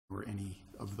or any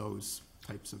of those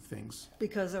types of things.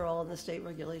 Because they're all in the state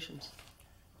regulations.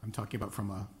 I'm talking about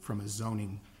from a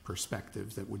zoning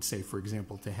perspective that would say, for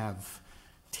example, to have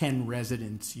 10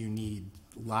 residents, you need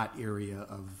lot area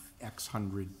of X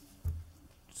hundred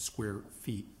square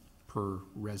feet per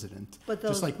resident. But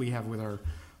those, just like we have with our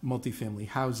multifamily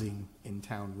housing in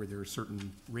town, where there are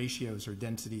certain ratios or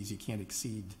densities you can't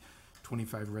exceed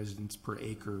 25 residents per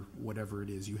acre, whatever it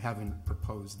is. You haven't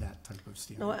proposed that type of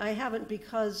standard. no, I haven't,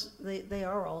 because they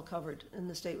are all covered in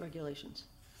the state regulations.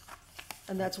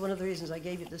 And that's one of the reasons I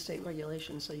gave you the state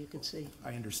regulations, so you can see.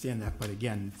 I understand that, but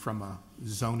again, from a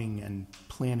zoning and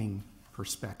planning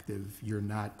perspective, you're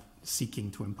not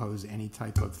seeking to impose any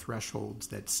type of thresholds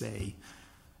that say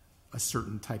a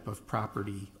certain type of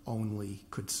property only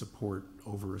could support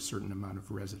over a certain amount of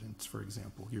residents, for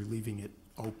example. You're leaving it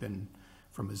open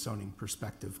from a zoning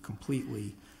perspective,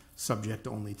 completely subject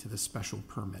only to the special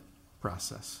permit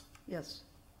process. Yes.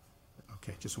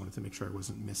 Okay, just wanted to make sure I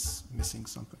wasn't missing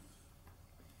something.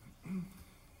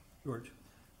 George?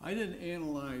 I didn't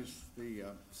analyze the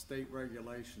state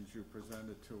regulations you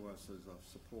presented to us as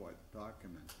a support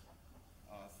document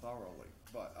thoroughly,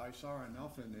 but I saw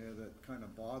enough in there that kind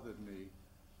of bothered me.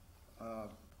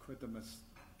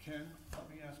 Ken, let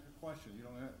me ask a question. You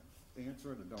don't have to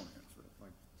answer it or don't answer it,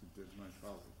 like you did my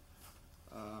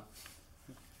colleague.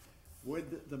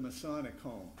 Would the Masonic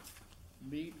home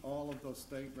meet all of those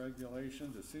state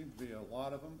regulations? There seems to be a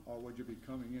lot of them, or would you be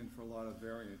coming in for a lot of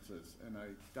variances? And I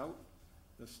doubt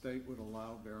the state would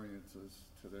allow variances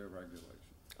to their regulations.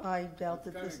 I doubt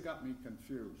that this. Kind of got me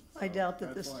confused. I doubt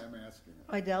that this. That's why I'm asking it.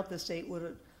 I doubt the state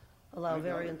would allow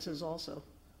variances also.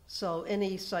 So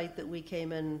any site that we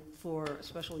came in for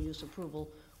special use approval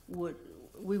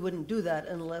we wouldn't do that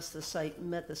unless the site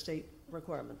met the state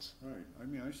requirements. Right. I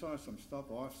mean, I saw some stuff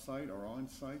off-site or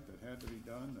on-site that had to be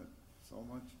done at so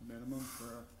much minimum for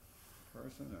a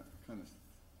person. That kind of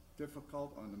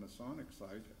difficult on the Masonic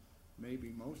side.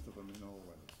 Maybe most of them in Old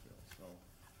Wethersfield. So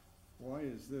why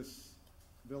is this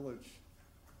village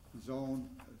zone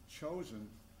chosen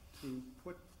to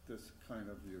put this kind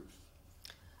of use?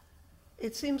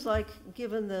 It seems like,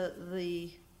 given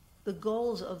the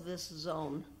goals of this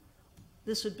zone,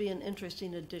 this would be an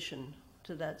interesting addition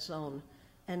to that zone,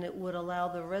 and it would allow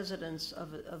the residents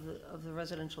of the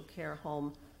residential care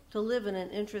home to live in an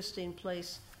interesting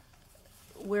place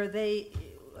where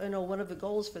one of the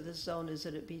goals for this zone is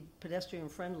that it be pedestrian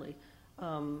friendly.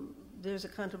 There's a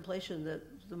contemplation that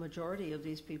the majority of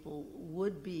these people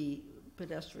would be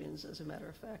pedestrians, as a matter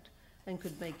of fact, and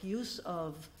could make use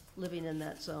of living in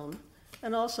that zone.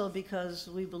 And also because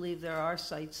we believe there are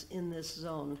sites in this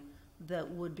zone that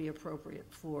would be appropriate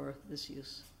for this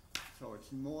use. So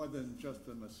it's more than just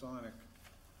the Masonic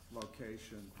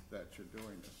location that you're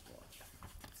doing this for?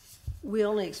 We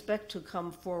only expect to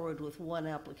come forward with one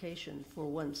application for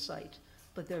one site,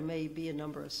 but there may be a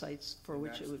number of sites for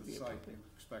which it would be appropriate. That's the site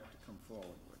you expect to come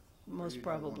forward with? Most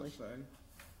probably. Say?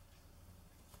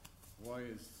 Why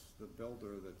is the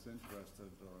builder that's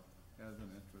interested or has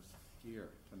an interest here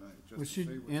tonight? Just Well, she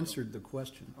answered the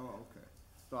question. Oh, okay.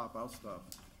 I'll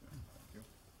stop.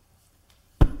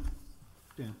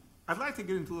 Dan? I'd like to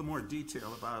get into a little more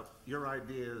detail about your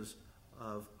ideas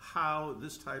of how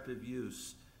this type of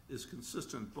use is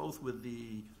consistent both with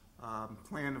the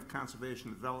plan of conservation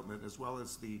and development as well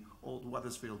as the old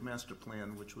Wethersfield master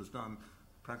plan, which was done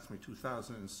approximately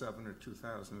 2007 or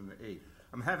 2008.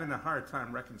 I'm having a hard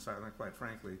time reconciling, quite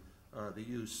frankly, the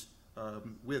use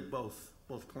with both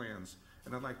plans.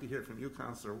 And I'd like to hear from you,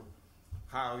 Councilor,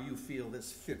 how you feel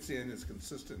this fits in, is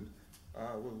consistent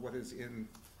with what is in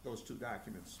those two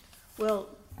documents. Well,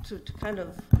 to kind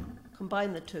of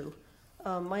combine the two,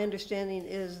 my understanding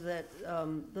is that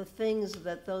the things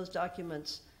that those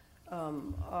documents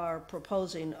are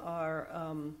proposing are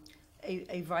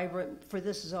a vibrant, for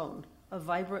this zone, a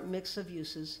vibrant mix of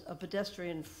uses, a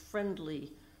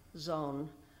pedestrian-friendly zone,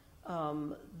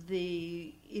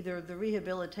 either the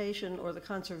rehabilitation or the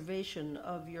conservation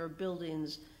of your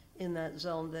buildings in that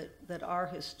zone that are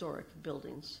historic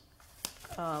buildings,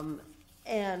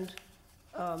 and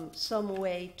some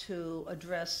way to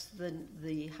address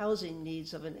the housing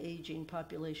needs of an aging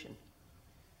population.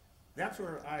 That's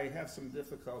where I have some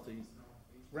difficulty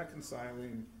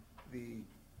reconciling the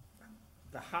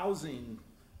housing,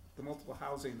 the multiple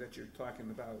housing that you're talking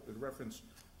about with reference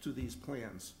to these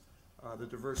plans. The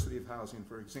diversity of housing,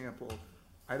 for example.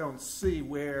 I don't see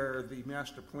where the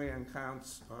master plan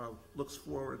looks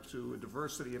forward to a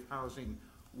diversity of housing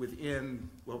within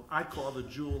what I call the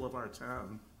jewel of our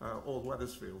town, Old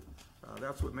Wethersfield.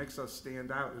 That's what makes us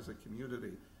stand out as a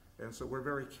community. And so we're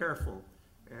very careful.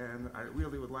 And I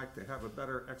really would like to have a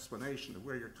better explanation of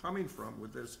where you're coming from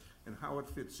with this and how it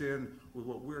fits in with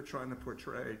what we're trying to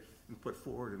portray and put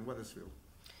forward in Wethersfield.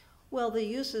 Well, the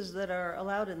uses that are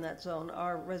allowed in that zone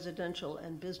are residential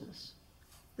and business.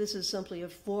 This is simply a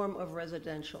form of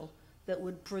residential that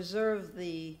would preserve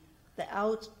the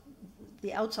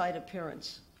outside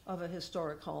appearance of a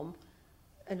historic home,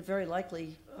 and very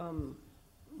likely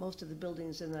most of the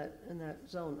buildings in that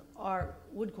zone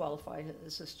would qualify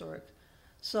as historic.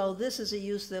 So this is a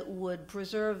use that would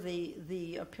preserve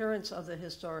the appearance of the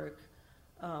historic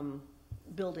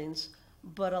buildings,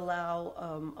 but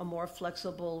allow a more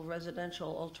flexible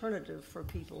residential alternative for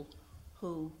people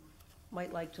who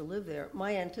might like to live there.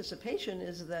 My anticipation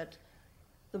is that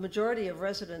the majority of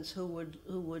residents who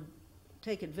would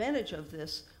take advantage of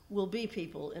this will be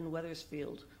people in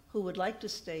Wethersfield who would like to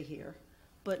stay here,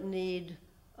 but need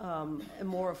a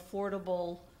more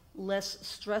affordable, less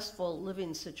stressful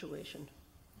living situation.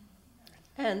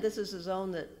 And this is a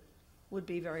zone that would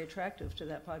be very attractive to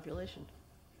that population.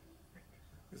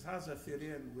 Because how does that fit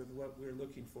in with what we're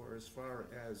looking for as far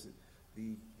as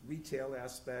the retail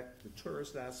aspect, the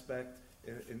tourist aspect,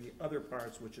 and the other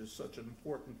parts, which is such an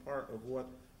important part of what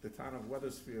the town of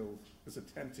Wethersfield is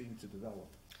attempting to develop?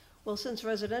 Well, since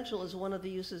residential is one of the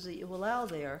uses that you allow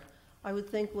there, I would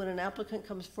think when an applicant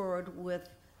comes forward with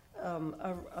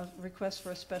a request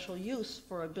for a special use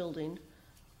for a building,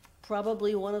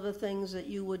 probably one of the things that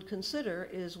you would consider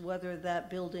is whether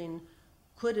that building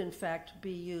could in fact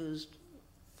be used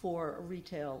for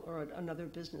retail or another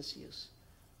business use.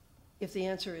 If the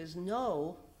answer is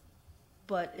no,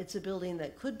 but it's a building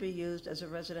that could be used as a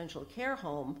residential care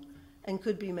home and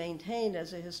could be maintained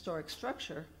as a historic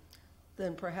structure,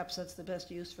 then perhaps that's the best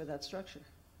use for that structure.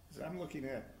 So I'm looking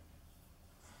at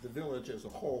the village as a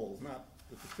whole, not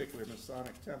the particular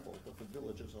Masonic temple, but the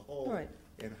village as a whole, Right.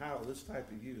 and how this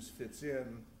type of use fits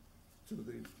in to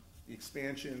the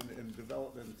expansion and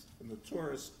development in the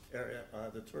tourist area,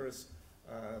 the tourist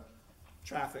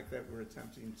traffic that we're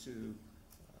attempting to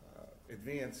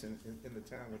advance in the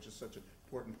town, which is such an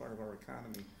important part of our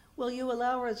economy. Well, you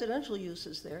allow residential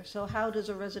uses there, so how does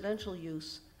a residential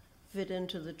use fit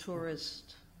into the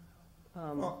tourist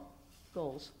Well,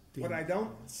 goals? what I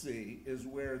don't see is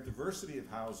where diversity of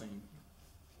housing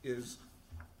is,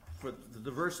 for the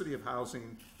diversity of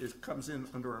housing comes in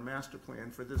under our master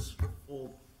plan for this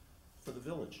whole, for the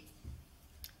village.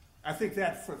 I think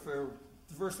that for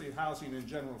diversity of housing in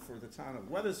general for the town of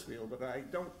Wethersfield, but I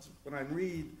don't, when I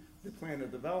read the plan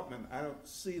of development, I don't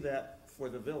see that for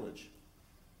the village.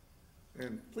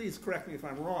 And please correct me if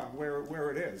I'm wrong,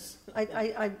 where it is.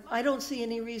 I don't see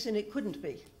any reason it couldn't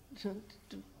be, to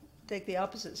take the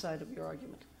opposite side of your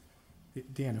argument.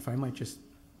 Dan, if I might just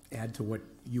add to what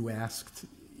you asked,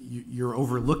 you're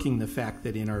overlooking the fact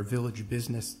that in our village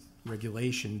business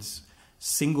regulations,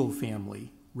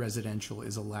 single-family residential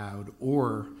is allowed,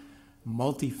 or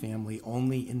multifamily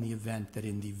only in the event that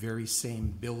in the very same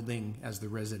building as the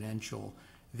residential,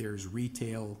 there's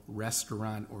retail,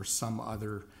 restaurant, or some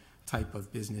other type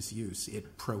of business use.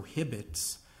 It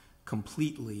prohibits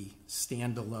completely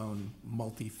standalone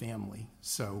multifamily.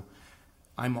 So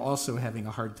I'm also having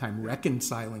a hard time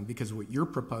reconciling, because what you're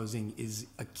proposing is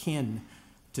akin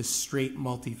to straight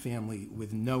multifamily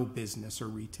with no business or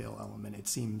retail element. It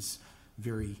seems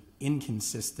very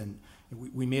inconsistent.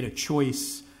 We made a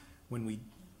choice when we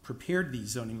prepared these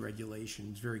zoning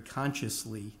regulations very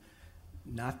consciously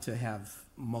not to have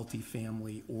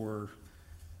multifamily or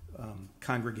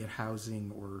congregate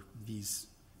housing or these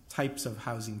types of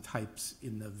housing types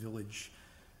in the village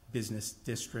business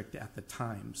district at the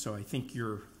time. So I think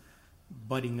you're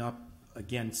butting up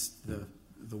against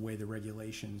the way the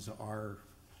regulations are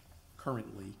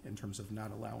currently in terms of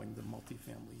not allowing the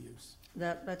multifamily use.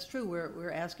 That's true.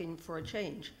 We're asking for a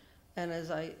change. And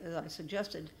as I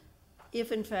suggested,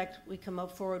 if in fact we come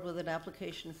up forward with an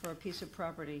application for a piece of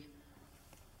property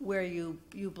where you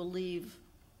believe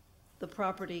the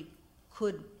property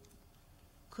could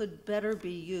better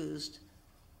be used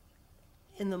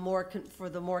in for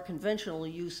the more conventional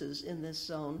uses in this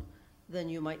zone, then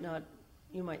you might not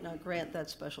grant that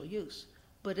special use.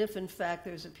 But if in fact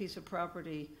there's a piece of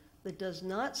property that does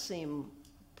not seem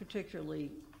particularly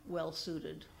well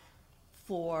suited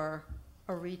for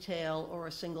a retail or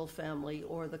a single family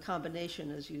or the combination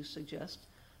as you suggest,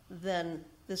 then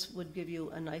this would give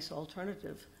you a nice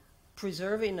alternative,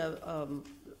 preserving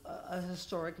a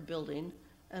historic building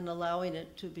and allowing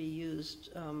it to be used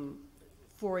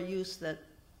for a use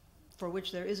for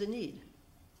which there is a need.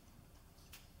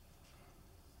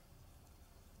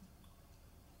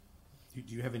 Do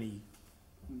you have any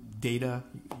data,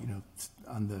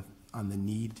 on on the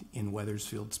need in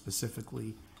Wethersfield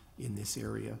specifically in this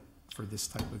area for this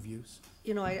type of use?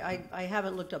 You know, I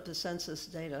haven't looked up the census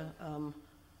data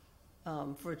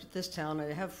for this town.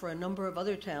 I have for a number of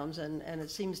other towns, and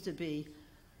it seems to be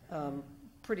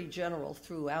pretty general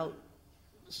throughout,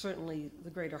 certainly the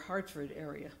greater Hartford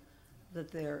area,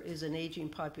 that there is an aging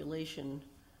population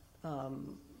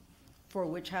for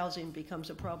which housing becomes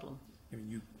a problem. I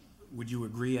mean, would you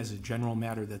agree as a general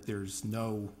matter that there's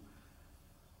no,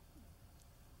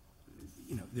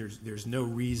 there's no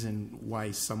reason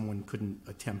why someone couldn't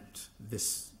attempt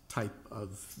this type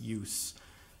of use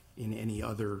in any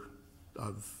other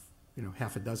of,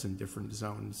 half a dozen different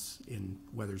zones in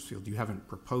Wethersfield? You haven't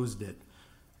proposed it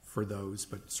for those,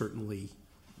 but certainly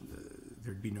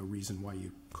there'd be no reason why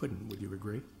you couldn't. Would you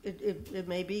agree? It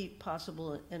may be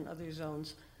possible in other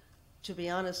zones. To be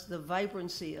honest, the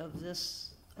vibrancy of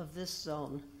this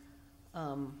zone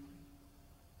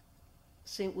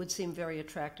would seem very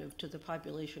attractive to the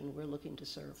population we're looking to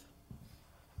serve.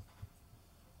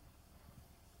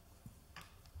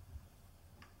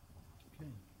 Okay.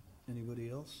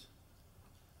 Anybody else?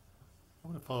 I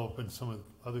want to follow up on some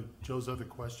of Joe's other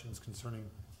questions concerning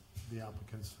the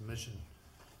applicant's submission.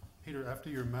 Peter, after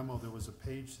your memo, there was a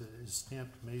page that is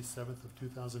stamped May 7th of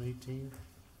 2018.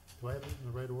 Do I have it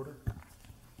in the right order?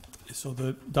 So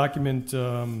the document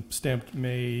stamped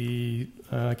May,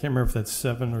 I can't remember if that's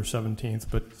 7th or 17th,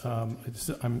 but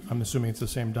I'm assuming it's the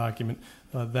same document.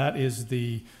 That is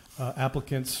the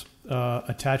applicant's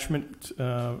attachment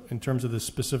in terms of the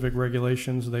specific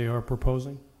regulations they are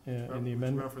proposing in the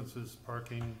amendment. Which references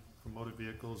parking for motor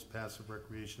vehicles, passive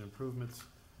recreation improvements,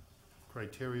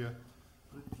 criteria,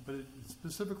 but it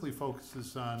specifically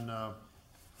focuses on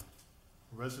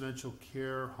residential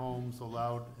care homes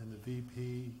allowed in the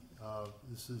VP.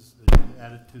 This is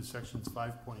added to sections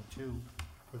 5.2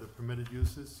 for the permitted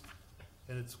uses.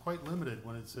 And it's quite limited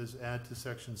when it says add to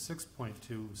section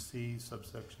 6.2C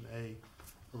subsection A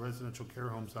for residential care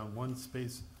homes on one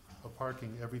space of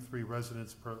parking every 3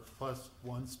 residents per plus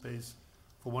one space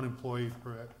for one employee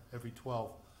per every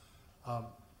 12.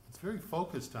 It's very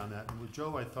focused on that. And what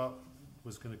Joe, I thought,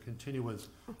 was going to continue was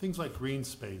things like green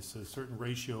space, a certain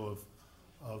ratio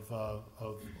of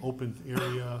open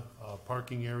area,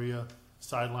 parking area,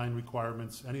 sideline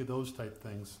requirements, any of those type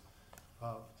things.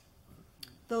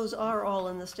 Those are all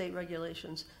in the state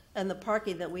regulations. And the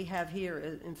parking that we have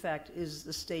here, in fact, is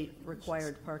the state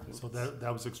required parking. So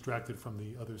that was extracted from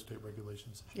the other state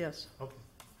regulations? Yes. Okay.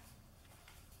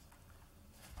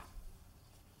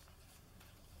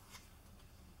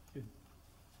 Good.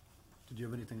 Did you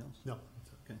have anything else? No.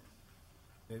 Okay.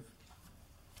 Dave?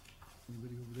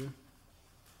 Anybody over there?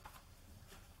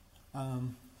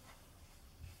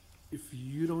 If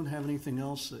you don't have anything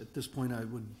else, at this point I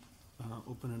would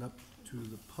open it up to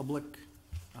the public.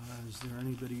 Is there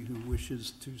anybody who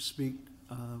wishes to speak?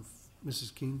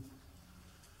 Mrs. Keene?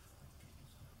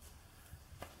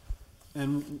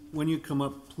 And when you come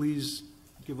up, please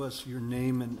give us your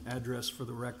name and address for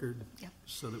the record. Yep.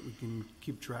 So that we can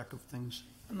keep track of things.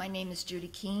 My name is Judy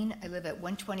Keene. I live at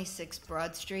 126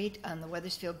 Broad Street on the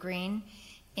Wethersfield Green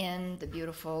in the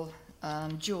beautiful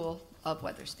jewel of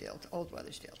Wethersfield, Old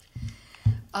Wethersfield.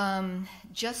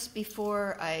 Just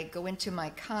before I go into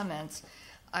my comments,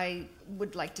 I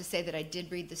would like to say that I did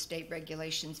read the state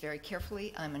regulations very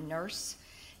carefully. I'm a nurse,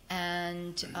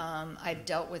 and I've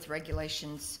dealt with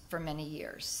regulations for many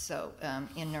years, so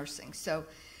in nursing. So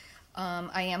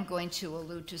I am going to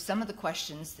allude to some of the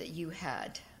questions that you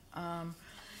had.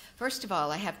 First of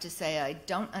all, I have to say I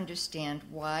don't understand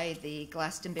why the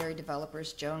Glastonbury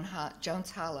developers,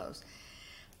 Jones Hollows,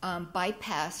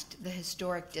 bypassed the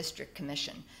Historic District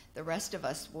Commission. The rest of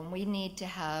us, when we need to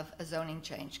have a zoning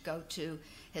change, go to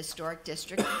Historic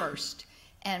District first,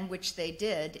 and which they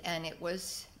did, and it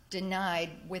was denied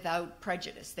without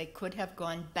prejudice. They could have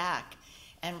gone back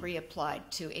and reapplied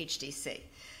to HDC.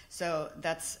 So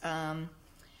that's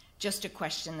just a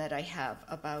question that I have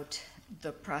about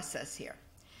the process here.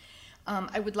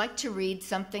 I would like to read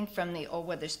something from the Old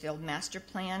Wethersfield Master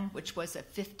Plan, which was a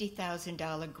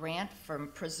 $50,000 grant from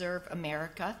Preserve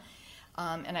America,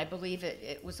 and I believe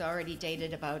it was already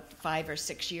dated about 5 or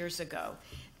 6 years ago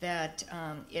that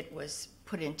it was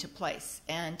put into place.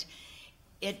 And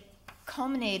it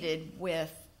culminated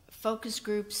with focus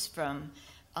groups from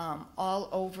all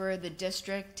over the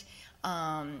district,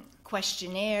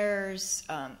 questionnaires.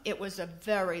 It was a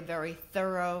very, very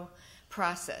thorough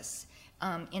process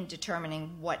in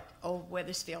determining what Old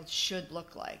Wethersfield should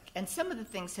look like. And some of the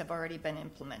things have already been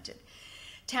implemented.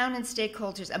 Town and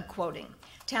stakeholders, I'm quoting,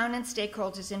 town and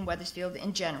stakeholders in Wethersfield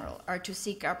in general are to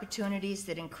seek opportunities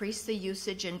that increase the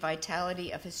usage and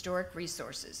vitality of historic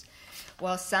resources,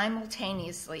 while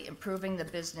simultaneously improving the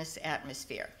business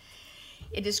atmosphere.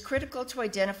 It is critical to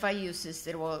identify uses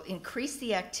that will increase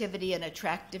the activity and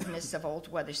attractiveness of Old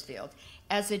Wethersfield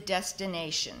as a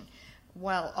destination,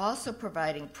 while also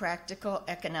providing practical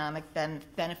economic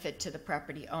benefit to the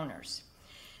property owners.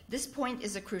 This point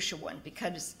is a crucial one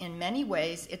because in many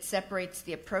ways it separates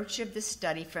the approach of this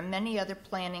study from many other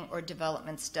planning or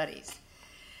development studies.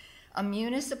 A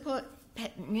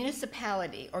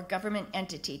municipality or government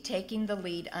entity taking the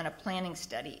lead on a planning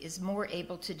study is more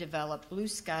able to develop blue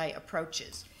sky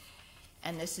approaches,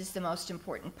 and this is the most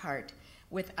important part,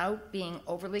 without being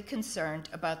overly concerned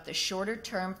about the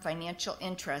shorter-term financial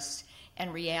interests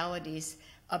and realities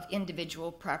of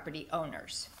individual property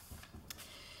owners.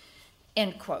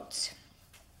 End quotes.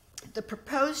 The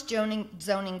proposed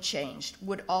zoning change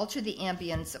would alter the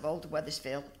ambience of Old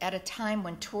Wethersfield at a time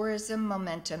when tourism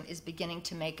momentum is beginning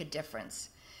to make a difference.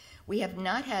 We have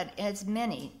not had as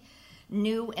many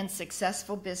new and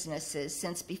successful businesses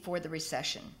since before the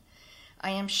recession.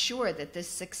 I am sure that this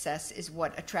success is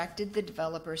what attracted the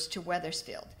developers to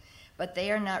Wethersfield, but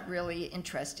they are not really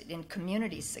interested in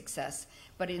community success,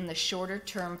 but in the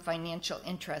shorter-term financial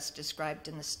interest described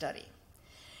in the study.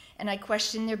 And I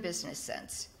question their business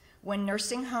sense. When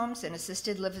nursing homes and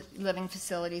assisted living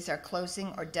facilities are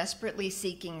closing or desperately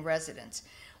seeking residents,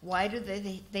 why do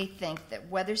they think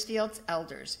that Wethersfield's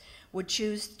elders would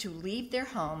choose to leave their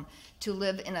home to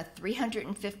live in a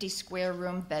 350 square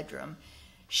room bedroom,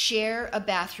 share a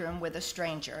bathroom with a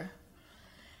stranger,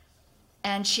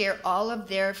 and share all of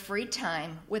their free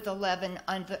time with 11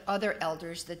 other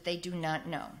elders that they do not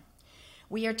know?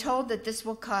 We are told that this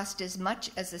will cost as much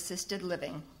as assisted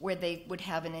living, where they would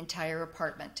have an entire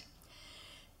apartment.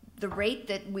 The rate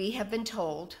that we have been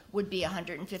told would be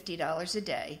 $150 a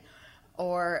day,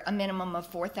 or a minimum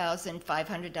of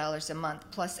 $4,500 a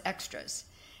month plus extras.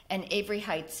 And Avery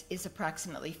Heights is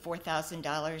approximately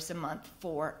 $4,000 a month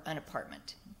for an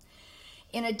apartment.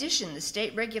 In addition, the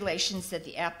state regulations that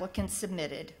the applicants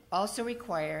submitted also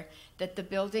require that the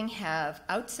building have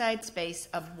outside space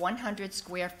of 100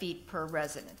 square feet per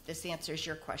resident. This answers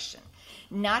your question.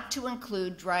 Not to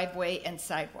include driveway and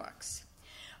sidewalks.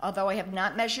 Although I have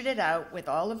not measured it out, with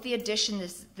all of the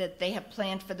additions that they have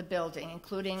planned for the building,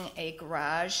 including a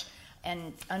garage,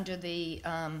 and under the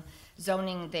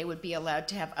zoning they would be allowed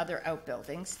to have other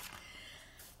outbuildings,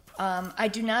 I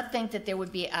do not think that there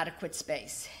would be adequate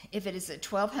space. If it is at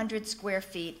 1,200 square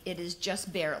feet, it is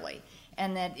just barely,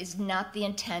 and that is not the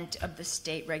intent of the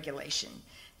state regulation.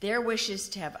 Their wish is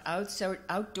to have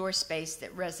outdoor space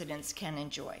that residents can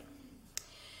enjoy.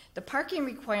 The parking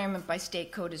requirement by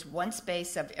state code is one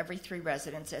space of every 3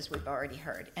 residents, as we've already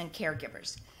heard, and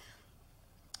caregivers.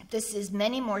 This is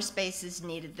many more spaces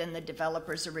needed than the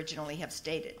developers originally have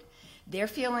stated. Their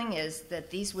feeling is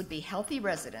that these would be healthy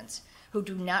residents who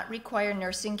do not require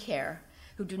nursing care,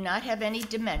 who do not have any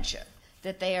dementia,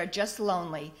 that they are just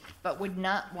lonely, but would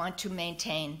not want to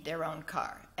maintain their own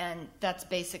car. And that's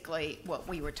basically what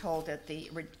we were told at the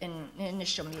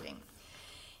initial meeting.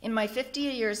 In my 50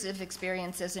 years of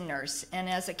experience as a nurse and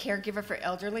as a caregiver for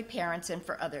elderly parents and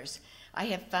for others, I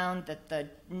have found that the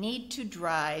need to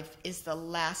drive is the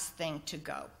last thing to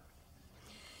go.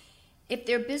 If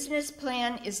their business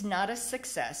plan is not a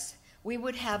success, we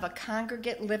would have a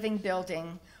congregate living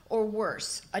building, or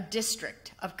worse, a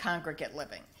district of congregate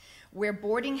living, where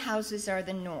boarding houses are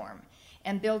the norm,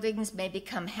 and buildings may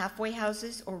become halfway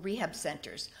houses or rehab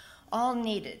centers, all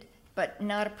needed but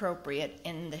not appropriate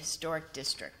in the historic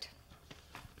district,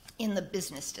 in the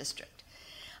business district.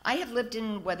 I have lived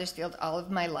in Wethersfield all of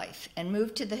my life and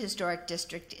moved to the historic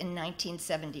district in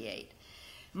 1978.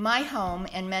 My home,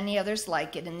 and many others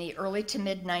like it in the early to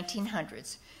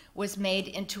mid-1900s, was made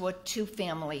into a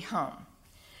 2-family home.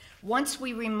 Once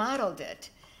we remodeled it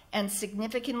and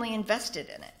significantly invested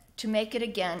in it to make it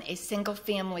again a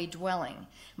single-family dwelling,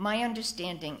 my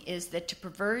understanding is that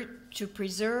to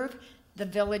preserve the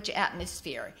village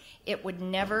atmosphere, it would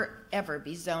never, ever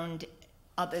be zoned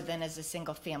other than as a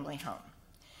single-family home.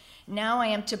 Now I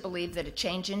am to believe that a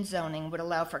change in zoning would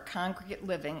allow for congregate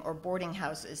living or boarding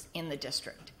houses in the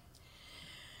district.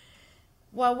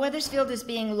 While Wethersfield is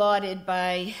being lauded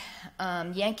by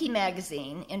Yankee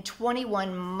Magazine in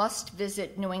 21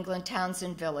 must-visit New England towns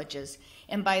and villages,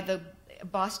 and by the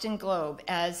Boston Globe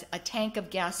as a tank of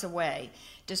gas away,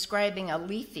 describing a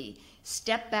leafy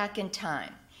step back in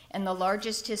time, and the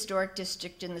largest historic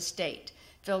district in the state,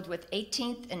 filled with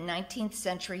 18th and 19th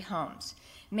century homes.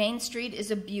 Main Street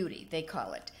is a beauty, they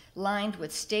call it, lined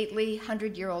with stately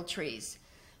 100-year-old trees,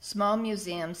 small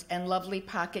museums, and lovely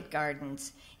pocket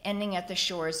gardens, ending at the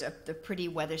shores of the pretty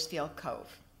Wethersfield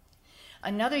Cove.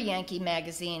 Another Yankee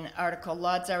Magazine article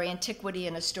lauds our antiquity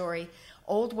in a story,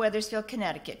 Old Wethersfield,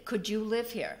 Connecticut. Could you live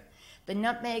here? The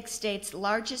Nutmeg State's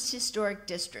largest historic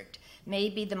district may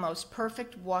be the most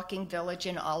perfect walking village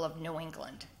in all of New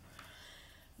England.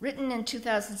 Written in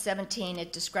 2017,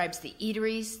 it describes the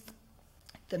eateries,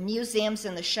 the museums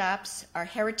and the shops, our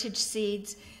heritage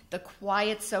seeds, the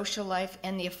quiet social life,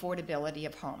 and the affordability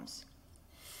of homes.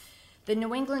 The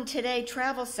New England Today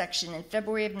travel section in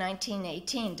February of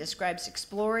 1918 describes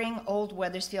exploring Old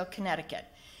Wethersfield, Connecticut,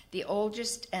 the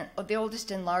oldest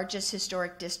and largest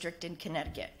historic district in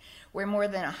Connecticut, where more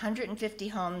than 150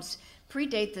 homes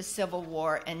predate the Civil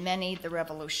War and many the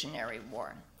Revolutionary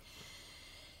War.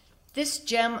 This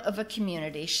gem of a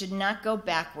community should not go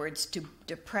backwards to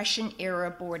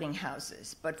Depression-era boarding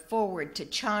houses, but forward to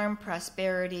charm,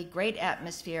 prosperity, great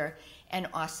atmosphere, and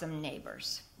awesome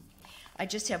neighbors. I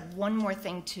just have one more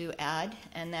thing to add,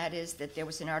 and that is that there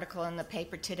was an article in the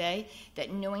paper today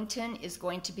that Newington is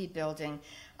going to be building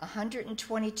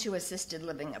 122 assisted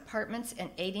living apartments and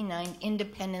 89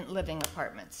 independent living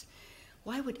apartments.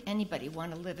 Why would anybody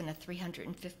want to live in a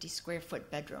 350 square foot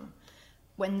bedroom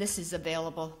when this is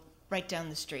available right down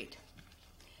the street?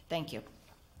 Thank you.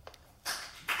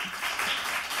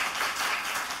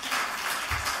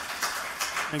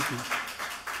 Thank you.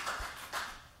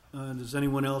 Does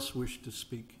anyone else wish to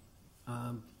speak?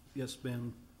 Yes,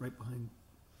 Ben, right behind.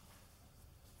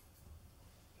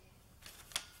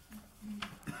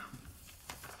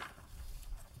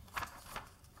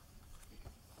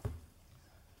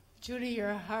 Judy, you're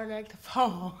a hard act to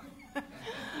follow.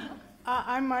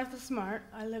 I'm Martha Smart.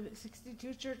 I live at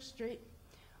 62 Church Street,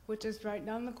 which is right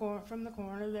down the corner from the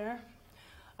corner there.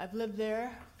 I've lived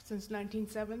there since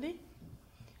 1970.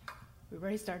 We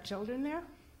raised our children there.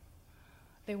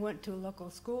 They went to local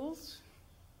schools.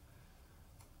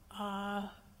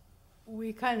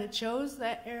 We kind of chose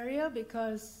that area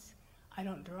because I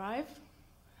don't drive,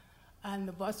 and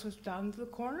the bus was down to the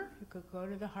corner. You could go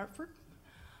to the Hartford.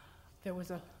 There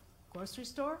was a grocery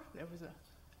store. There was a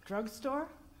drugstore.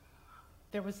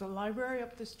 There was a library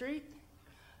up the street.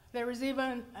 There was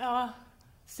even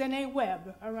Cine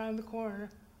Web around the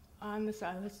corner on the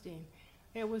Celestine.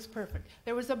 It was perfect.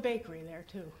 There was a bakery there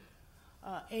too,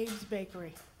 Abe's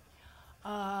Bakery.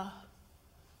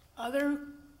 Other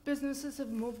businesses have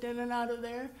moved in and out of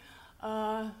there.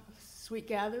 Sweet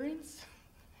Gatherings,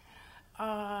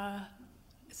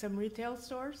 some retail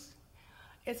stores.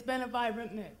 It's been a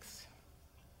vibrant mix.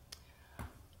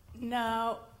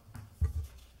 Now,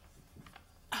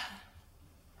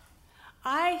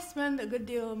 I spend a good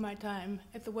deal of my time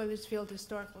at the Wethersfield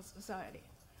Historical Society.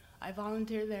 I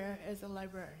volunteer there as a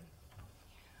librarian.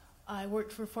 I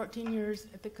worked for 14 years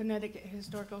at the Connecticut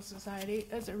Historical Society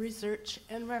as a research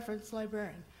and reference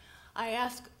librarian. I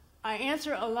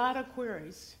answer a lot of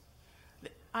queries.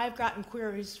 I've gotten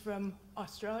queries from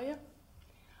Australia.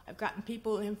 I've gotten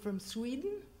people in from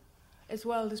Sweden, as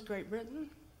well as Great Britain.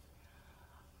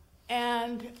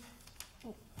 And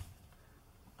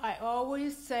I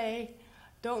always say,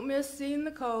 don't miss seeing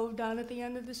the cove down at the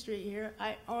end of the street here.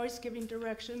 I always giving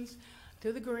directions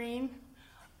to the green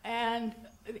and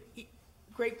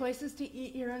great places to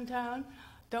eat here in town.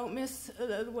 Don't miss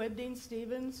the Webdean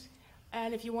Stevens.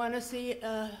 And if you want to see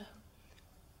a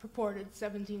purported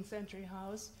 17th century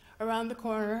house around the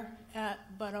corner at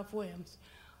Butoff Williams.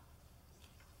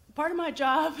 Part of my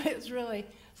job is really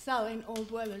selling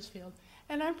Old Wethersfield,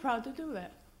 and I'm proud to do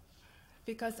that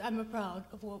because I'm proud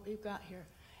of what we've got here.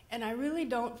 And I really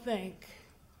don't think,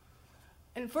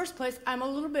 in the first place, I'm a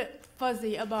little bit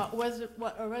fuzzy about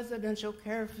what a residential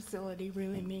care facility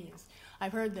really means.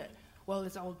 I've heard that, well,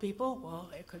 it's old people, well,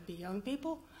 it could be young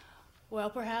people, well,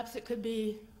 perhaps it could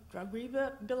be drug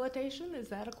rehabilitation. Is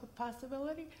that a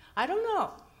possibility? I don't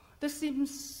know. This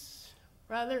seems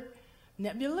rather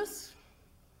nebulous.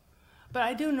 But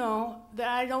I do know that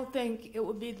I don't think it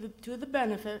would be to the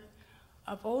benefit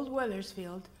of Old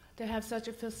Wethersfield to have such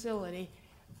a facility,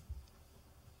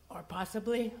 or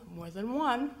possibly more than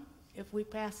one, if we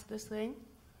pass this thing,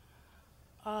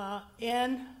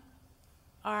 in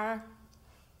our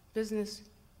business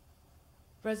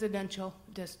residential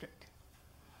district.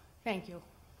 Thank you.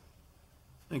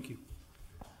 Thank you.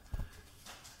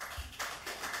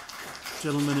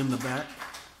 Gentleman in the back.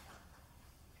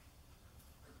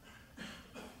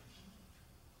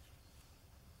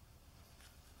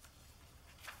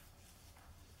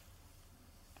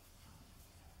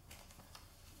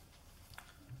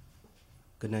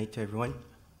 Good night to everyone.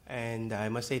 And I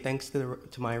must say thanks to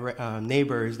my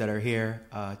neighbors that are here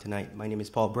tonight. My name is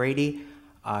Paul Brady.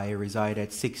 I reside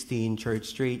at 16 Church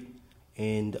Street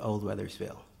in Old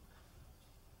Wethersfield.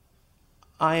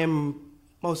 I am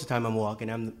most of the time I'm walking.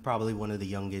 I'm probably one of the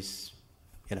youngest,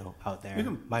 out there.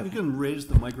 You can raise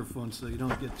the microphone so you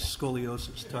don't get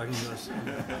scoliosis talking to us.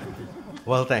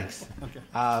 Well, thanks. Okay.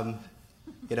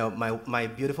 My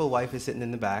beautiful wife is sitting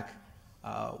in the back.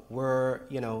 We're,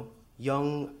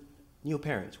 young, new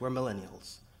parents. We're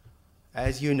millennials.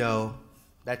 As you know,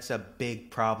 that's a big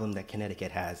problem that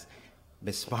Connecticut has.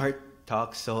 Ms. Smart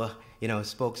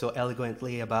spoke so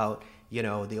eloquently about,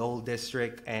 the old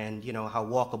district and, how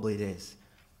walkable it is.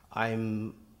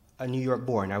 I'm a New York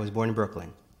born. I was born in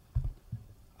Brooklyn.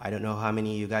 I don't know how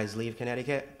many of you guys leave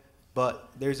Connecticut, but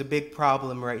there's a big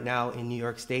problem right now in New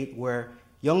York State where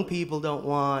young people don't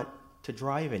want to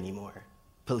drive anymore,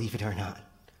 believe it or not.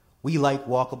 We like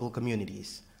walkable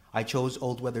communities. I chose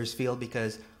Old Wethersfield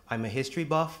because I'm a history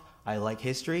buff, I like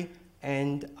history,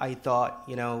 and I thought,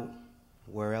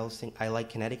 where else? I like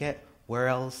Connecticut. Where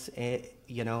else, in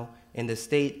the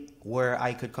state where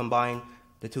I could combine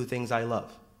the two things I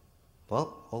love?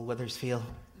 Well, Old Wethersfield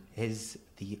is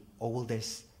the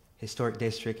oldest historic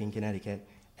district in Connecticut,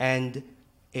 and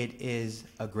it is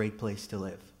a great place to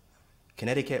live.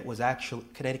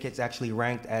 Connecticut's actually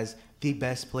ranked as the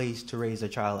best place to raise a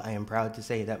child. I am proud to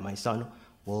say that my son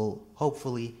will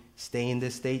hopefully stay in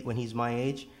this state when he's my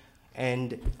age.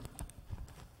 And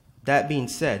that being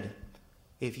said,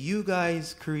 if you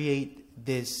guys create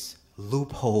this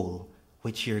loophole,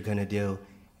 which you're gonna do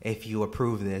if you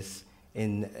approve this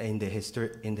in the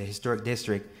historic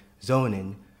district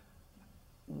zoning,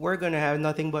 we're gonna have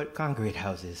nothing but concrete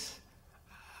houses.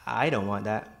 I don't want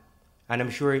that. And I'm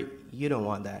sure you don't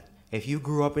want that. If you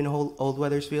grew up in Old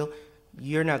Wethersfield,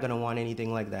 you're not going to want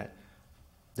anything like that.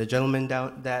 The gentleman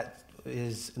that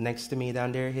is next to me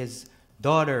down there, his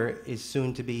daughter is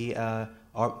soon to be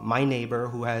my neighbor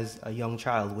who has a young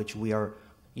child, which we are,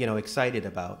 excited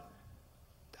about.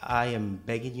 I am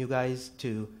begging you guys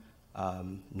to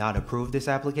not approve this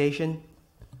application.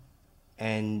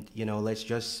 And, let's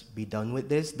just be done with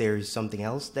this. There's something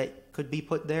else that could be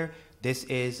put there. This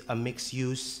is a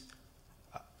mixed-use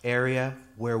area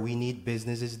where we need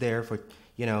businesses there for,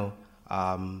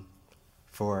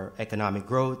 for economic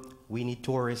growth. We need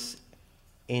tourists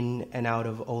in and out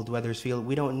of Old Wethersfield.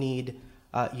 We don't need,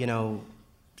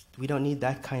 we don't need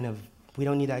that kind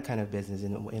of business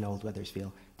in Old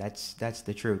Wethersfield. That's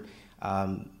the truth.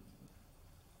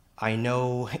 I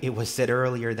know it was said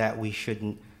earlier that we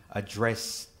shouldn't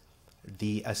address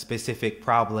the specific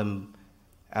problem,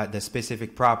 the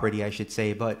specific property, I should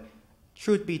say, but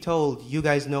truth be told, you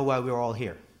guys know why we're all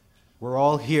here. We're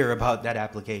all here about that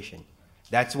application.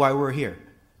 That's why we're here.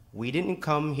 We didn't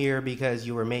come here because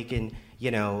you were making,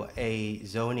 a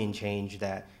zoning change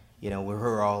that,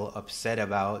 we're all upset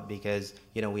about because,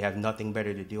 we have nothing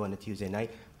better to do on a Tuesday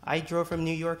night. I drove from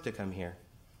New York to come here.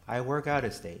 I work out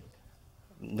of state.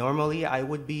 Normally, I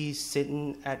would be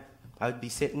sitting at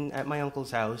my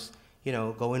uncle's house,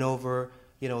 going over,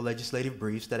 legislative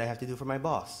briefs that I have to do for my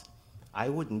boss. I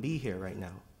wouldn't be here right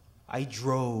now. I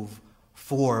drove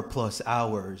 4+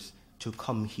 hours to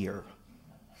come here.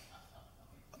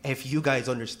 If you guys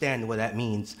understand what that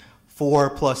means,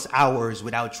 4+ hours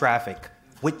without traffic.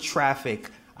 With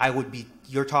traffic,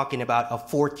 you're talking about a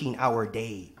 14-hour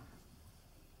day.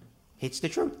 It's the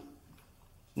truth.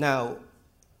 Now,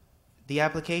 the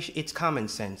application, it's common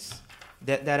sense.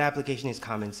 That application is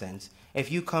common sense.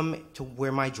 If you come to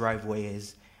where my driveway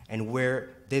is and where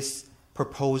this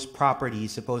proposed property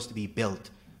is supposed to be built,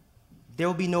 there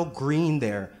will be no green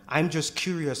there. I'm just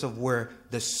curious of where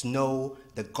the snow,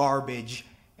 the garbage,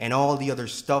 and all the other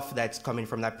stuff that's coming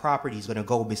from that property is going to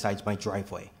go besides my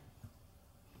driveway.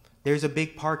 There's a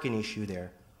big parking issue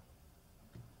there.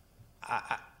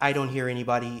 I don't hear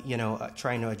anybody,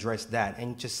 trying to address that.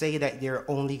 And to say that there are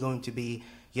only going to be,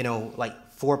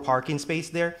 like 4 parking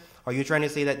spaces there, are you trying to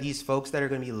say that these folks that are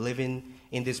going to be living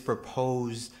in this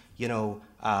proposed,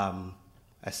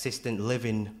 assisted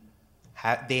living,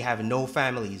 they have no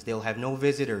families, they'll have no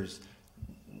visitors?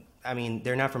 I mean,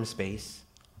 they're not from space.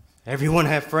 Everyone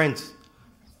have friends.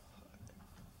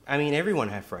 Everyone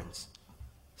have friends.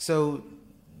 So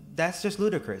that's just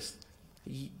ludicrous.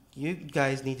 You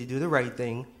guys need to do the right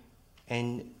thing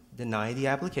and deny the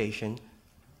application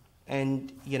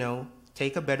and,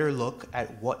 take a better look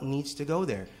at what needs to go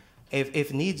there.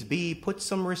 If needs be, put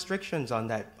some restrictions on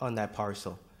that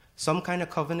parcel. Some kind of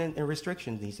covenant and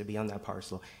restrictions needs to be on that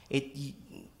parcel.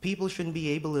 People shouldn't be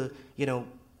able to,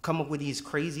 come up with these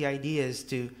crazy ideas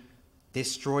to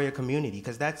destroy a community,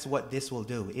 because that's what this will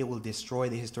do. It will destroy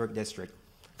the historic district.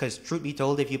 Because truth be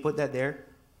told, if you put that there,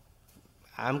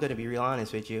 I'm going to be real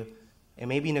honest with you, and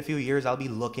maybe in a few years I'll be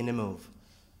looking to move.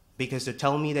 Because to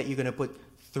tell me that you're going to put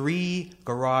 3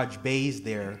 garage bays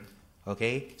there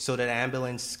okay? So that an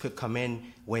ambulance could come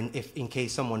in in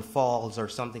case someone falls or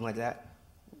something like that.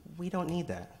 We don't need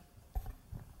that.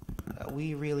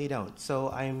 We really don't. So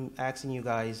I'm asking you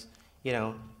guys,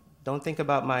 don't think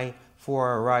about my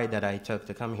 4-hour ride that I took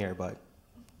to come here, but,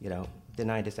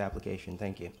 deny this application.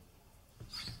 Thank you.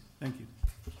 Thank you.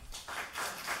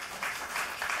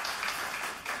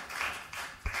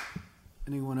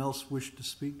 Anyone else wish to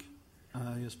speak?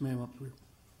 Yes, ma'am, up here.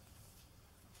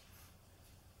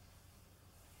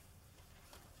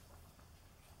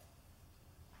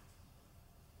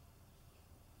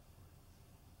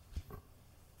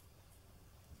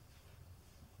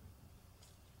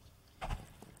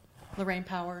 Lorraine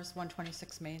Powers,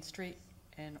 126 Main Street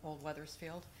in Old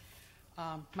Wethersfield.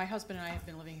 My husband and I have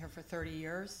been living here for 30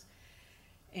 years,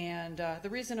 and the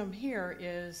reason I'm here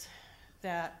is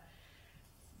that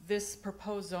this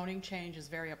proposed zoning change is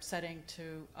very upsetting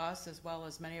to us as well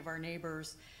as many of our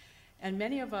neighbors, and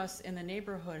many of us in the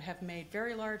neighborhood have made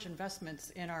very large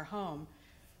investments in our home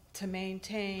to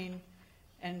maintain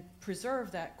and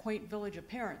preserve that quaint village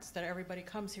appearance that everybody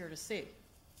comes here to see.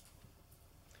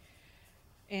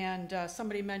 And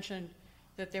somebody mentioned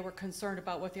that they were concerned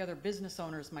about what the other business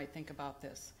owners might think about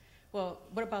this. Well,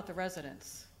 what about the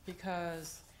residents?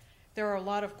 Because there are a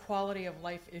lot of quality of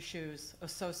life issues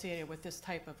associated with this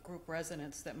type of group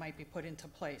residence that might be put into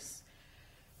place.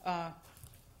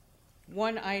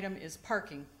 One item is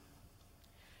parking.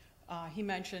 He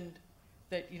mentioned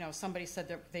that, somebody said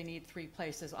that they need 3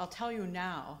 places. I'll tell you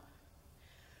now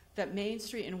that Main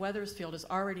Street in Wethersfield is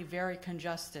already very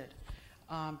congested.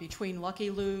 Between Lucky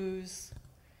Lou's,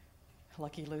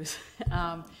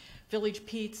 Village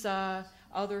Pizza,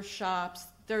 other shops,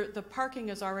 the parking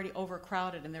is already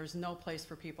overcrowded and there's no place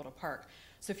for people to park.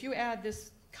 So if you add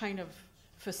this kind of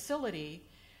facility,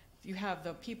 you have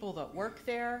the people that work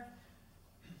there,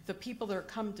 the people that are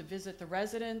come to visit the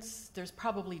residents, there's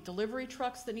probably delivery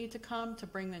trucks that need to come to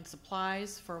bring in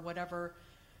supplies for whatever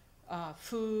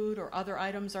food or other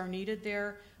items are needed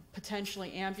there,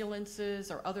 potentially ambulances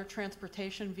or other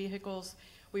transportation vehicles.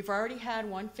 We've already had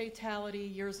one fatality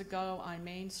years ago on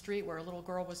Main Street where a little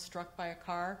girl was struck by a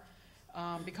car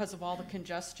because of all the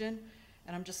congestion.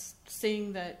 And I'm just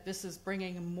seeing that this is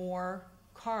bringing more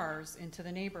cars into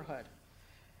the neighborhood.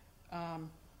 You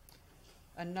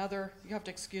have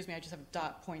to excuse me, I just have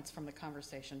dot points from the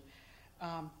conversation.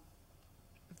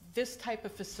 This type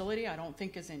of facility I don't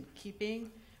think is in keeping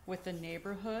with the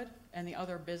neighborhood and the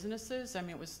other businesses. I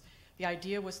mean, the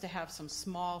idea was to have some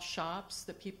small shops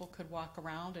that people could walk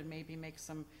around and maybe make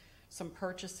some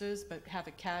purchases, but have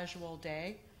a casual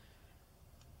day.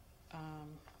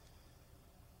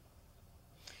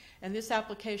 And this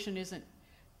application isn't,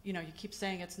 you keep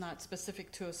saying it's not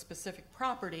specific to a specific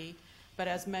property, but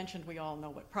as mentioned, we all know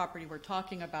what property we're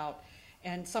talking about.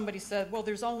 And somebody said, well,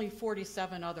 there's only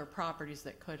 47 other properties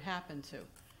that could happen to.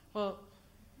 Well,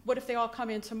 what if they all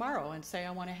come in tomorrow and say,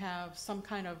 I want to have some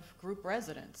kind of group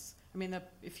residence? I mean,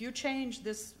 if you change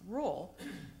this rule,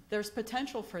 there's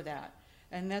potential for that.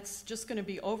 And that's just going to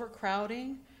be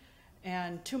overcrowding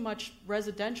and too much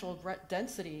residential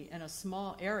density in a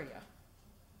small area.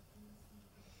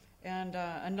 And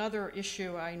another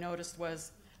issue I noticed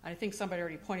was, I think somebody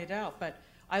already pointed out, but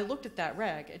I looked at that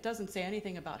reg. It doesn't say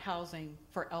anything about housing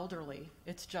for elderly.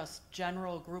 It's just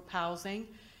general group housing.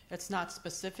 It's not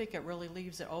specific. It really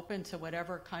leaves it open to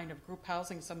whatever kind of group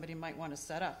housing somebody might want to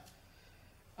set up.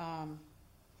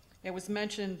 It was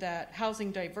mentioned that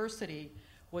housing diversity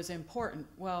was important.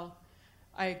 Well,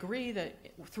 I agree that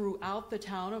throughout the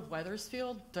town of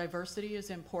Wethersfield, diversity is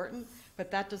important,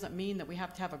 but that doesn't mean that we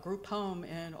have to have a group home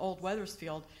in Old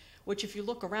Wethersfield, which if you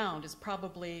look around is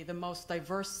probably the most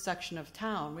diverse section of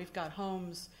town. We've got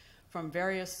homes from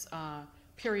various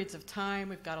periods of time.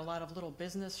 We've got a lot of little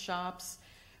business shops.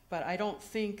 But I don't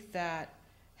think that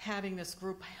having this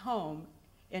group home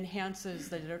enhances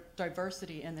the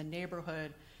diversity in the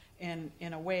neighborhood in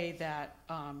a way that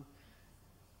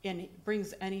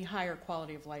brings any higher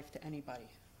quality of life to anybody.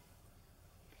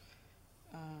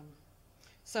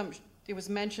 It was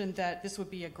mentioned that this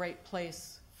would be a great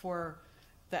place for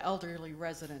the elderly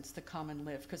residents to come and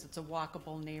live because it's a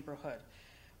walkable neighborhood.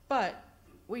 But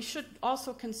we should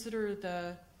also consider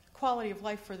the quality of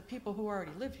life for the people who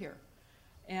already live here.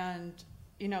 And,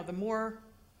 the more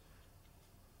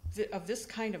of this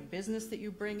kind of business that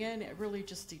you bring in, it really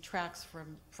just detracts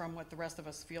from what the rest of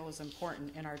us feel is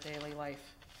important in our daily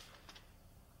life.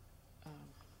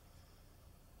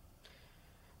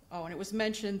 And it was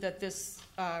mentioned that this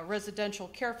residential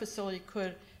care facility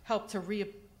could help to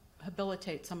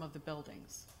rehabilitate some of the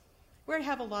buildings, We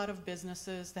have a lot of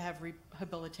businesses that have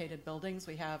rehabilitated buildings.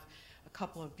 We have a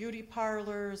couple of beauty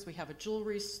parlors, we have a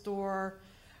jewelry store,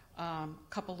 a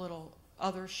couple little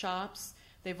other shops.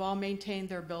 They've all maintained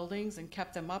their buildings and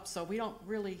kept them up, so we don't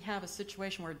really have a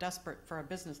situation where we're desperate for a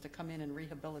business to come in and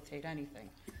rehabilitate anything.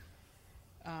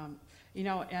 You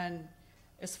know, and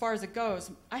as far as it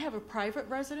goes, I have a private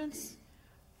residence,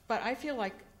 but I feel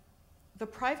like the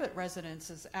private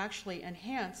residences actually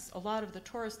enhance a lot of the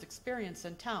tourist experience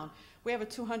in town. We have a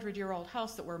 200-year-old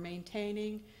house that we're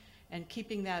maintaining and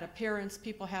keeping that appearance.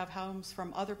 People have homes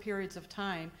from other periods of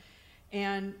time,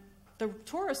 and the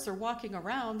tourists are walking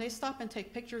around. They stop and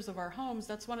take pictures of our homes.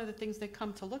 That's one of the things they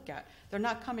come to look at. They're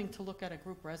not coming to look at a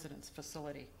group residence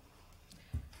facility.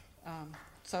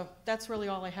 So that's really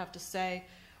all I have to say.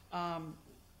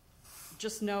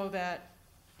 Just know that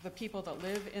the people that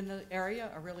live in the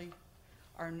area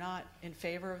are not in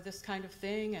favor of this kind of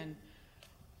thing, and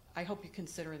I hope you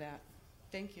consider that.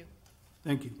 Thank you.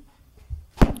 Thank you.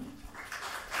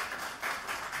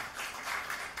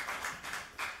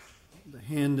 The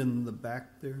hand in the back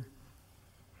there.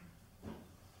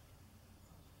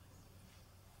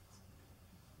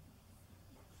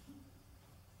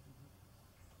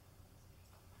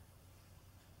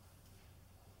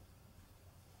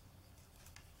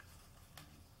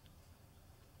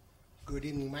 Good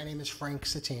evening. My name is Frank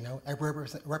Citino. I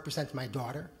represent my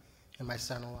daughter and my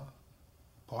son-in-law,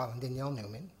 Paul and Danielle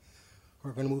Newman, who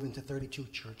are going to move into 32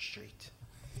 Church Street.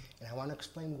 And I want to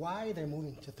explain why they're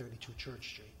moving to 32 Church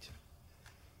Street.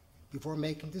 Before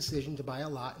making a decision to buy a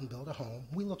lot and build a home,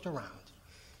 we looked around.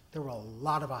 There were a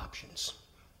lot of options.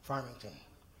 Farmington,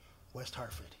 West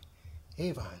Hartford,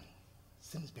 Avon,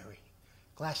 Simsbury,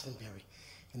 Glastonbury,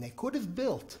 and they could have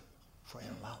built for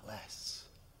a lot less.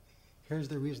 Here's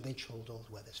the reason they chose Old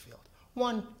Wethersfield.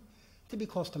 One, to be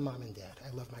close to Mom and Dad.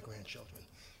 I love my grandchildren.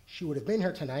 She would have been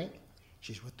here tonight.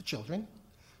 She's with the children.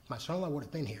 My son-in-law would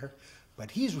have been here, but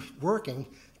he's working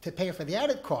to pay for the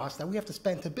added cost that we have to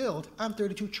spend to build on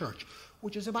 32 Church,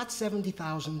 which is about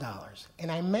 $70,000.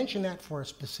 And I mention that for a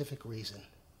specific reason.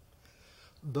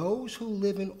 Those who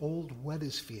live in Old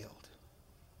Wethersfield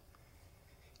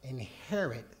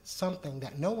inherit something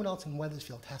that no one else in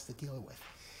Wethersfield has to deal with,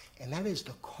 and that is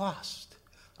the cost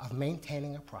of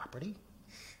maintaining a property.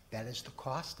 That is the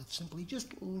cost of simply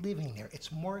just living there.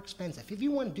 It's more expensive. If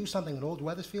you want to do something in Old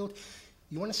Wethersfield,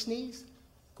 you want to sneeze,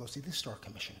 go see the Historic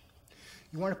Commission.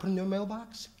 You want to put in your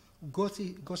mailbox, go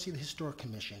see the Historic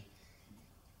Commission.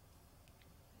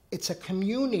 It's a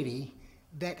community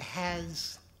that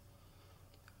has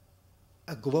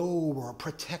a globe or a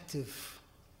protective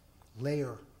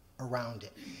layer around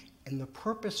it. And the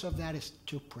purpose of that is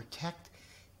to protect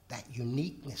that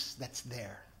uniqueness that's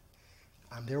there.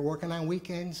 They're working on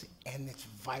weekends, and it's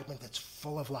vibrant, it's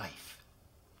full of life.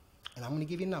 And I'm going to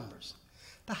give you numbers.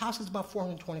 The house is about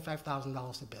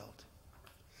 $425,000 to build.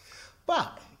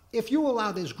 But if you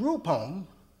allow this group home,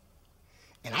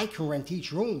 and I can rent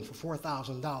each room for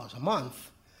 $4,000 a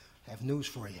month, I have news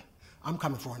for you. I'm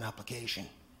coming for an application.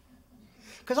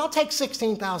 Because I'll take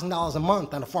 $16,000 a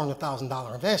month on a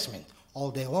 $400,000 investment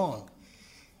all day long.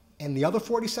 And the other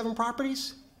 47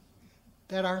 properties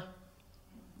that are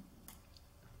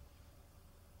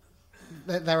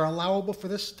allowable for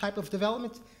this type of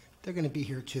development, they're going to be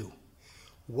here too.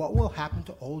 What will happen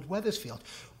to Old Wethersfield?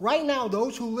 Right now,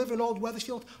 those who live in Old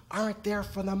Wethersfield aren't there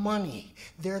for the money.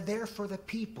 They're there for the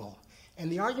people.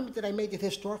 And the argument that I made to the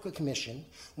Historical Commission,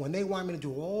 when they wanted me to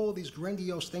do all these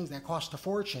grandiose things that cost a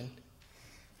fortune,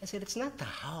 I said, it's not the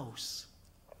house.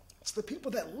 It's the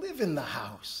people that live in the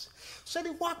house. So they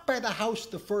walk by the house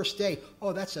the first day.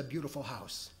 Oh, that's a beautiful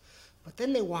house. But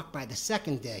then they walk by the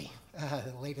second day.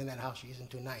 The lady in that house, she isn't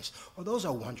too nice. Oh, those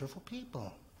are wonderful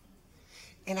people.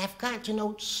 And I've gotten to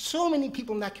know so many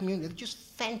people in that community. They're just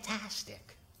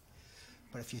fantastic.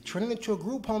 But if you turn it into a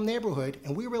group home neighborhood,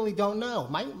 and we really don't know.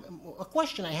 A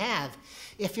question I have,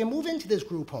 if you move into this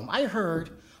group home, I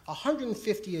heard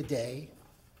 $150 a day,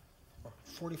 or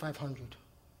 $4,500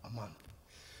 a month.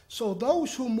 So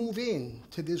those who move in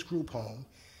to this group home,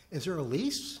 is there a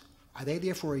lease? Are they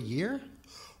there for a year?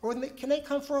 Or can they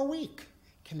come for a week?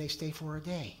 Can they stay for a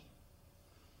day?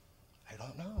 I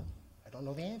don't know. I don't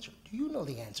know the answer. Do you know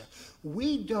the answer?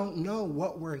 We don't know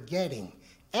what we're getting.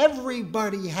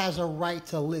 Everybody has a right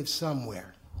to live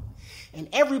somewhere. And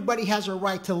everybody has a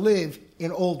right to live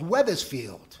in Old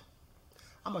Wethersfield.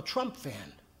 I'm a Trump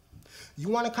fan. You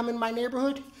want to come in my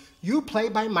neighborhood? You play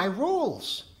by my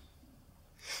rules.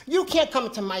 You can't come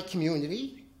into my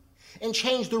community and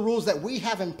change the rules that we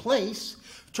have in place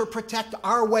to protect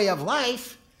our way of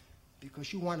life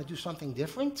because you want to do something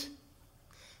different.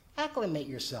 Acclimate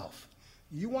yourself.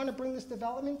 You want to bring this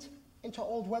development? into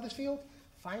Old Wethersfield,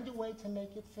 find a way to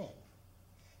make it fit.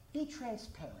 Be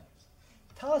transparent.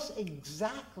 Tell us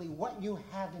exactly what you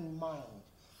have in mind.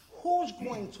 Who's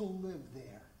going to live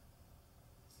there?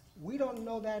 We don't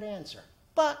know that answer.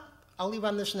 But I'll leave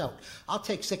on this note. I'll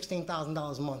take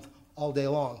 $16,000 a month all day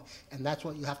long, and that's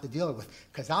what you have to deal with,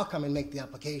 because I'll come and make the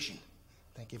application.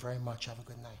 Thank you very much. Have a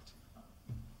good night.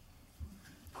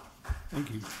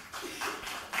 Thank you.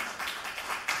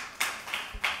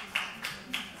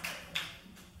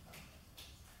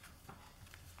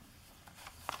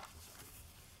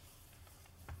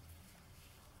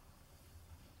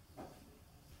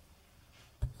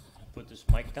 Put this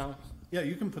mic down? Yeah,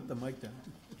 you can put the mic down.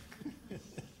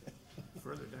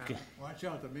 Further down. Good. Watch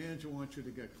out, the manager wants you to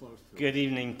get close to it. Good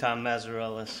evening, Tom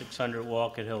Mazzarella, 600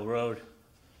 Walcott Hill Road.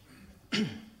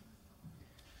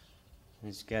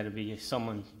 There's got to be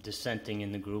someone dissenting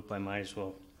in the group. I might as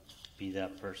well be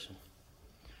that person.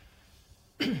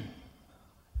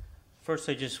 First,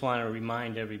 I just want to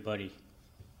remind everybody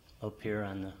up here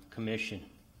on the commission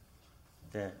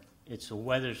that it's a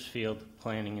Wethersfield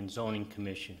Planning and Zoning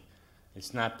Commission.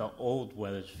 It's not the old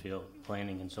Wethersfield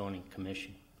Planning and Zoning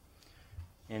Commission.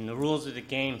 And the rules of the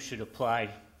game should apply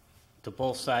to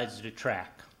both sides of the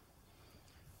track.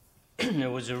 There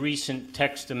was a recent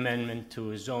text amendment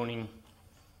to a zoning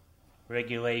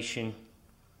regulation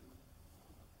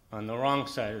on the wrong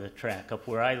side of the track, up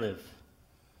where I live.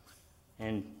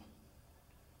 And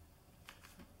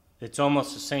it's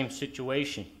almost the same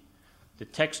situation. The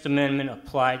text amendment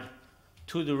applied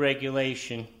to the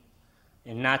regulation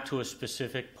and not to a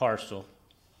specific parcel,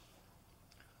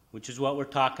 which is what we're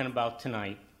talking about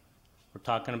tonight. We're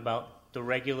talking about the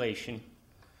regulation.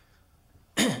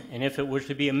 And if it were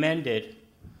to be amended,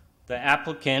 the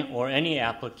applicant or any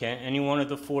applicant, any one of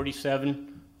the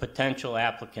 47 potential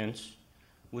applicants,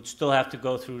 would still have to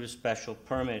go through the special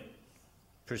permit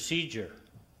procedure.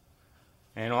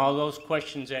 And all those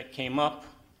questions that came up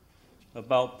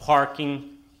about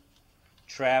parking,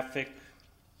 traffic,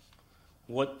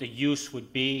 what the use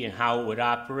would be and how it would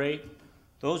operate,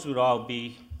 those would all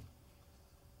be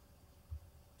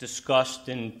discussed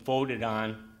and voted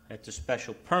on at the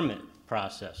special permit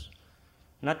process,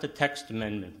 not the text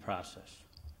amendment process.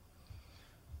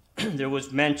 There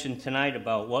was mention tonight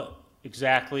about what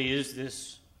exactly is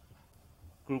this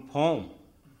group home.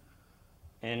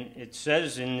 And it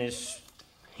says in this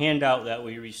handout that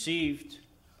we received,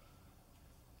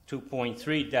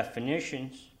 2.3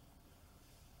 definitions,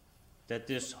 that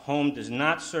this home does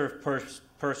not serve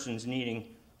persons needing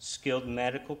skilled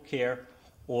medical care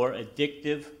or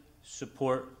addictive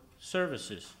support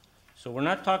services. So we're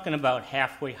not talking about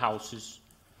halfway houses.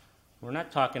 We're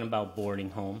not talking about boarding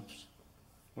homes.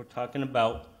 We're talking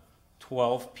about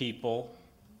 12 people,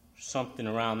 something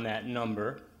around that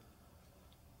number,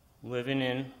 living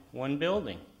in one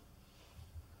building.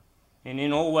 And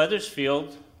in Old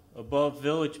Wethersfield, above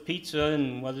Village Pizza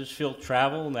and Wethersfield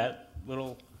Travel, that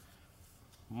little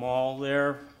mall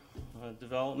there,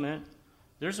 development,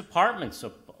 there's apartments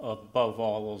above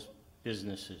all those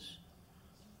businesses.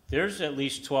 There's at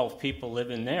least 12 people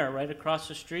living there right across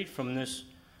the street from this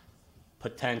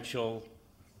potential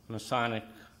Masonic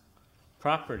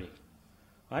property.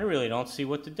 I really don't see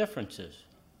what the difference is.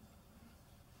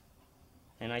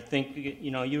 And I think,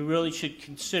 you really should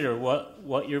consider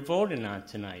what you're voting on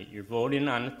tonight. You're voting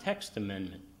on a text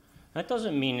amendment. That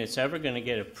doesn't mean it's ever going to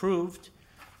get approved.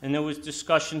 And there was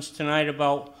discussions tonight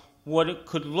about what it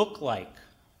could look like.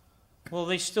 Well,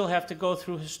 they still have to go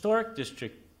through Historic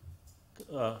District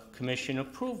Commission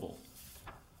approval.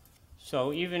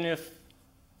 So even if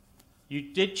you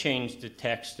did change the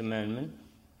text amendment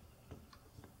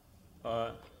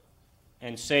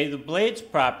and say the Blades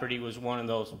property was one of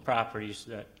those properties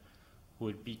that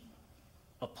would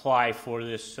apply for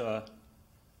this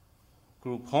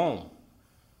group home,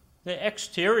 the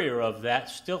exterior of that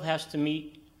still has to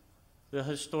meet the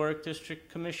Historic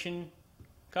District Commission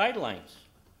guidelines.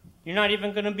 You're not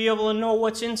even going to be able to know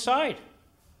what's inside.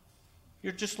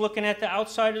 You're just looking at the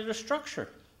outside of the structure.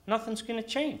 Nothing's going to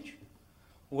change.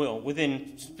 Well,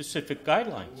 within specific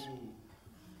guidelines.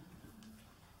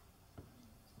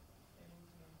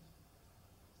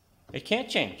 It can't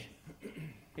change.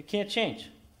 It can't change.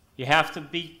 You have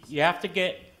to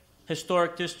get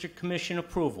Historic District Commission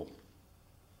approval.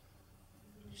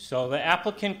 So the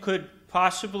applicant could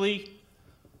possibly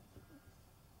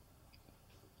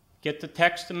get the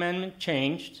text amendment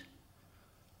changed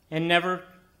and never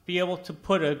be able to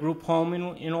put a group home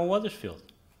in Old Wethersfield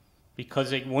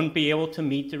because they wouldn't be able to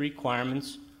meet the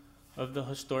requirements of the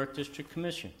Historic District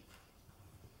Commission.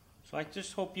 So I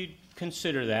just hope you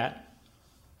consider that.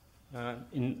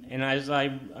 And as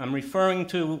I'm referring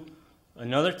to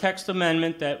another text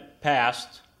amendment that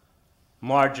passed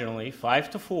marginally,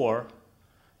 5-4,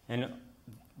 and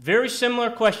very similar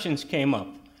questions came up.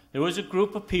 There was a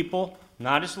group of people,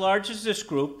 not as large as this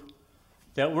group,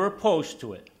 that were opposed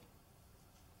to it.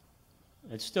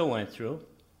 It still went through.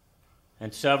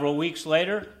 And several weeks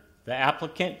later, the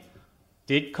applicant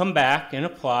did come back and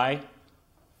apply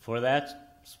for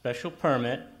that special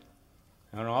permit.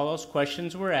 And all those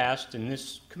questions were asked, and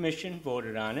this commission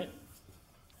voted on it,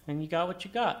 and you got what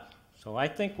you got. So I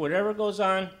think whatever goes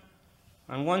on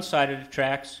one side of the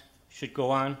tracks should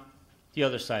go on the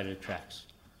other side of the tracks.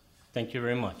 Thank you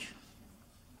very much.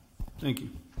 Thank you.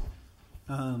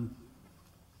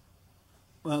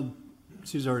 Well,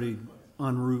 she's already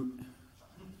en route.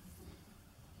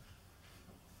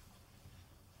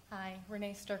 Hi,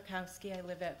 Renee Starkowski. I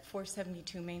live at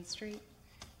 472 Main Street.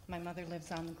 My mother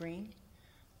lives on the Green.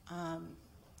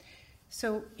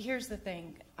 So here's the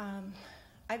thing.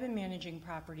 I've been managing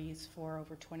properties for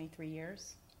over 23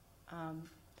 years.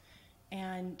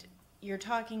 And you're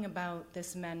talking about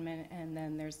this amendment, and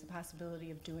then there's the possibility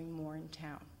of doing more in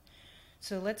town.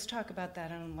 So let's talk about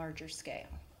that on a larger scale.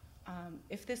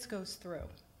 If this goes through,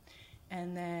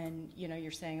 and then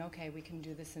you're saying, okay, we can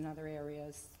do this in other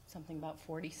areas, something about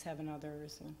 47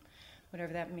 others, and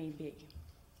whatever that may be.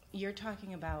 You're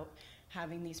talking about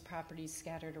having these properties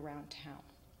scattered around town.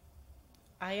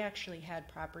 I actually had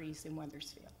properties in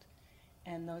Wethersfield,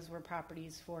 and those were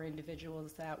properties for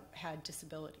individuals that had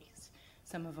disabilities.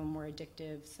 Some of them were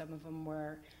addictive, some of them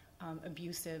were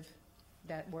abusive,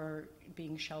 that were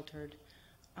being sheltered.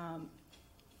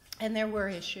 And there were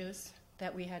issues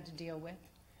that we had to deal with,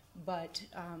 but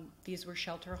these were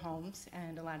shelter homes,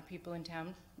 and a lot of people in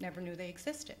town never knew they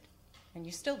existed, and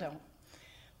you still don't.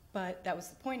 But that was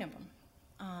the point of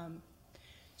them.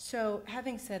 So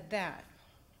having said that,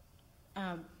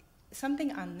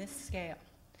 something on this scale,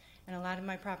 and a lot of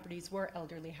my properties were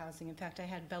elderly housing. In fact, I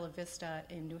had Bella Vista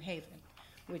in New Haven,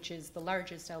 which is the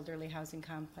largest elderly housing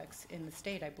complex in the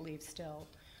state, I believe still.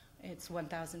 It's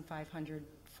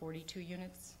 1,542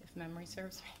 units, if memory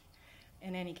serves me.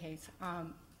 In any case,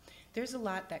 there's a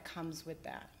lot that comes with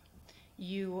that.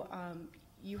 You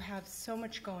have so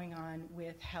much going on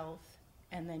with health,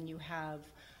 and then you have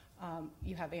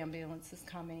ambulances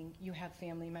coming, you have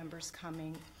family members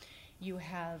coming, you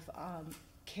have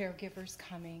caregivers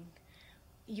coming,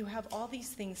 you have all these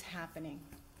things happening.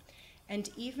 And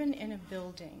even in a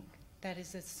building that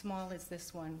is as small as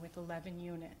this one with 11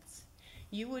 units,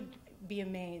 you would be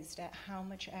amazed at how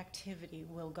much activity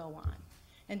will go on.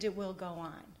 And it will go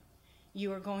on.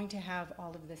 You are going to have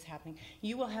all of this happening.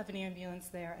 You will have an ambulance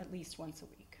there at least once a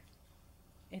week.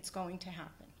 It's going to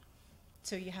happen.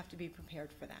 So you have to be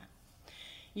prepared for that.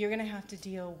 You're going to have to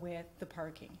deal with the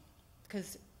parking,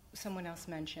 because someone else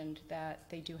mentioned that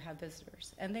they do have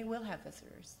visitors, and they will have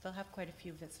visitors. They'll have quite a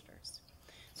few visitors.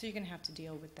 So you're going to have to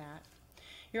deal with that.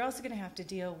 You're also going to have to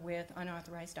deal with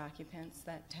unauthorized occupants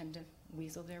that tend to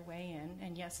weasel their way in.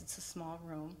 And yes, it's a small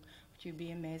room, but you'd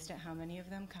be amazed at how many of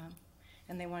them come.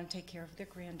 And they want to take care of their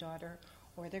granddaughter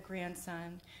or their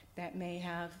grandson that may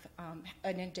have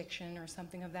an addiction or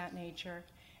something of that nature.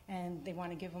 And they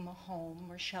want to give them a home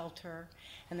or shelter.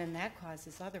 And then that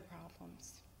causes other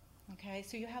problems. Okay,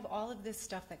 so you have all of this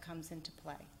stuff that comes into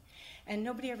play. And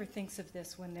nobody ever thinks of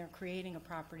this when they're creating a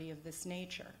property of this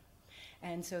nature.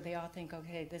 And so they all think,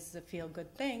 okay, this is a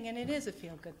feel-good thing, and it is a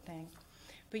feel-good thing.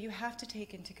 But you have to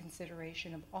take into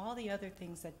consideration of all the other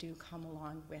things that do come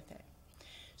along with it.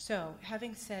 So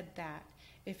having said that,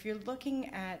 if you're looking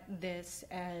at this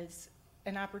as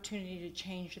an opportunity to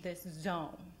change this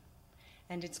zone,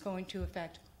 and it's going to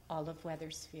affect all of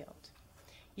Wethersfield,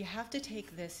 you have to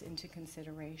take this into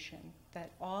consideration,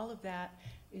 that all of that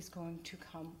is going to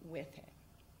come with it.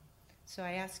 So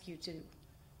I ask you to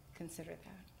consider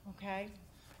that, okay?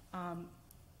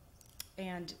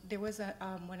 And there was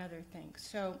one other thing.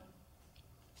 So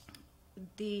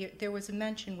there was a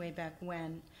mention way back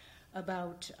when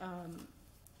about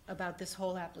this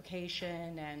whole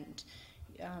application, and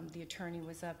the attorney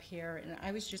was up here, and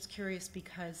I was just curious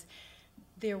because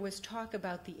there was talk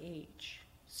about the age.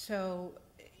 So,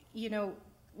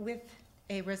 with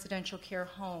a residential care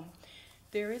home,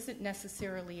 there isn't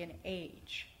necessarily an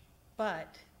age,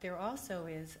 but there also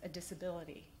is a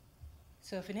disability.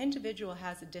 So if an individual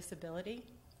has a disability,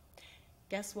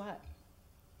 guess what?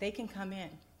 They can come in.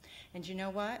 And you know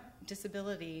what?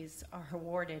 Disabilities are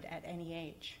awarded at any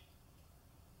age.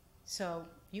 So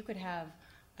you could have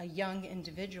a young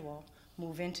individual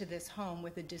move into this home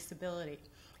with a disability.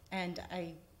 And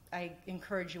I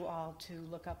encourage you all to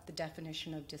look up the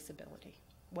definition of disability.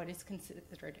 What is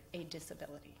considered a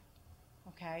disability?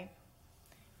 Okay?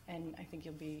 And I think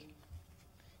you'll be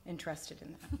interested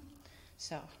in that.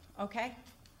 So, okay,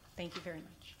 thank you very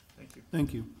much. Thank you.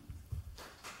 Thank you.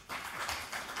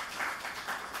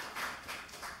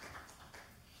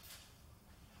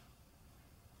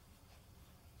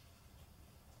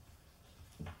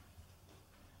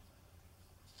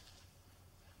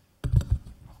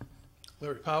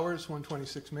 Larry Powers,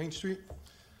 126 Main Street.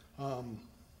 Kind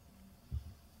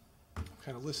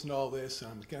of listened to all this,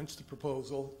 and I'm against the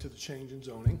proposal to the change in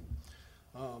zoning.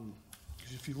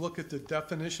 Because if you look at the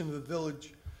definition of the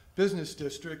village business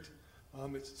district,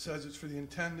 it says it's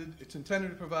intended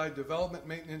to provide development,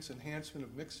 maintenance, enhancement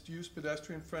of mixed-use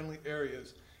pedestrian-friendly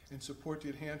areas and support the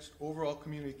enhanced overall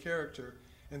community character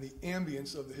and the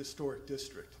ambience of the historic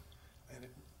district. And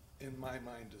it, in my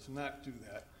mind, does not do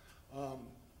that.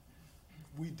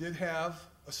 We did have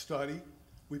a study.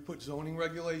 We put zoning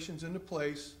regulations into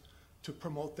place to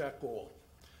promote that goal.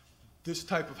 This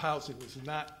type of housing was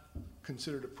not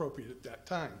considered appropriate at that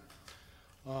time.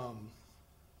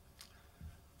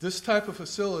 This type of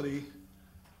facility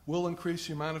will increase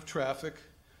the amount of traffic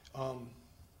at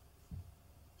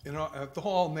the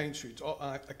whole Main Streets.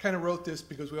 I kind of wrote this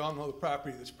because we all know the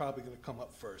property that's probably going to come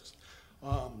up first.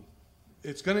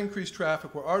 It's going to increase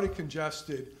traffic. We're already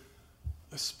congested,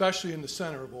 especially in the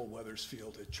center of Old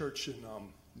Wethersfield at Church and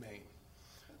Main.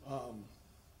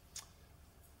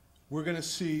 We're going to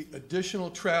see additional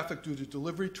traffic due to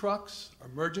delivery trucks,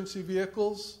 emergency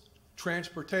vehicles,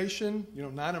 transportation,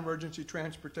 non-emergency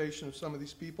transportation of some of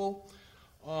these people.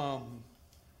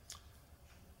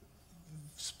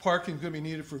 Parking is going to be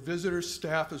needed for visitors,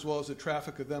 staff, as well as the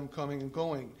traffic of them coming and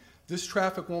going. This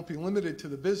traffic won't be limited to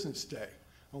the business day.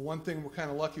 And one thing we're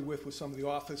kind of lucky with some of the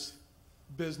office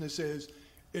businesses,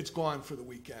 it's gone for the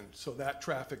weekend, so that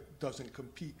traffic doesn't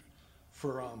compete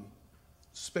for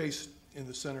space in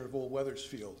the center of Old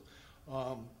Wethersfield.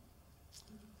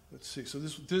 Let's see, so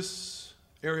this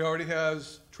area already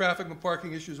has traffic and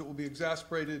parking issues that will be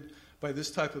exacerbated by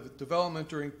this type of development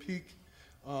during peak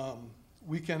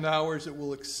weekend hours. It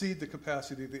will exceed the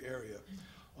capacity of the area.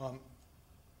 I'm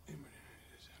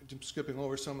skipping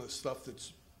over some of the stuff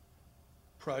that's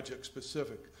project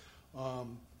specific.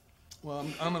 Well,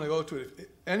 I'm going to go to it.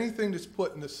 Anything that's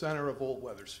put in the center of Old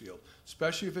Wethersfield,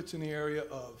 especially if it's in the area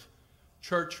of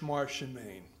Church, Marsh, and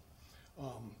Main,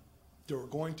 there are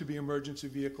going to be emergency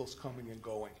vehicles coming and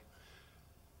going.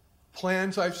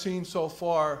 Plans I've seen so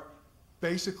far,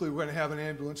 basically we're going to have an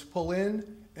ambulance pull in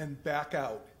and back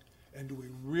out. And do we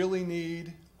really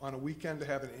need, on a weekend, to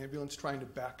have an ambulance trying to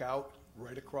back out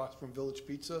right across from Village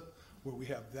Pizza, where we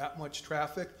have that much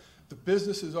traffic? The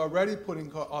business is already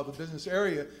the business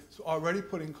area is already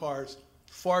putting cars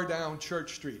far down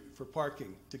Church Street for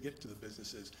parking to get to the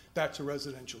businesses. That's a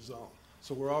residential zone.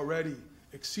 So we're already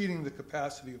exceeding the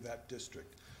capacity of that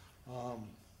district.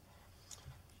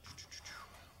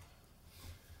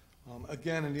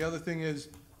 Again, and the other thing is,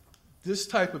 this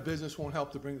type of business won't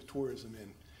help to bring the tourism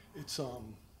in. It's,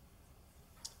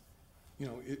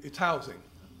 it's housing,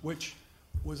 which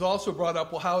was also brought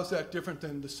up. Well, how is that different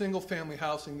than the single-family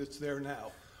housing that's there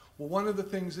now? Well, one of the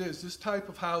things is this type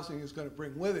of housing is going to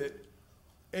bring with it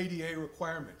ADA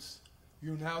requirements.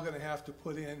 You're now going to have to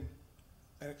put in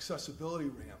an accessibility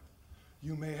ramp.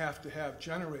 You may have to have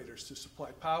generators to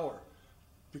supply power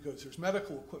because there's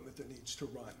medical equipment that needs to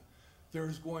run.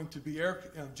 There's going to be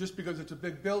just because it's a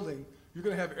big building, you're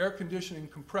going to have air conditioning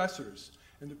compressors.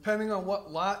 And depending on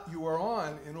what lot you are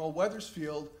on in Old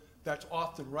Wethersfield, that's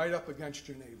often right up against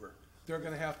your neighbor. They're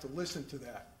going to have to listen to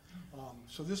that.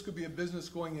 So this could be a business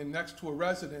going in next to a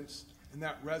residence, and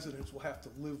that residence will have to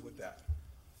live with that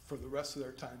for the rest of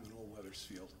their time in Old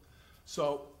Wethersfield.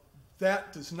 So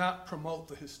that does not promote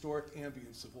the historic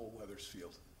ambience of Old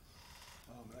Wethersfield.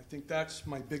 I think that's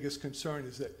my biggest concern,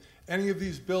 is that any of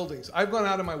these buildings, I've gone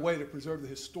out of my way to preserve the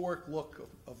historic look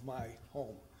of my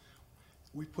home.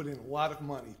 We put in a lot of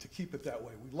money to keep it that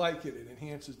way. We like it. It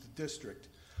enhances the district.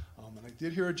 And I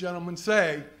did hear a gentleman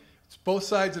say, it's both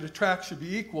sides of the track should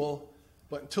be equal,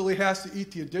 but until he has to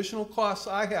eat the additional costs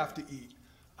I have to eat,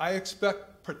 I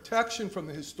expect protection from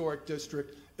the historic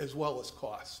district as well as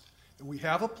cost. And we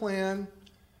have a plan.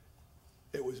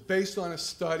 It was based on a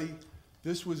study.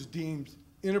 This was deemed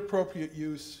inappropriate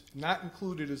use, not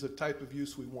included as a type of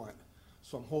use we want.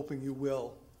 So I'm hoping you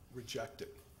will reject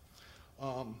it.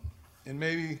 And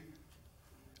maybe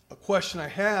a question I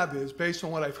have is, based on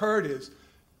what I've heard, is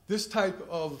this type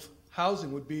of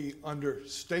housing would be under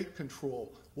state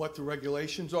control. What the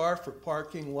regulations are for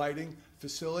parking, lighting,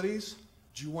 facilities.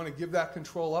 Do you want to give that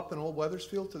control up in Old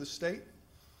Wethersfield to the state?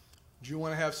 Do you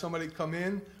want to have somebody come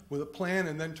in with a plan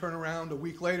and then turn around a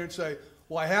week later and say,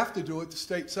 well, I have to do it, the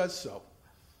state says so?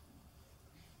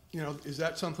 is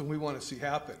that something we want to see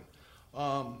happen?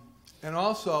 And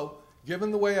also,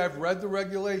 given the way I've read the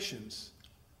regulations,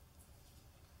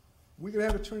 we could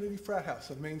have a Trinity frat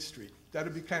house on Main Street.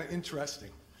 That'd be kind of interesting.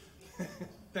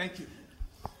 Thank you.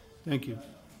 Thank you.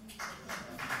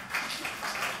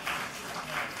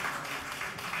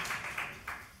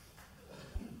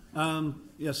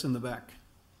 Yes, in the back.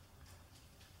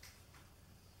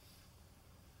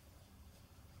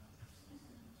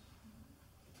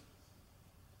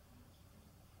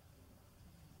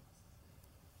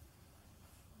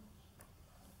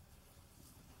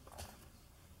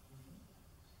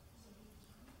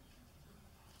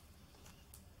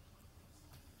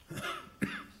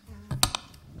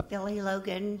 Billy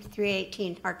Logan,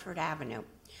 318 Hartford Avenue.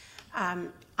 I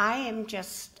am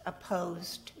just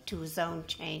opposed to a zone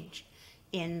change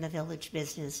in the Village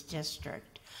Business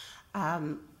District,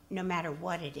 no matter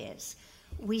what it is.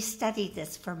 We studied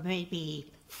this for maybe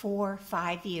 4 or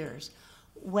 5 years,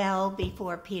 well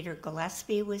before Peter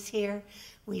Gillespie was here.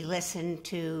 We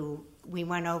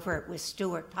went over it with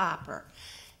Stuart Popper.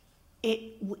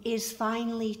 It is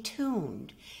finely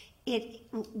tuned.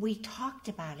 We talked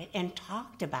about it and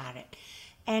talked about it.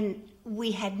 And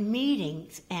we had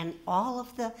meetings, and all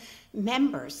of the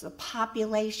members, the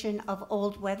population of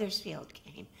Old Wethersfield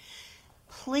came.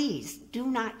 Please do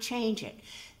not change it.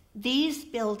 These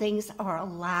buildings are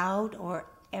allowed or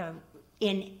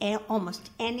in almost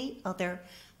any other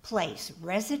place,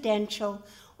 residential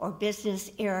or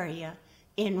business area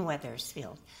in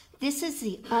Wethersfield. This is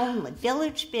the only,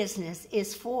 village business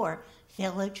is for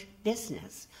village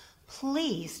business.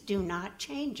 Please do not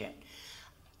change it.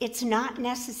 It's not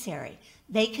necessary.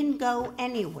 They can go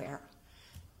anywhere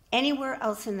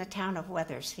else in the town of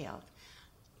Wethersfield,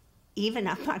 even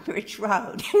up on Ridge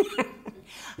Road.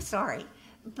 Sorry.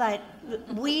 But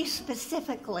we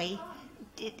specifically,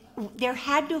 there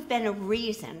had to have been a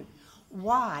reason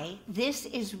why this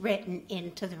is written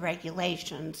into the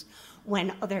regulations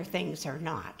when other things are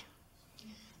not.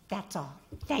 That's all.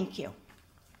 Thank you.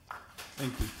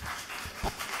 Thank you.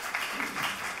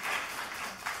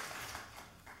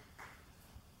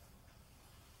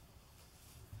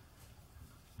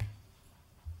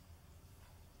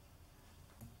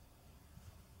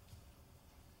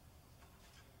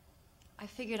 I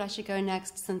figured I should go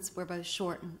next since we're both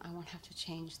short and I won't have to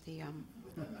change the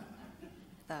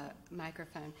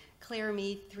microphone. Claire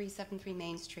Mead, 373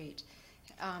 Main Street.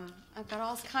 I've got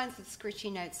all kinds of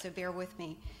scritchy notes, so bear with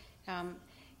me.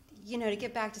 To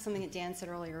get back to something that Dan said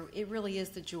earlier, it really is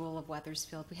the jewel of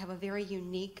Wethersfield. We have a very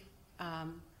unique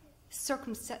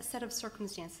set of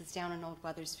circumstances down in Old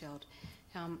Wethersfield,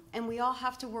 and we all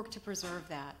have to work to preserve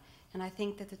that. And I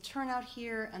think that the turnout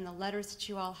here and the letters that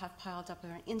you all have piled up are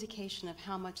an indication of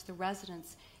how much the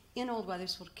residents in Old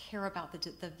Wethersfield care about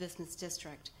the business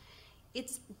district.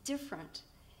 It's different.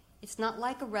 It's not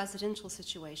like a residential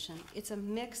situation. It's a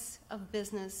mix of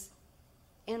business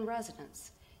and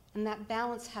residents, and that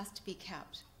balance has to be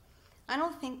kept. I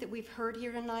don't think that we've heard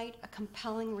here tonight a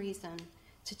compelling reason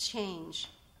to change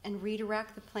and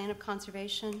redirect the plan of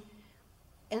conservation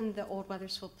in the Old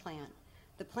Wethersfield plan.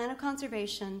 The plan of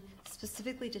conservation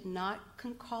specifically did not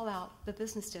call out the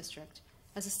business district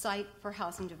as a site for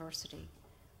housing diversity.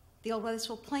 The Old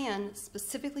Wethersfield plan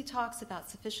specifically talks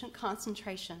about sufficient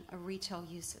concentration of retail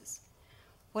uses.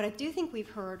 What I do think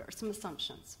we've heard are some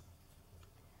assumptions.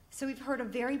 So we've heard a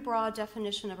very broad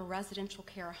definition of a residential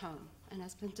care home, and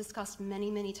has been discussed many,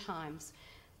 many times.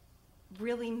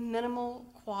 Really minimal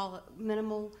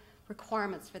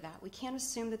requirements for that. We can't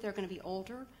assume that they're going to be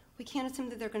older. We can't assume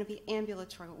that they're going to be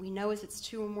ambulatory. What we know is it's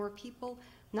 2 or more people,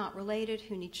 not related,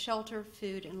 who need shelter,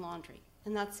 food, and laundry,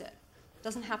 and that's it. It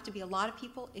doesn't have to be a lot of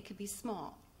people. It could be a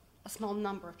small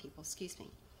number of people, excuse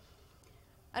me.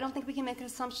 I don't think we can make an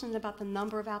assumption about the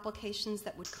number of applications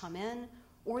that would come in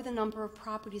or the number of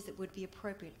properties that would be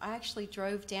appropriate. I actually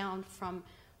drove down from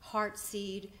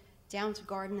Heartseed down to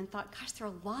Garden and thought, gosh, there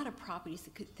are a lot of properties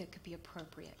that could be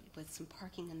appropriate with some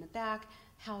parking in the back.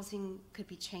 Housing could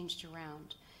be changed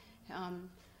around.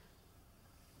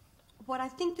 What I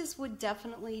think this would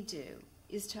definitely do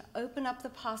is to open up the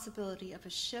possibility of a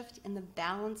shift in the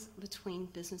balance between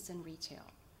business and retail.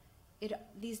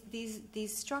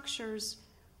 These structures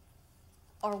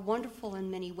are wonderful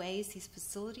in many ways, these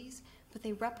facilities, but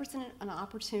they represent an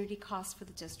opportunity cost for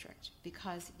the district,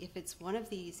 because if it's one of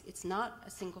these, it's not a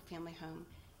single-family home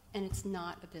and it's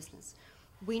not a business.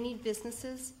 We need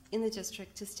businesses in the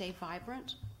district to stay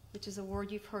vibrant, which is a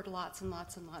word you've heard lots and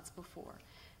lots and lots before.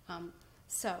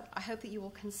 So I hope that you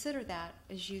will consider that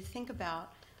as you think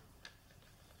about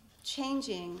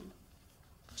changing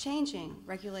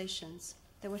regulations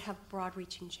that would have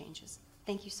broad-reaching changes.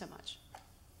 Thank you so much.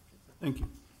 Thank you.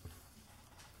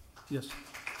 Yes.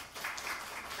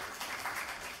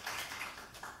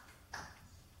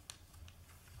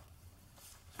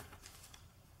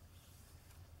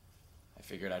 I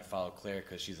figured I'd follow Claire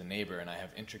because she's a neighbor and I have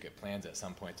intricate plans at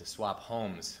some point to swap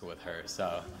homes with her,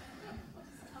 so.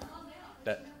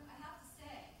 That,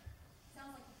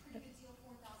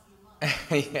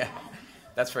 yeah,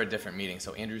 that's for a different meeting.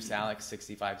 So Andrew Salick,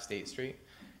 65 State Street.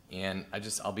 And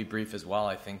I'll be brief as well.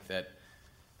 I think that,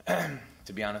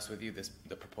 to be honest with you,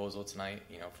 the proposal tonight,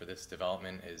 for this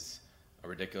development is a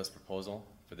ridiculous proposal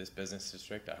for this business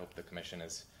district. I hope the commission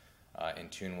is in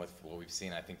tune with what we've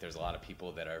seen. I think there's a lot of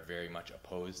people that are very much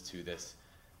opposed to this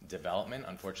development.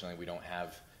 Unfortunately, we don't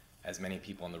have as many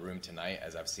people in the room tonight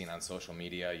as I've seen on social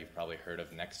media. You've probably heard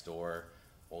of next door,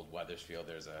 Old Wethersfield.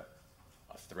 There's a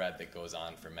thread that goes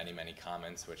on for many, many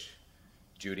comments, which,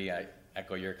 Judy, I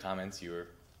echo your comments. You were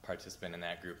a participant in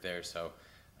that group there. So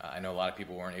I know a lot of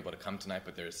people weren't able to come tonight,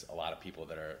 but there's a lot of people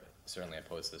that are certainly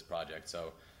opposed to this project.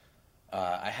 So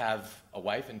I have a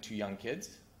wife and 2 young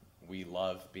kids. We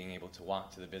love being able to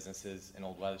walk to the businesses in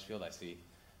Old Wethersfield. I see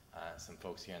some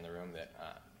folks here in the room that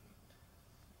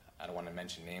I don't want to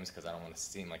mention names because I don't want to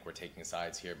seem like we're taking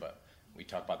sides here, but we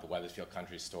talk about the Wethersfield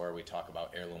Country Store. We talk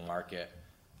about Heirloom Market,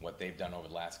 what they've done over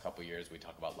the last couple of years. We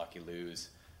talk about Lucky Lou's.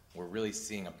 We're really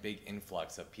seeing a big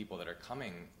influx of people that are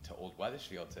coming to Old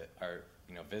Wethersfield are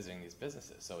visiting these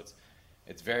businesses. So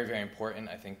it's very, very important.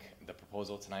 I think the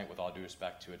proposal tonight, with all due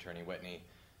respect to Attorney Whitney,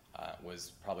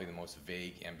 was probably the most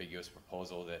vague, ambiguous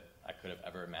proposal that I could have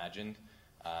ever imagined,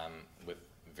 with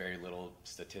very little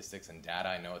statistics and data.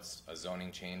 I know it's a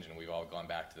zoning change, and we've all gone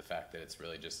back to the fact that it's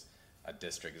really just a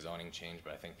district zoning change,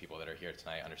 but I think people that are here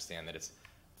tonight understand that it's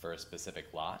for a specific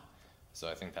lot. So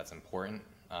I think that's important.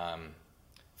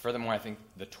 Furthermore, I think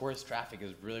the tourist traffic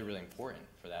is really, really important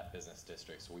for that business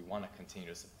district. So we want to continue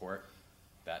to support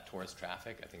that tourist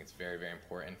traffic. I think it's very, very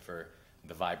important for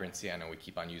the vibrancy. I know we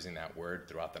keep on using that word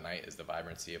throughout the night, is the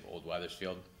vibrancy of Old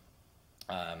Wethersfield.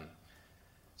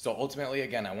 So ultimately,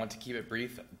 again, I want to keep it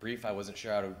brief. I wasn't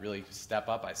sure how to really step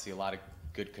up. I see a lot of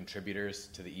good contributors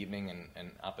to the evening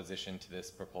in opposition to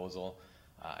this proposal.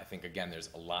 I think, again, there's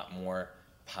a lot more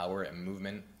power and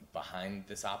movement behind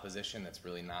this opposition that's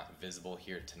really not visible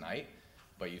here tonight,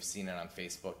 but you've seen it on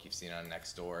Facebook, you've seen it on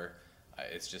Nextdoor.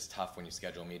 It's just tough when you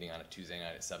schedule a meeting on a Tuesday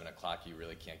night at 7 o'clock. You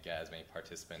really can't get as many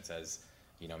participants as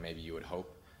maybe you would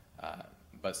hope.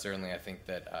 But certainly I think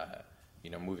that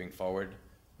moving forward,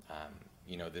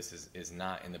 this is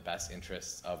not in the best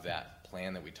interests of that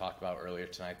plan that we talked about earlier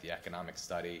tonight, the economic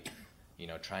study,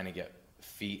 trying to get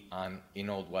feet in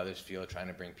Old Wethersfield, trying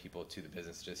to bring people to the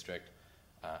business district.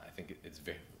 I think it's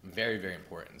very, very, very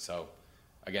important. So,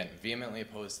 again, vehemently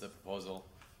opposed to the proposal,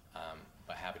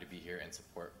 but happy to be here and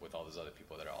support with all those other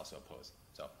people that are also opposed.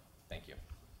 So, thank you.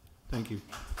 Thank you.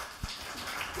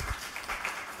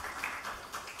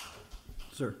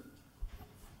 Sir.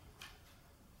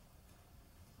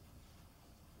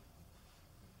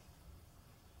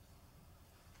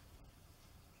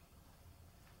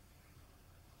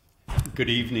 Good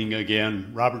evening again.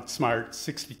 Robert Smart,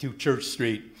 62 Church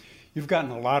Street. You've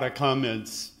gotten a lot of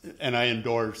comments, and I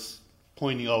endorse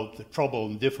pointing out the trouble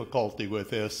and difficulty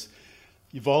with this.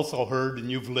 You've also heard and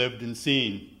you've lived and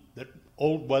seen that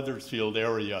Old Wethersfield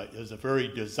area is a very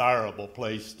desirable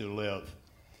place to live.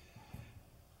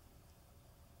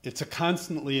 It's a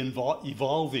constantly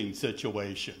evolving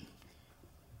situation,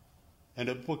 and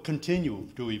it will continue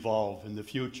to evolve in the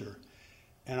future.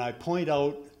 And I point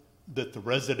out that the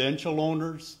residential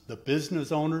owners, the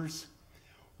business owners,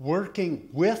 working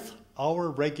with our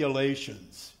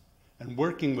regulations and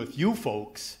working with you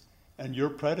folks and your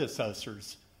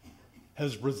predecessors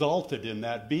has resulted in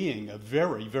that being a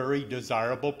very, very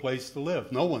desirable place to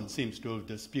live. No one seems to have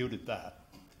disputed that.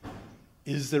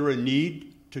 Is there a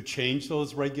need to change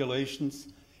those regulations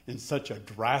in such a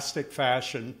drastic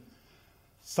fashion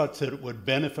such that it would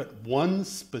benefit one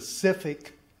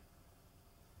specific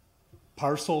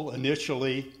parcel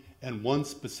initially and one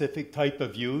specific type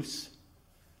of use?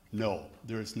 No,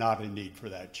 there is not a need for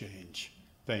that change.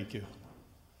 Thank you.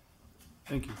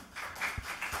 Thank you.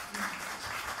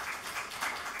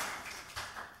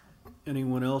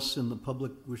 Anyone else in the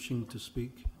public wishing to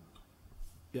speak?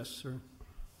 Yes, sir.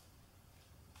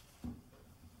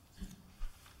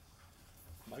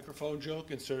 Microphone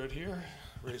joke inserted here.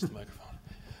 Raise the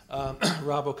microphone.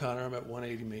 Rob O'Connor. I'm at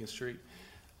 180 Main Street.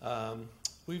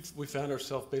 We found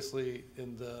ourselves basically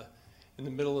in the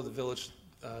middle of the village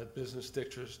business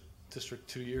district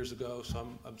 2 years ago, so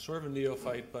I'm sort of a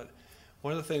neophyte, but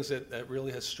one of the things that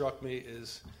really has struck me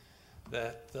is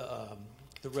that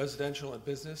the residential and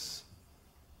business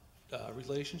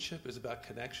relationship is about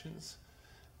connections.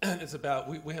 It's about,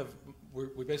 we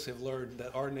basically have learned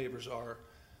that our neighbors are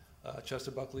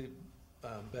Chester Buckley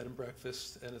Bed and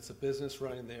Breakfast, and it's a business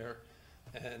running there.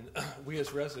 And we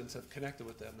as residents have connected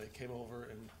with them. They came over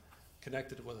and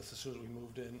connected with us as soon as we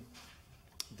moved in.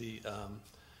 The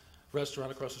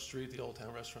restaurant across the street, the Old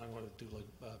Town Restaurant, I wanted to do like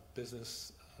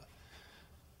business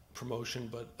promotion,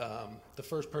 but the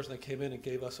first person that came in and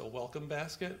gave us a welcome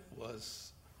basket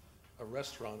was a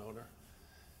restaurant owner.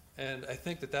 And I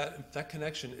think that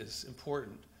connection is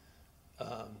important.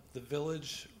 The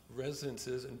village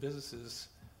residences and businesses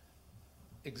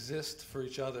exist for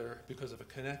each other because of a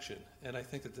connection. And I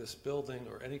think that this building,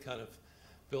 or any kind of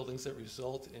buildings that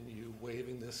result in you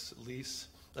waiving this lease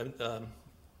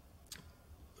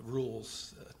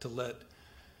rules to let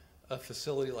a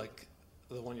facility like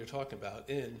the one you're talking about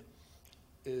in,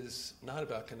 is not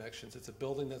about connections. It's a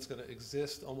building that's going to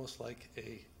exist almost like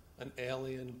an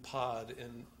alien pod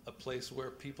in a place where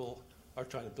people are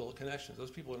trying to build connections. Those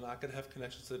people are not going to have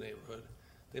connections to the neighborhood.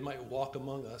 They might walk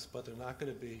among us, but they're not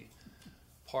going to be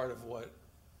part of what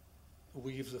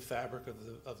weaves the fabric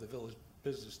of the village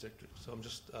business district. So I'm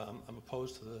just I'm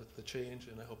opposed to the change,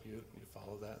 and I hope you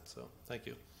follow that. So thank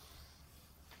you.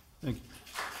 Thank you.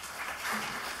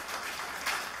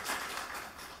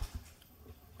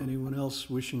 Anyone else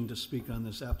wishing to speak on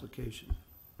this application?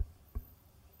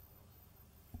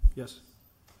 Yes?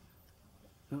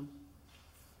 No?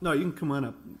 No, you can come on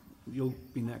up. You'll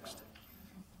be next.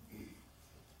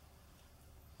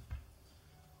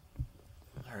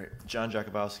 All right, John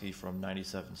Jakubowski from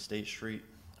 97 State Street.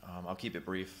 I'll keep it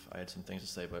brief. I had some things to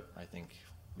say, but I think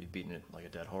we've beaten it like a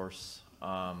dead horse.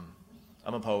 I'm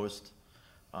opposed.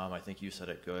 I think you said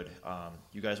it good.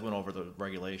 You guys went over the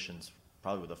regulations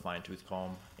probably with a fine-tooth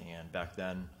comb, and back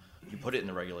then you put it in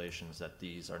the regulations that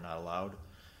these are not allowed,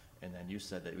 and then you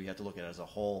said that we have to look at it as a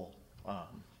whole,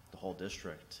 the whole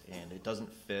district, and it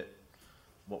doesn't fit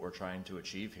what we're trying to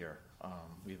achieve here.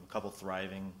 We have a couple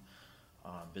thriving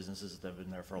businesses that have been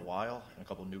there for a while, and a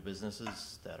couple new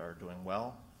businesses that are doing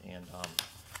well, and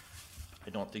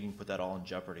I don't think you can put that all in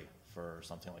jeopardy for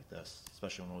something like this,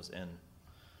 especially when it was in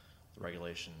the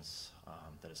regulations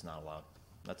that it's not allowed.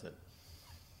 That's it.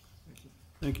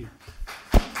 Thank you.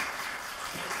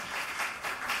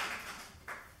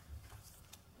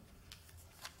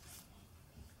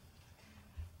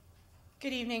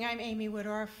 Good evening. I'm Amy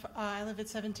Woodorf. I live at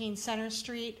 17 Center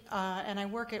Street, and I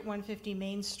work at 150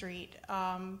 Main Street.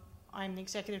 I'm the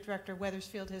executive director of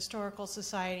Wethersfield Historical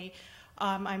Society.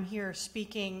 I'm here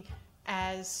speaking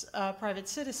as a private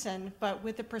citizen, but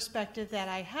with the perspective that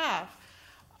I have.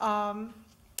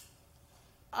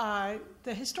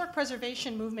 The historic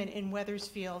preservation movement in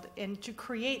Wethersfield and to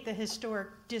create the historic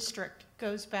district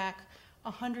goes back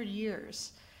 100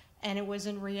 years. And it was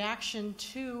in reaction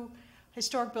to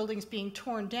historic buildings being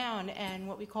torn down and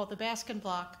what we call the Baskin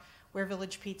Block, where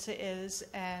Village Pizza is,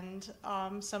 and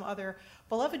some other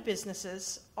beloved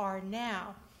businesses are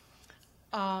now.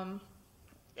 And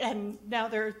now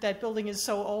that building is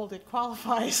so old it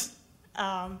qualifies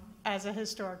as a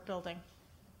historic building.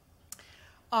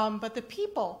 But the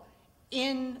people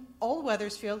in Old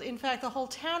Wethersfield, in fact, the whole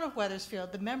town of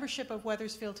Wethersfield, the membership of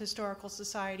Wethersfield Historical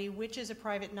Society, which is a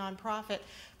private nonprofit,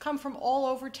 come from all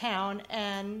over town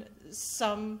and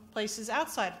some places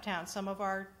outside of town, some of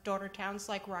our daughter towns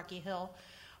like Rocky Hill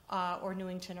or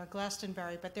Newington or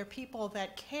Glastonbury. But they're people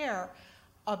that care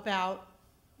about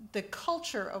the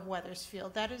culture of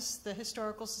Wethersfield. That is the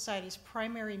Historical Society's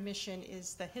primary mission,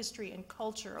 is the history and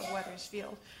culture of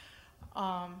Wethersfield.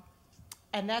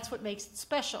 And that's what makes it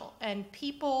special. And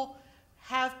people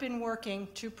have been working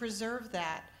to preserve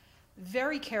that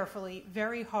very carefully,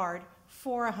 very hard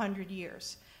for 100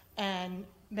 years. And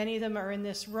many of them are in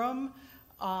this room,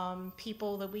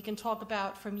 people that we can talk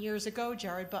about from years ago,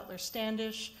 Jared Butler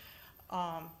Standish,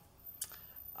 John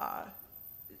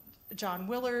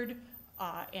Willard,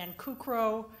 Ann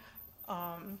Kukrow.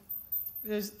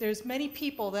 There's many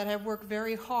people that have worked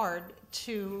very hard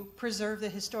to preserve the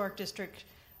historic district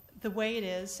the way it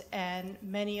is, and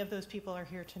many of those people are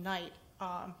here tonight.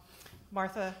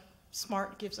 Martha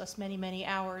Smart gives us many, many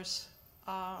hours.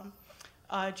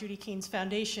 Judy Keene's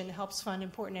Foundation helps fund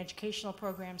important educational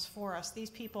programs for us. These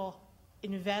people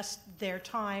invest their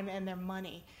time and their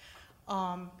money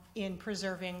in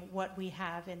preserving what we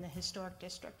have in the historic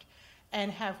district,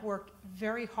 and have worked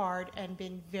very hard and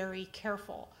been very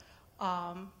careful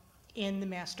in the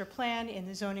master plan, in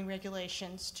the zoning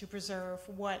regulations, to preserve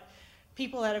what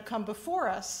people that have come before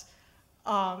us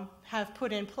have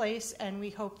put in place, and we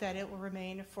hope that it will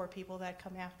remain for people that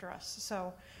come after us.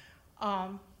 So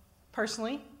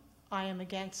personally, I am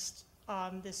against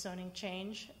this zoning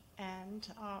change, and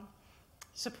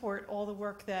support all the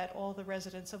work that all the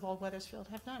residents of Old Wethersfield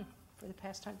have done for the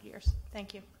past 100 years.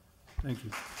 Thank you. Thank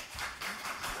you.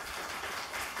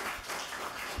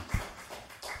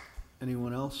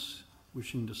 Anyone else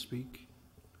wishing to speak?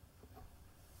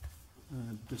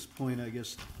 At this point, I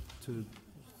guess to,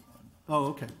 oh,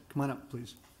 okay, come on up,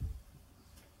 please.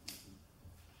 I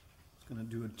was going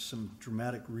to do some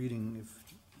dramatic reading if,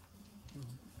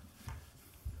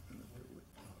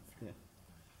 yeah.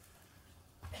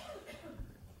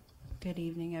 Good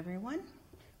evening, everyone.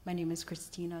 My name is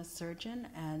Christina Surgeon,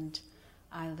 and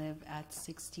I live at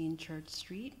 16 Church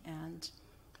Street, and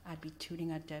I'd be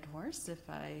tooting a dead horse if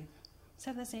I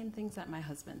said the same things that my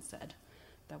husband said,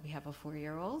 that we have a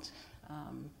 4-year-old.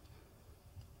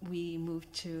 We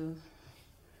moved to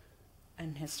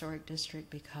an historic district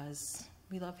because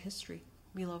we love history,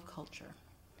 we love culture.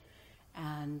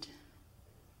 And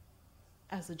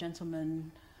as the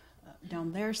gentleman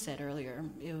down there said earlier,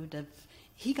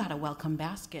 he got a welcome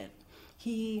basket.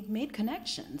 He made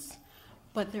connections,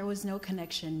 but there was no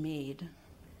connection made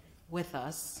with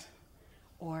us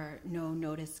or no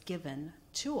notice given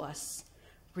to us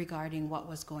regarding what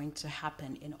was going to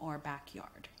happen in our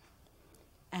backyard.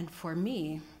 And for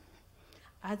me,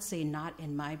 I'd say not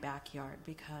in my backyard,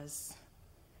 because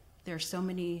there are so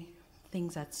many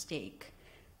things at stake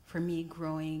for me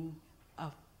growing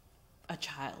a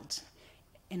child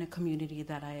in a community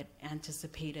that I had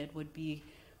anticipated would be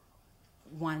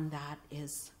one that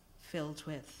is filled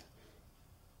with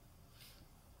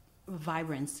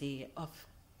vibrancy of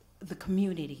the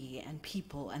community and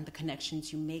people and the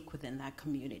connections you make within that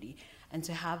community. And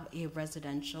to have a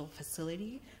residential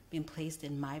facility being placed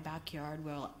in my backyard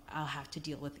where I'll have to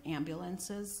deal with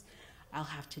ambulances, I'll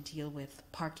have to deal with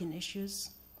parking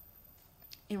issues,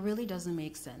 it really doesn't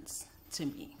make sense to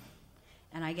me.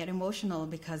 And I get emotional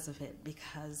because of it,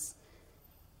 because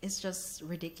it's just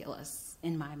ridiculous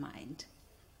in my mind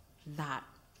that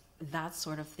that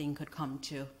sort of thing could come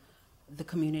to the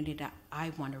community that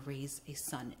I want to raise a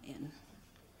son in.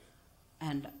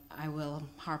 And I will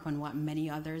harp on what many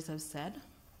others have said.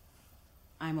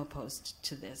 I'm opposed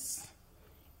to this.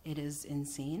 It is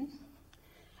insane.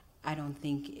 I don't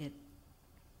think it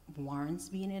warrants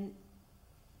being in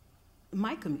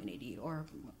my community or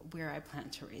where I plan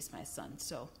to raise my son.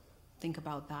 So think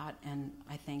about that, and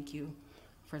I thank you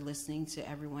for listening to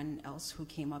everyone else who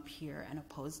came up here and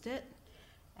opposed it,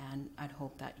 and I'd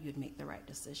hope that you'd make the right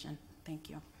decision. Thank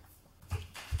you.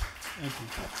 Thank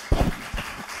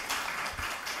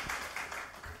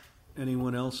you.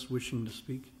 Anyone else wishing to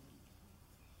speak?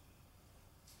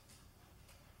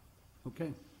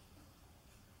 Okay.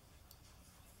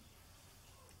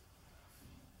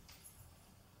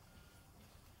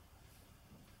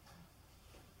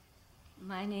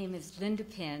 My name is Linda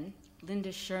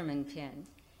Sherman Pinn,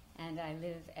 and I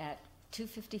live at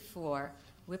 254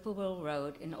 Whipplewell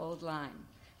Road in Old Lyme.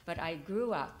 But I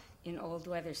grew up in Old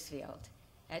Wethersfield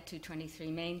at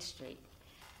 223 Main Street.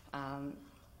 Well,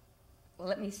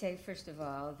 let me say, first of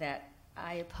all, that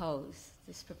I oppose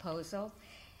this proposal.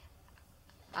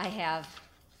 I have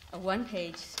a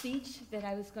one-page speech that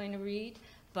I was going to read,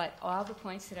 but all the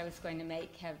points that I was going to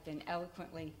make have been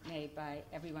eloquently made by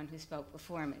everyone who spoke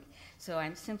before me. So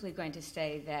I'm simply going to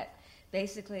say that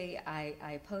basically I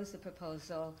oppose the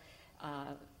proposal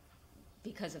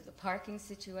because of the parking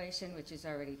situation, which is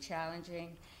already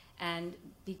challenging, and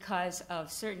because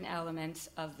of certain elements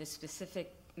of the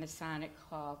specific Masonic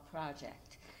Hall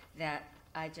project that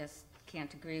I just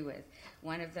can't agree with.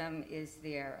 One of them is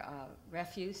their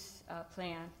refuse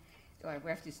plan, or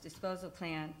refuse disposal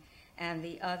plan, and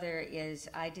the other is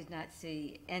I did not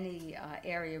see any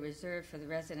area reserved for the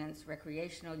residents'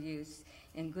 recreational use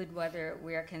in good weather.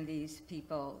 Where can these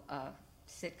people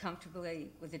sit comfortably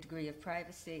with a degree of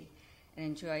privacy and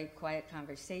enjoy quiet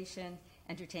conversation,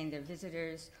 entertain their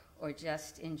visitors, or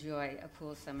just enjoy a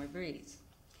cool summer breeze?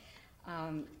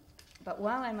 But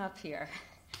while I'm up here,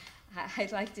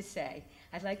 I'd like to set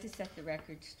the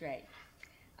record straight.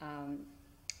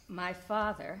 My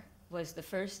father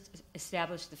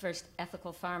established the first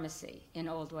ethical pharmacy in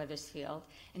Old Wethersfield,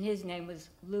 and his name was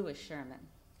Louis Sherman.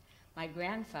 My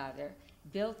grandfather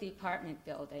built the apartment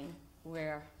building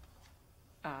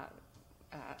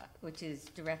which is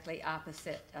directly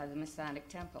opposite the Masonic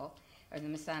Temple, or the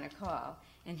Masonic Hall,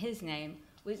 and his name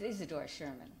was Isidore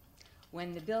Sherman.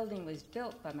 When the building was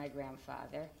built by my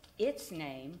grandfather, its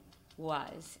name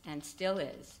was, and still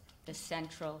is, the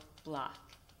Central Block.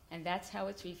 And that's how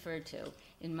it's referred to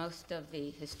in most of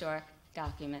the historic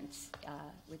documents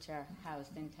which are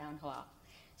housed in Town Hall.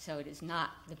 So it is not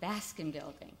the Baskin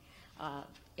building.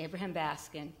 Abraham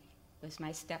Baskin was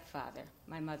my stepfather,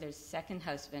 my mother's second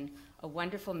husband, a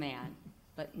wonderful man,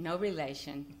 but no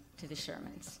relation to the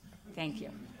Shermans. Thank you.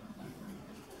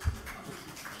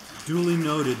 Duly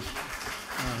noted.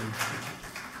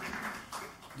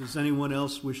 Does anyone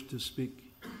else wish to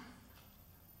speak?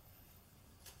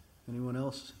 Anyone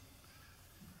else?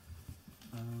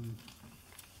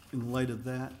 In light of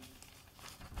that,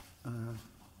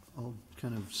 I'll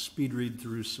kind of speed read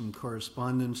through some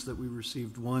correspondence that we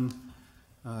received. One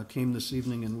came this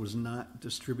evening and was not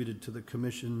distributed to the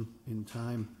commission in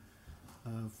time,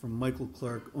 from Michael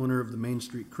Clark, owner of the Main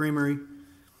Street Creamery.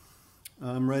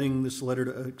 I'm writing this letter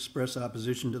to express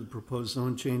opposition to the proposed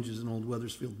zone changes in Old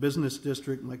Wethersfield Business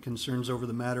District. My concerns over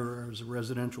the matter are as a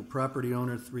residential property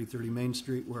owner, 330 Main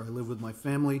Street, where I live with my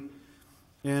family,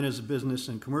 and as a business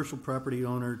and commercial property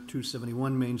owner,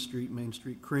 271 Main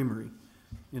Street Creamery.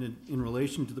 In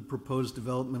relation to the proposed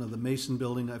development of the Mason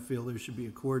Building, I feel there should be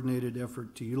a coordinated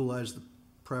effort to utilize the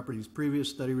property's previous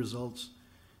study results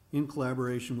in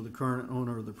collaboration with the current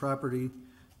owner of the property.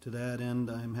 To that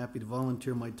end, I am happy to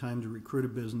volunteer my time to recruit a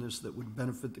business that would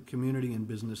benefit the community and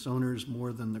business owners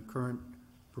more than the current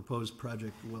proposed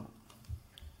project will.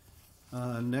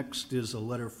 Next is a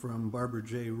letter from Barbara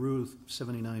J. Ruth,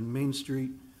 79 Main Street.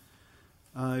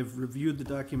 I've reviewed the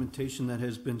documentation that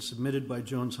has been submitted by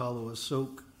Jones Hollow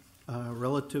Assoc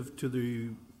relative to the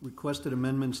requested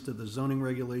amendments to the zoning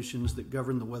regulations that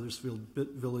govern the Wethersfield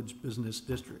Village Business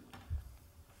District.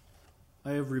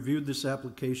 I have reviewed this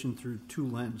application through two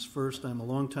lenses. First, I'm a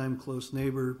longtime close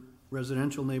neighbor,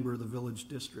 residential neighbor of the village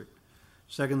district.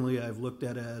 Secondly, I've looked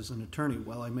at it as an attorney.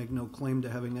 While I make no claim to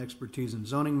having expertise in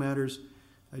zoning matters,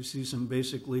 I see some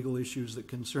basic legal issues that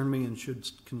concern me and should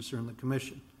concern the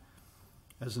commission.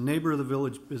 As a neighbor of the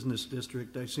village business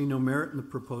district, I see no merit in the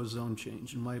proposed zone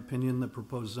change. In my opinion, the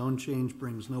proposed zone change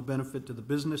brings no benefit to the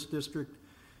business district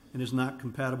and is not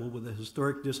compatible with the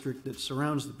historic district that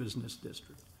surrounds the business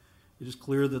district. It is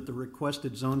clear that the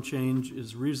requested zone change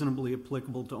is reasonably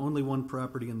applicable to only one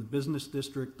property in the business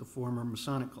district, the former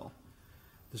Masonic Hall.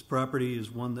 This property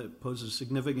is one that poses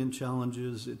significant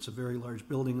challenges. It's a very large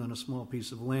building on a small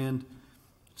piece of land.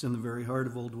 It's in the very heart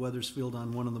of Old Wethersfield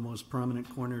on one of the most prominent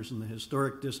corners in the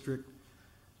historic district.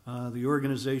 The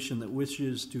organization that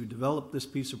wishes to develop this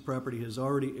piece of property has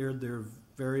already aired their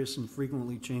various and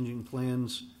frequently changing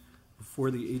plans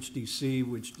before the HDC,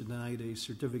 which denied a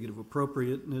certificate of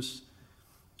appropriateness.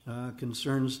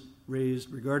 Concerns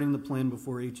raised regarding the plan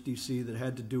before HDC that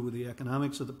had to do with the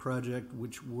economics of the project,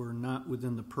 which were not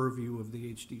within the purview of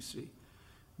the HDC.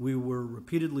 We were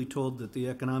repeatedly told that the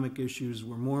economic issues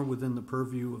were more within the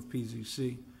purview of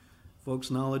PZC. Folks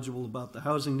knowledgeable about the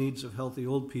housing needs of healthy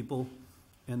old people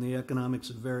and the economics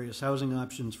of various housing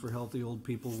options for healthy old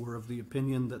people were of the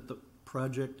opinion that the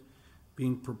project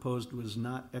being proposed was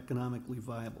not economically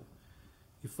viable.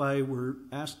 If I were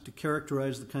asked to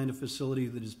characterize the kind of facility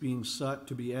that is being sought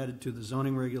to be added to the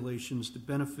zoning regulations to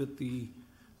benefit the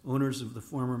owners of the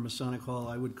former Masonic Hall,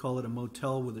 I would call it a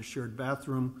motel with a shared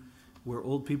bathroom where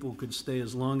old people could stay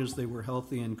as long as they were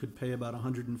healthy and could pay about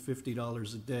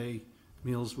 $150 a day.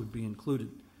 Meals would be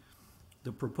included.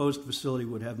 The proposed facility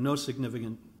would have no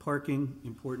significant parking,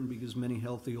 important because many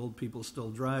healthy old people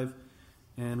still drive,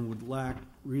 and would lack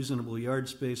reasonable yard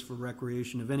space for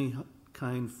recreation of any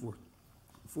kind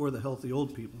for the healthy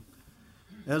old people.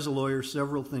 As a lawyer,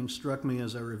 several things struck me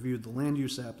as I reviewed the land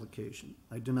use application.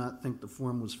 I do not think the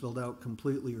form was filled out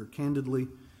completely or candidly.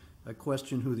 I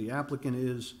question who the applicant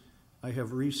is. I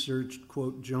have researched,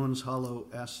 quote, Jones Hollow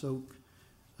Assoc.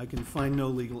 I can find no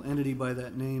legal entity by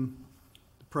that name.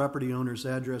 The property owner's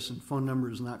address and phone number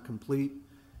is not complete.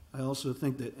 I also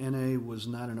think that NA was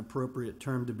not an appropriate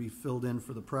term to be filled in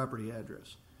for the property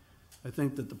address. I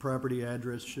think that the property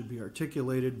address should be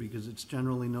articulated because it's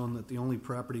generally known that the only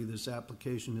property this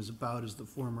application is about is the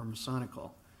former Masonic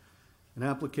Hall. An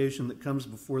application that comes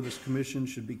before this commission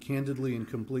should be candidly and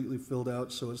completely filled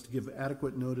out so as to give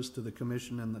adequate notice to the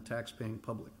commission and the taxpaying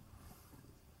public.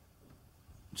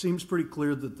 It seems pretty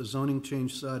clear that the zoning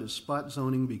change sought is spot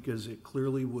zoning because it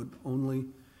clearly would only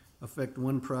affect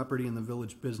one property in the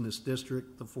village business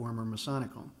district, the former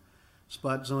Masonic Home.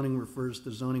 Spot zoning refers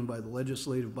to zoning by the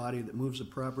legislative body that moves a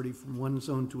property from one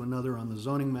zone to another on the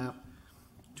zoning map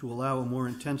to allow a more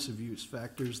intensive use.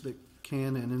 Factors that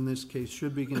can, and in this case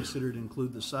should be considered,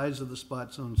 include the size of the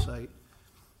spot zone site,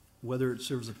 whether it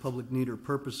serves a public need or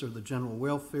purpose or the general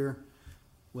welfare,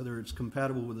 whether it's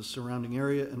compatible with the surrounding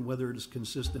area, and whether it is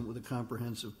consistent with a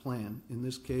comprehensive plan. In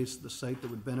this case, the site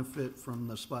that would benefit from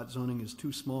the spot zoning is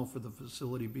too small for the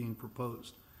facility being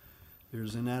proposed.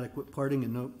 There's inadequate parking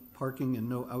and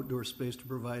no outdoor space to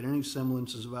provide any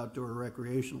semblances of outdoor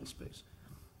recreational space.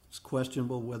 It's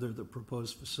questionable whether the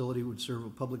proposed facility would serve a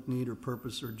public need or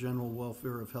purpose or general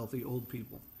welfare of healthy old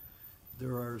people.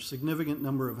 There are a significant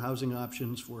number of housing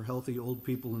options for healthy old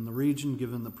people in the region,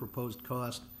 given the proposed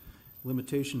cost,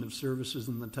 limitation of services,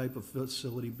 and the type of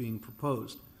facility being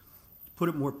proposed. To put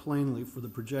it more plainly, for the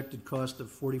projected cost of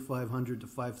 $4,500 to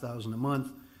 $5,000 a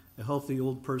month, a healthy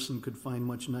old person could find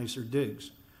much nicer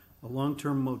digs. A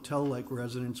long-term motel-like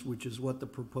residence, which is what the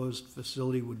proposed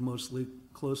facility would mostly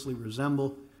closely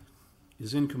resemble,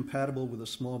 is incompatible with a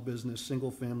small business,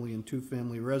 single-family, and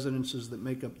two-family residences that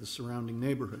make up the surrounding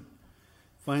neighborhood.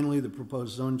 Finally, the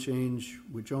proposed zone change,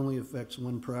 which only affects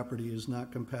one property, is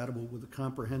not compatible with a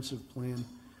comprehensive plan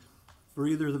for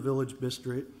either the village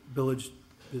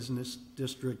business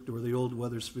district or the old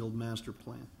Wethersfield master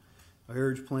plan. I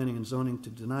urge planning and zoning to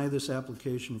deny this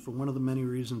application for one of the many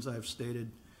reasons I've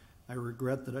stated. I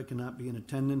regret that I cannot be in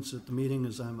attendance at the meeting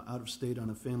as I'm out of state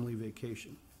on a family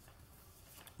vacation.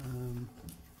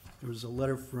 There was a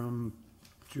letter from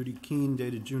Judy Keene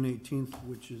dated June 18th,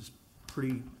 which is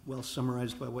pretty well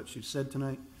summarized by what she said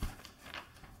tonight.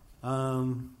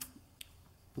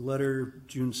 Letter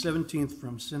June 17th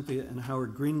from Cynthia and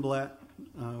Howard Greenblatt.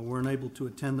 We're unable to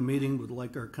attend the meeting, would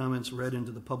like our comments read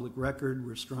into the public record.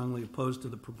 We're strongly opposed to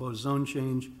the proposed zone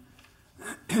change.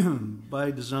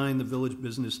 By design, the village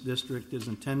business district is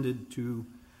intended to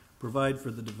provide for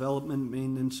the development,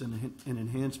 maintenance, and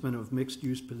enhancement of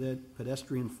mixed-use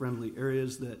pedestrian-friendly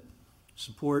areas that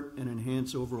support and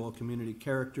enhance overall community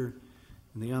character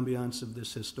and the ambiance of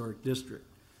this historic district.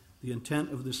 The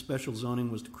intent of this special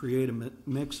zoning was to create a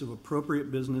mix of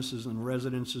appropriate businesses and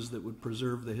residences that would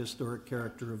preserve the historic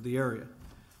character of the area.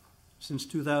 Since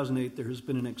 2008, there has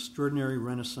been an extraordinary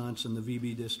renaissance in the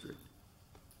VB district.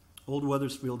 Old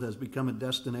Wethersfield has become a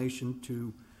destination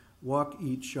to walk,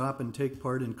 eat, shop, and take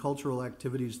part in cultural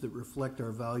activities that reflect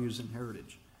our values and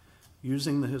heritage.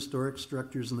 Using the historic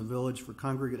structures in the village for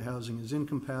congregate housing is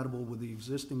incompatible with the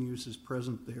existing uses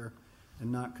present there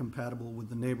and not compatible with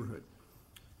the neighborhood.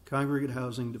 Congregate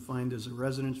housing, defined as a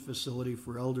residence facility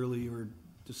for elderly or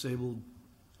disabled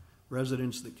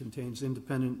residents that contains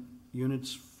independent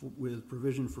units with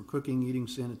provision for cooking, eating,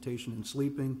 sanitation, and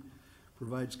sleeping,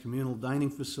 provides communal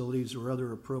dining facilities or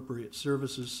other appropriate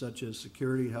services such as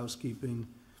security, housekeeping,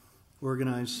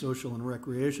 organized social and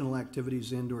recreational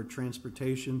activities, and/or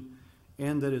transportation,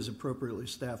 and that is appropriately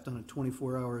staffed on a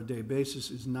 24-hour-a-day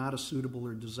basis, is not a suitable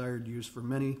or desired use for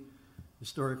many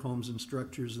historic homes and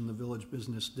structures in the village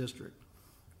business district.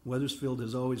 Wethersfield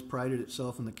has always prided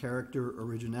itself in the character,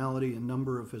 originality, and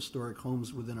number of historic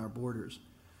homes within our borders.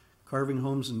 Carving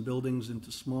homes and buildings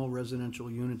into small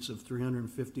residential units of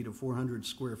 350 to 400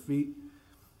 square feet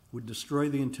would destroy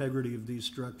the integrity of these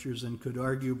structures and could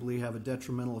arguably have a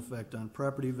detrimental effect on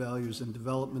property values and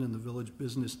development in the village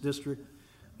business district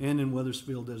and in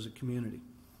Wethersfield as a community.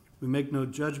 We make no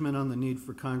judgment on the need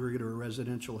for congregate or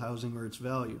residential housing or its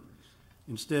value.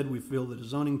 Instead, we feel that a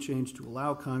zoning change to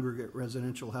allow congregate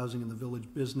residential housing in the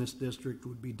village business district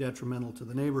would be detrimental to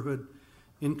the neighborhood,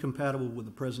 incompatible with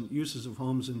the present uses of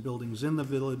homes and buildings in the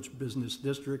village business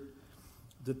district,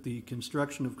 that the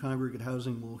construction of congregate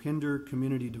housing will hinder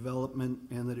community development,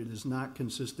 and that it is not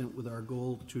consistent with our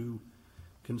goal to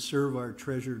conserve our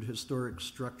treasured historic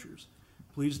structures.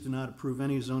 Please do not approve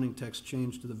any zoning text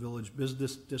change to the village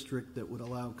business district that would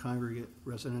allow congregate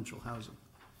residential housing.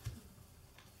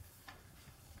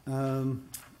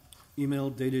 Email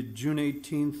dated June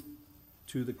 18th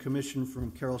to the Commission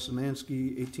from Carol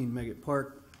Szymanski, 18 Meggett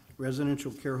Park.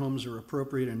 Residential care homes are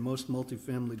appropriate in most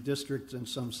multifamily districts and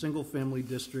some single-family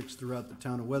districts throughout the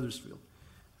town of Wethersfield.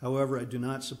 However, I do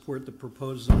not support the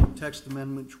proposed zoning text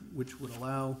amendment, which would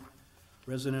allow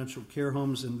residential care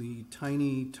homes in the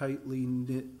tiny, tightly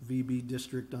knit VB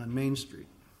district on Main Street.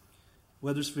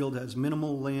 Wethersfield has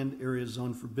minimal land area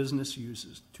zoned for business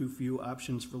uses, too few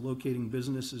options for locating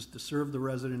businesses to serve the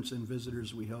residents and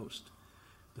visitors we host.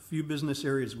 The few business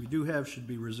areas we do have should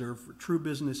be reserved for true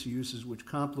business uses which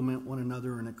complement one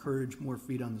another and encourage more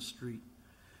feet on the street.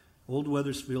 Old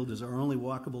Wethersfield is our only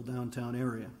walkable downtown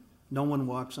area. No one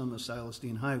walks on the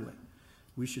Silestine Highway.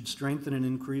 We should strengthen and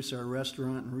increase our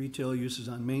restaurant and retail uses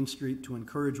on Main Street to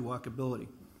encourage walkability.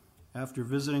 After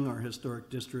visiting our historic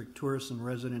district, tourists and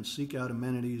residents seek out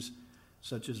amenities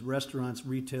such as restaurants,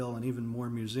 retail, and even more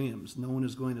museums. No one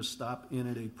is going to stop in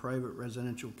at a private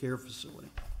residential care facility.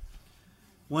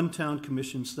 One town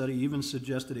commission study even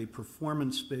suggested a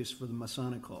performance space for the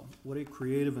Masonic Hall. What a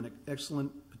creative and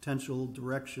excellent potential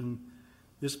direction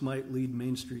this might lead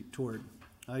Main Street toward.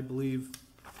 I believe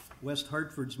West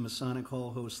Hartford's Masonic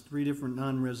Hall hosts 3 different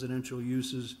non-residential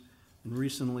uses and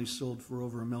recently sold for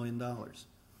over $1 million.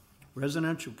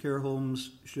 Residential care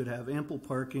homes should have ample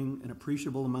parking, an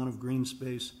appreciable amount of green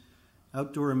space,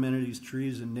 outdoor amenities,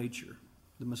 trees, and nature.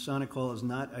 The Masonic Hall is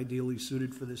not ideally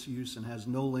suited for this use and has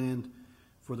no land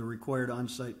for the required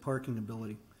on-site parking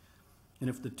ability. And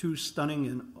if the two stunning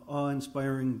and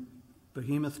awe-inspiring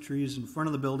behemoth trees in front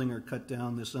of the building are cut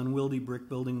down, this unwieldy brick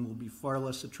building will be far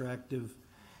less attractive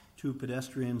to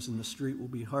pedestrians, and the street will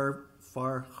be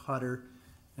far hotter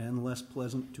and less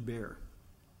pleasant to bear.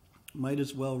 Might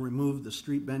as well remove the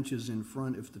street benches in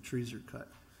front if the trees are cut.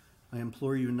 I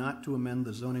implore you not to amend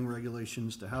the zoning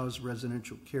regulations to house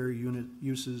residential care unit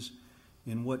uses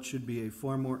in what should be a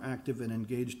far more active and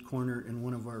engaged corner in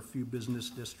one of our few business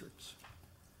districts.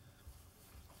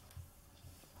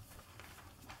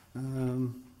 I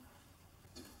don't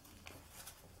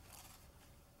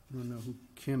know who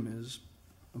Kim is,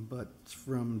 but it's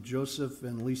from Joseph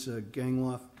and Lisa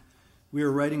Gangloff. We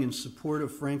are writing in support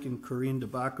of Frank and Corinne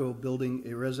DeBacco building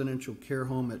a residential care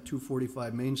home at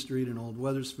 245 Main Street in Old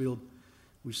Wethersfield.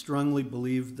 We strongly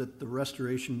believe that the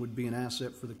restoration would be an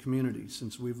asset for the community.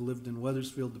 Since we've lived in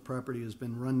Wethersfield, the property has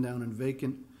been run down and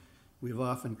vacant. We have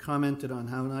often commented on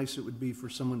how nice it would be for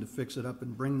someone to fix it up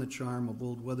and bring the charm of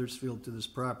Old Wethersfield to this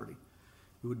property.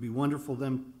 It would be wonderful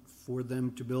for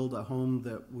them to build a home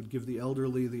that would give the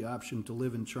elderly the option to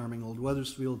live in charming Old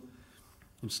Wethersfield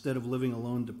instead of living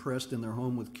alone, depressed in their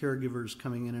home with caregivers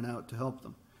coming in and out to help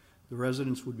them. The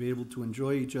residents would be able to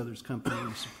enjoy each other's company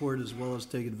and support, as well as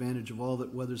take advantage of all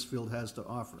that Wethersfield has to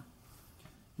offer.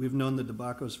 We've known the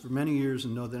DeBaccos for many years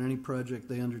and know that any project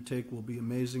they undertake will be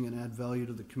amazing and add value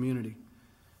to the community.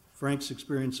 Frank's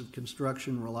experience of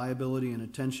construction, reliability, and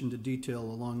attention to detail,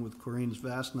 along with Corinne's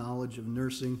vast knowledge of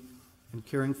nursing and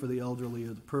caring for the elderly,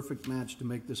 are the perfect match to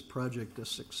make this project a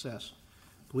success.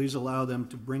 Please allow them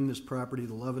to bring this property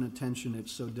the love and attention it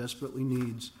so desperately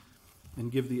needs,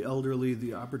 and give the elderly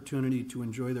the opportunity to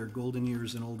enjoy their golden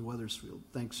years in Old Wethersfield.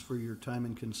 Thanks for your time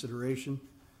and consideration.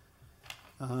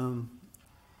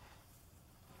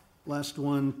 Last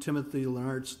one, Timothy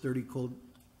Lenartz, 30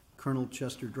 Colonel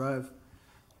Chester Drive.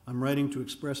 I'm writing to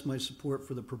express my support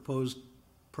for the proposed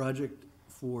project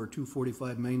for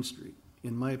 245 Main Street.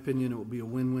 In my opinion, it will be a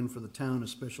win-win for the town,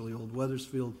 especially Old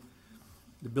Wethersfield.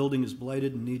 The building is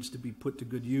blighted and needs to be put to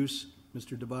good use.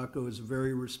 Mr. DeBacco is a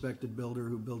very respected builder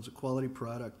who builds a quality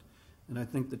product, and I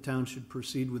think the town should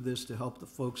proceed with this to help the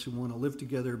folks who want to live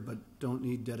together but don't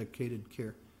need dedicated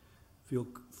care. Feel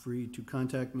free to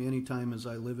contact me anytime, as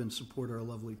I live and support our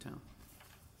lovely town.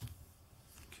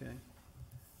 Okay.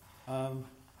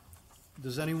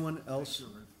 Does anyone else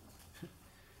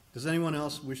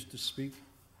wish to speak?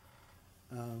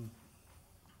 I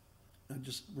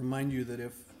just remind you that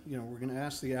if we're going to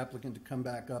ask the applicant to come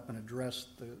back up and address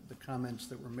the comments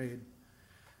that were made,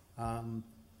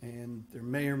 and there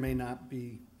may or may not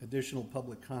be additional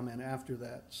public comment after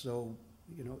that. So,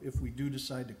 if we do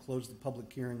decide to close the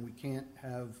public hearing, we can't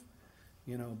have,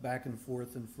 back and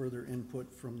forth and further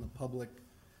input from the public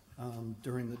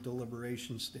during the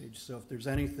deliberation stage. So if there's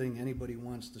anything anybody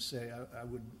wants to say, I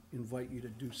would invite you to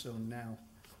do so now.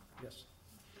 Yes.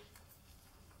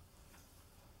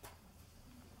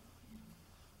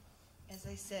 As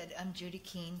I said, I'm Judy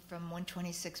Keene from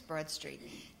 126 Broad Street.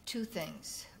 Two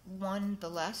things. One, the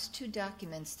last two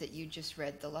documents that you just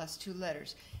read, the last two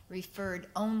letters, referred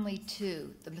only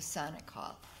to the Masonic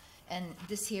Hall. And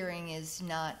this hearing is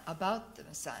not about the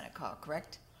Masonic Hall,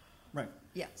 correct? Right.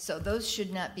 Yeah, so those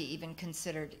should not be even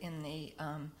considered in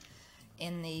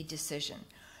the decision.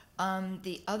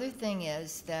 The other thing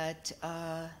is that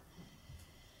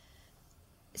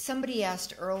somebody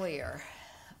asked earlier,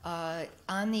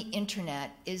 on the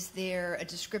internet, is there a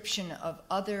description of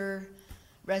other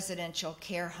residential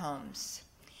care homes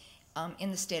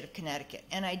in the state of Connecticut?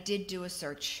 And I did do a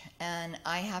search, and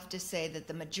I have to say that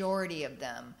the majority of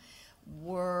them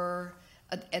were,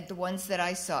 the ones that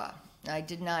I saw, I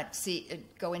did not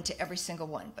go into every single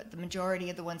one, but the majority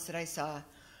of the ones that I saw,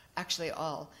 actually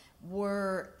all,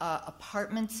 were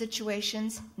apartment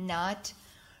situations, not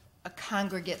a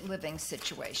congregate living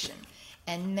situation.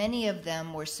 And many of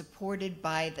them were supported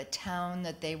by the town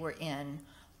that they were in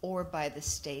or by the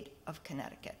state of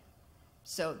Connecticut.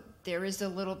 So there is a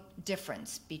little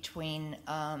difference between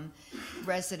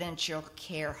residential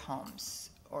care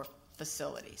homes or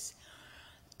facilities.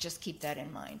 Just keep that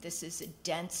in mind. This is a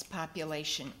dense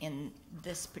population in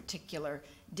this particular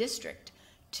district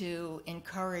to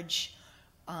encourage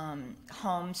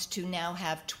homes to now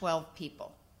have 12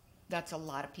 people. That's a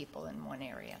lot of people in one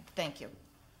area. Thank you.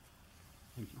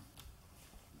 Thank you.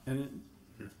 And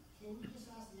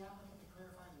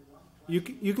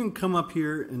you can come up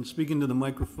here and speak into the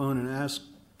microphone and ask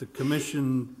the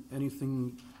commission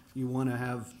anything you want to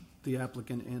have the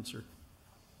applicant answer.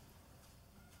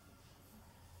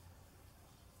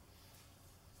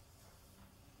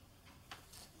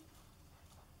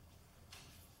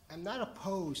 I'm not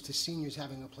opposed to seniors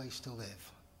having a place to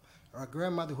live. Our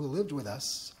grandmother who lived with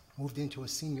us moved into a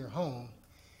senior home.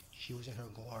 She was in her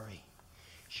glory.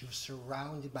 She was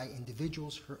surrounded by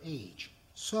individuals her age.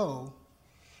 So,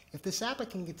 if this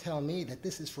applicant can tell me that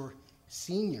this is for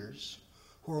seniors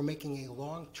who are making a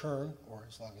long-term, or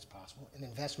as long as possible, an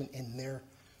investment in their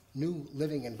new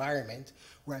living environment,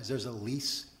 whereas there's a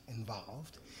lease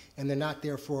involved, and they're not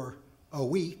there for a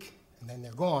week, and then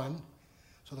they're gone.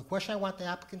 So the question I want the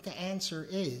applicant to answer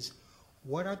is,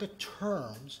 what are the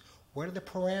terms, what are the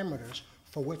parameters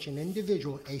for which an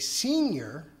individual, a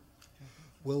senior,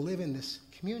 will live in this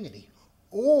community?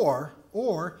 Or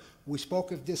we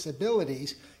spoke of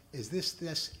disabilities, is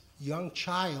this young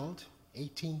child,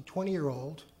 18,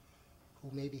 20-year-old, who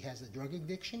maybe has a drug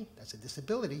addiction, that's a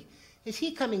disability, is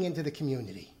he coming into the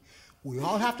community? We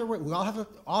all have the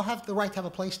right to have a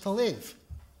place to live.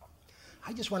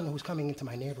 I just want to know who's coming into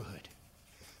my neighborhood.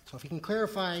 So if you can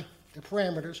clarify the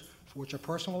parameters for which a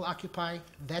person will occupy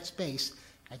that space,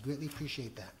 I greatly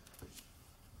appreciate that.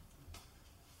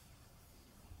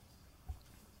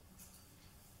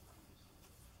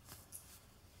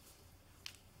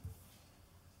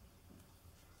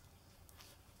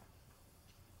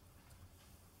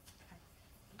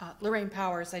 Lorraine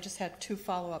Powers, I just had 2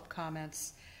 follow-up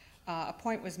comments. A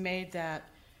point was made that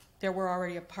there were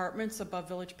already apartments above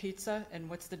Village Pizza, and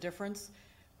what's the difference?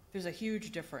 There's a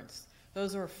huge difference.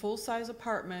 Those are full-size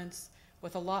apartments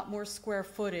with a lot more square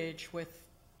footage with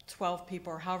 12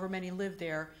 people or however many live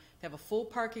there. They have a full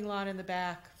parking lot in the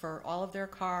back for all of their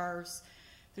cars.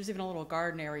 There's even a little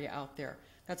garden area out there.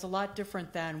 That's a lot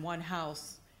different than one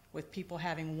house with people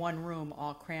having one room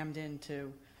all crammed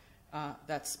into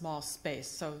that small space.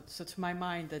 So to my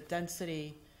mind, the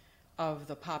density of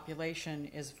the population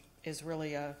is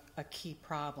really a key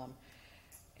problem.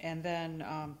 And then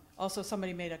also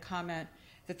somebody made a comment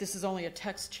that this is only a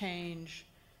text change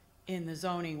in the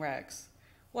zoning regs.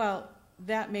 Well,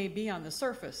 that may be on the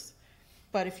surface,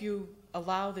 but if you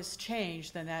allow this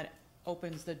change, then that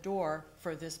opens the door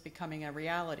for this becoming a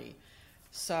reality.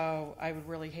 So I would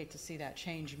really hate to see that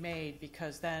change made,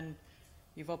 because then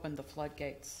you've opened the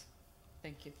floodgates.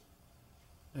 Thank you.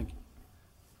 Thank you.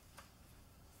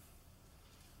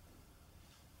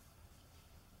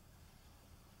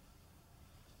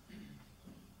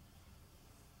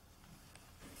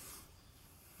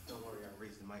 Don't worry, I'll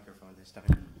raise the microphone this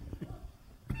time.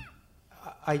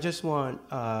 I just want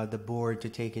the board to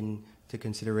take into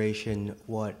consideration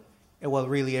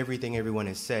really everything everyone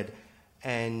has said,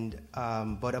 and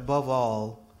but above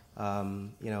all,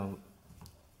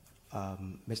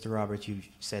 Mr. Roberts, you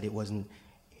said it wasn't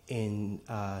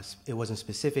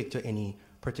specific to any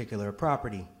particular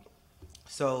property.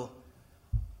 So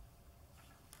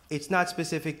it's not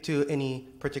specific to any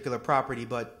particular property,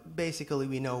 but basically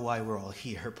we know why we're all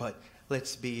here. But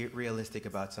let's be realistic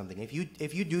about something.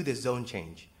 If you do this zone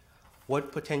change,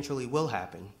 what potentially will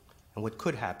happen and what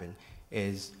could happen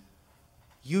is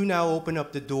you now open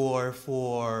up the door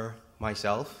for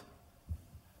myself,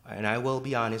 and I will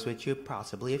be honest with you,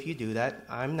 possibly if you do that,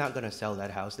 I'm not going to sell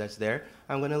that house that's there.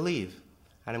 I'm going to leave,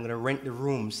 and I'm going to rent the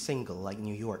room single like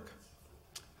New York.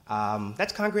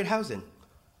 That's concrete housing,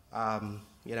 and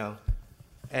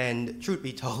truth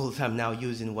be told, I'm now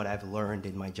using what I've learned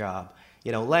in my job.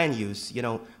 Land use,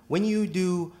 when you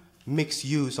do mixed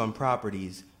use on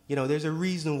properties, there's a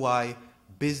reason why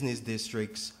business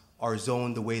districts are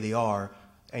zoned the way they are,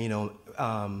 and,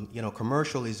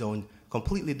 commercial is zoned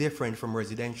completely different from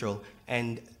residential,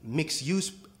 and mixed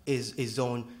use is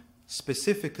zoned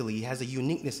specifically, has a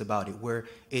uniqueness about it where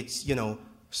it's,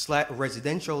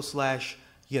 residential /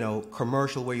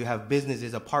 commercial, where you have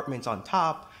businesses, apartments on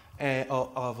top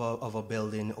of a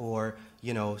building, or,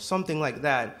 something like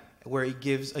that, where it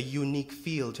gives a unique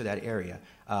feel to that area.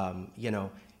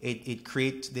 It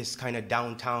creates this kind of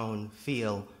downtown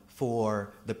feel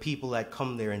for the people that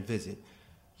come there and visit.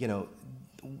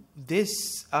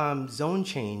 This zone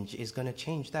change is going to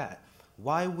change that.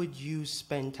 Why would you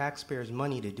spend taxpayers'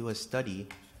 money to do a study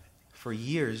for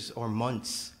years or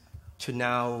months to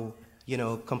now,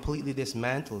 completely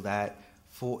dismantle that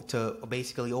to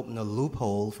basically open a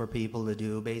loophole for people to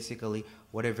do basically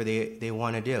whatever they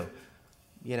want to do?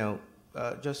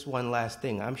 Just one last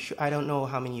thing. I don't know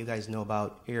how many of you guys know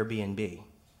about Airbnb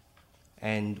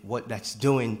and what that's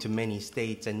doing to many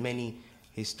states and many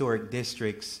historic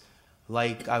districts.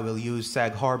 Like, I will use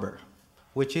Sag Harbor,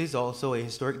 which is also a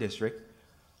historic district.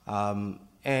 And,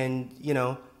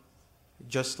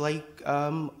 just like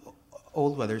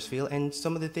Old Wethersfield and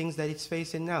some of the things that it's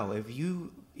facing now. If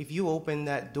you open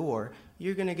that door,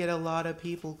 you're gonna get a lot of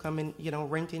people coming,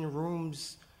 renting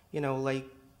rooms,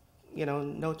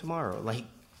 no tomorrow. Like,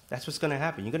 that's what's gonna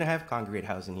happen. You're gonna have congregate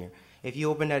housing here. If you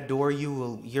open that door,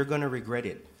 you're gonna regret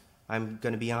it. I'm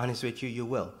gonna be honest with you, you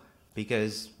will,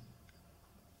 because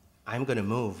I'm gonna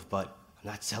move, but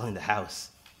I'm not selling the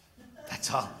house. That's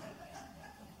all.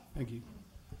 Thank you.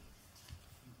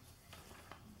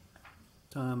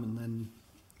 Tom, and then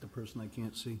the person I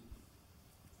can't see.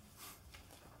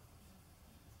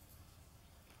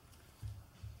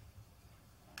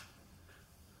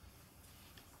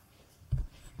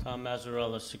 Tom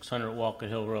Mazzarella, 600 Walker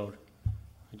Hill Road.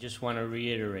 I just want to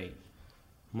reiterate,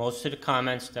 most of the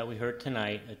comments that we heard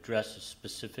tonight address a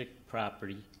specific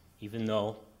property, even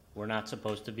though we're not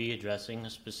supposed to be addressing a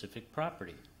specific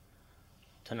property.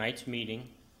 Tonight's meeting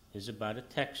is about a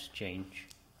text change,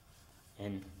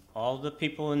 and all the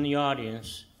people in the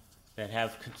audience that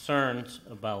have concerns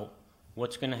about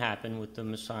what's going to happen with the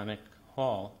Masonic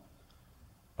Hall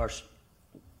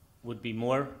would be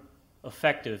more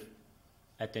effective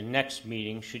at the next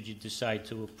meeting should you decide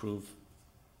to approve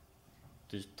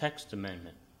the text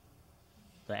amendment.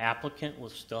 The applicant will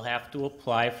still have to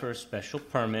apply for a special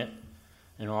permit,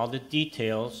 and all the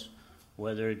details,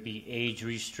 whether it be age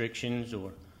restrictions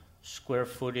or square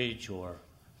footage or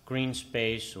green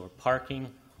space or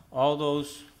parking, all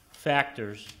those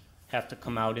factors have to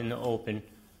come out in the open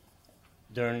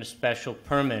during the special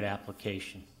permit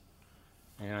application.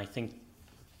 And I think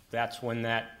that's when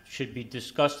that should be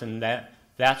discussed, and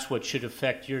that's what should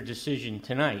affect your decision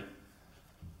tonight,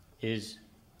 is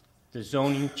the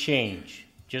zoning change,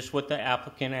 just what the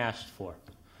applicant asked for.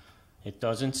 It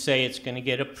doesn't say it's going to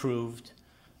get approved.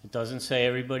 It doesn't say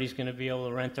everybody's going to be able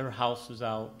to rent their houses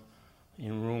out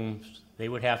in rooms. They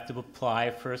would have to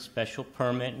apply for a special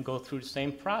permit and go through the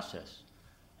same process.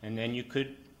 And then you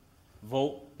could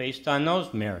vote based on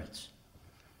those merits.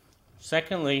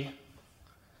 Secondly,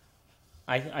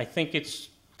 I think it's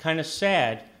kind of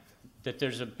sad that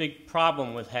there's a big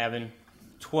problem with having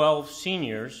 12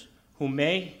 seniors who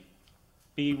may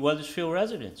be Wethersfield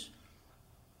residents.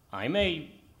 I may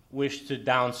wish to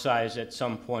downsize at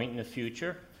some point in the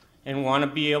future and want to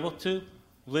be able to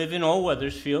live in Old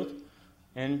Wethersfield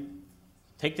and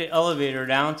take the elevator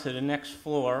down to the next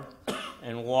floor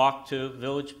and walk to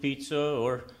Village Pizza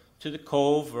or to the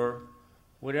Cove or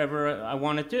whatever I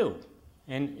want to do.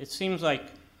 And it seems like,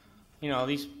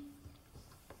 these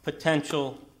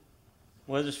potential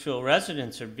Wethersfield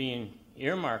residents are being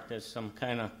earmarked as some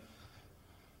kind of,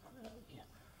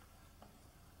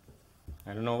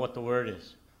 I don't know what the word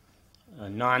is, a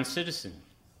non-citizen.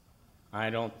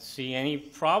 I don't see any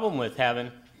problem with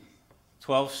having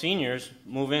 12 seniors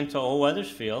move into Old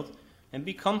Wethersfield and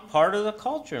become part of the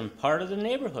culture and part of the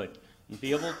neighborhood and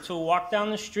be able to walk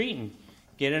down the street and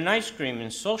get an ice cream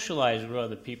and socialize with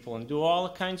other people and do all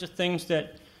the kinds of things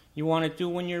that you want to do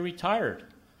when you're retired.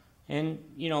 And,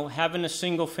 having a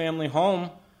single-family home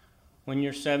when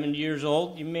you're 70 years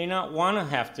old, you may not want to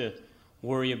have to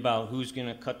worry about who's going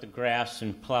to cut the grass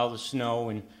and plow the snow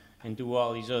and do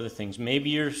all these other things. Maybe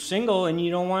you're single and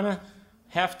you don't want to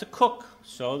have to cook,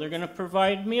 so they're going to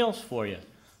provide meals for you.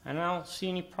 And I don't see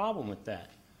any problem with that.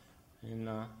 And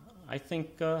I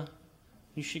think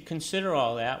you should consider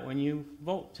all that when you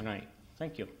vote tonight.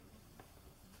 Thank you.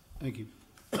 Thank you.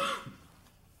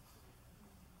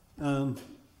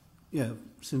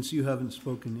 Since you haven't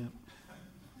spoken yet.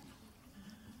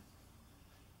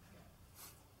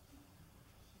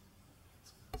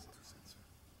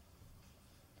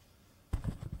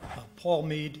 Paul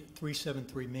Mead,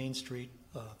 373 Main Street.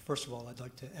 First of all, I'd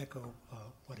like to echo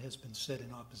what has been said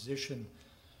in opposition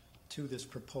to this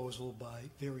proposal by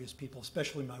various people,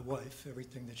 especially my wife.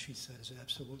 Everything that she said is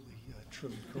absolutely true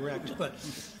and correct. But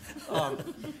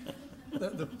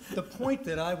the point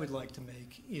that I would like to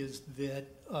make is that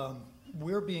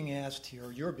we're being asked here,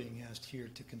 or you're being asked here,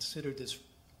 to consider this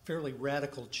fairly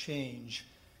radical change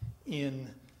in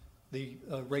the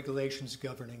regulations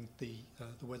governing the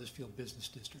Wethersfield Business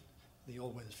District, the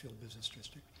old Wethersfield Business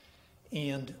District.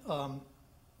 And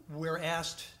you're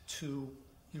asked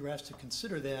to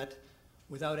consider that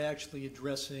without actually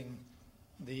addressing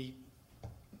the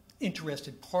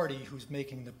interested party who's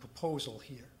making the proposal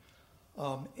here.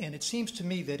 And it seems to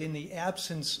me that in the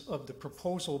absence of the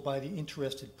proposal by the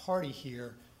interested party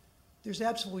here, there's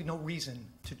absolutely no reason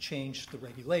to change the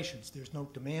regulations. There's no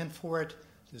demand for it.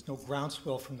 There's no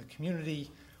groundswell from the community.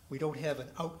 We don't have an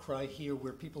outcry here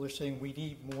where people are saying we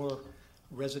need more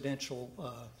residential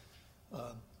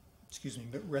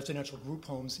residential group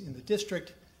homes in the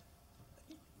district.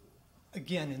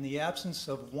 again, in the absence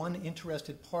of one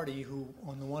interested party who,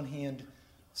 on the one hand,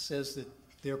 says that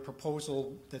their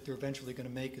proposal that they're eventually going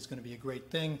to make is going to be a great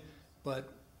thing, but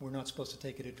we're not supposed to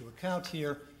take it into account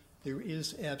here, there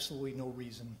is absolutely no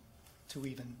reason to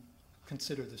even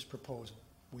consider this proposal.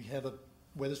 We have a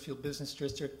Wethersfield Business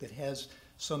District that has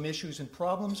some issues and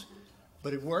problems,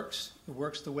 but it works. It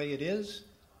works the way it is.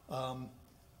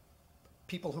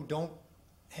 People who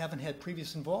haven't had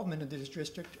previous involvement in this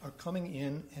district are coming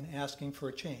in and asking for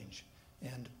a change.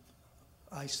 And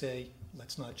I say,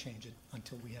 let's not change it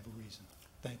until we have a reason.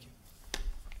 Thank you.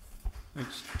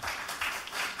 Thanks.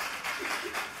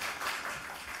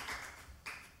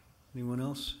 Anyone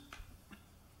else?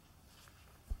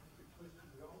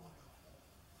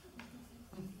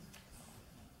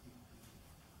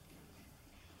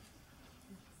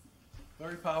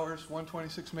 Larry Powers,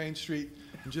 126 Main Street.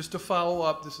 And just to follow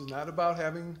up, this is not about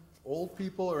having old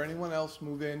people or anyone else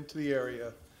move into the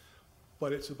area,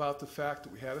 but it's about the fact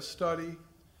that we had a study,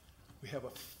 we have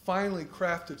a finely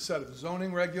crafted set of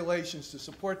zoning regulations to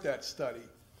support that study,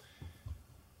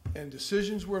 and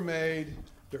decisions were made,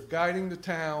 they're guiding the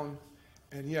town,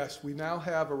 and yes, we now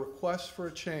have a request for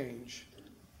a change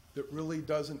that really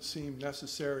doesn't seem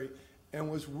necessary and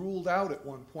was ruled out at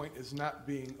one point as not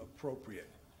being appropriate.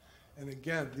 And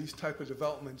again, these type of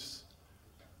developments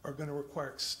are going to require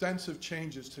extensive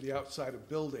changes to the outside of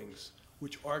buildings,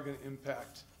 which are going to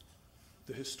impact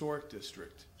the historic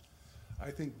district.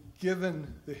 I think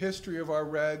given the history of our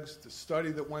regs, the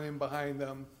study that went in behind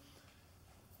them,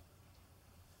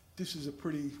 this is a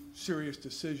pretty serious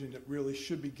decision that really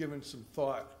should be given some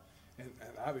thought. And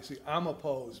obviously I'm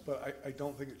opposed, but I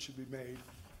don't think it should be made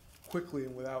quickly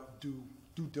and without due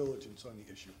diligence on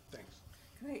the issue. Thanks.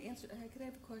 Can I answer? Could I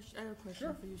have a question? I have a question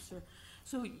Sure. for you, sir.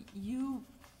 So you,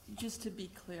 just to be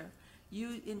clear,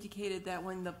 you indicated that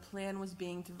when the plan was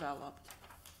being developed,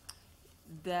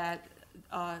 that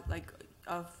like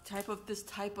this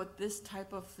type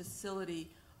of facility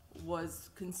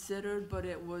was considered, but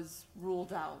it was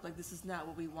ruled out. Like this is not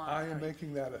what we want. I am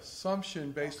making that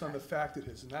assumption based on the fact it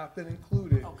has not been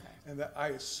included, and that I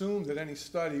assume that any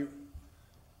study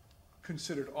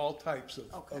considered all types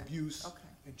of use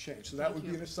and change. So that would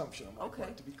be an assumption on my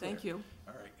part, to be clear. Thank you.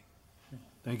 All right.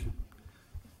 Thank you.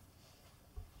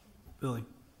 Billy.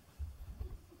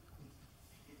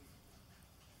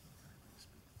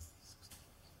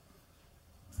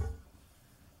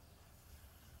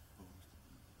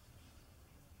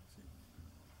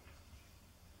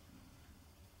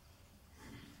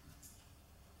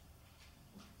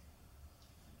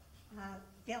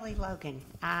 Billy Logan,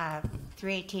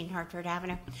 318 Hartford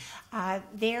Avenue.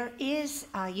 There is,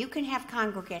 you can have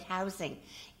congregate housing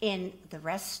in the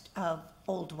rest of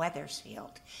Old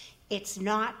Wethersfield. It's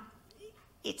not,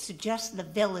 it's just the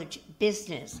village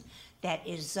business that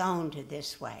is zoned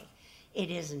this way.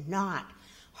 It is not.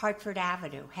 Hartford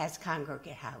Avenue has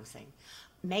congregate housing.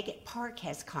 Megget Park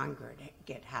has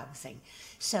congregate housing.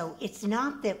 So it's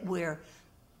not that we're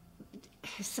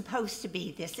supposed to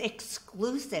be this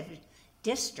exclusive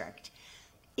district.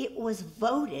 It was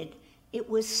voted, it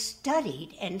was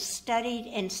studied and studied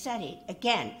and studied.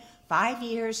 Again, 5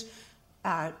 years,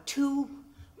 2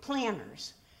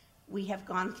 planners we have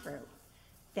gone through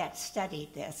that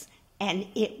studied this, and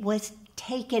it was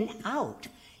taken out.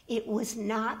 It was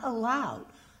not allowed.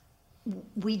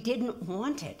 We didn't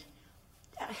want it,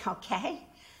 okay?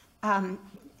 As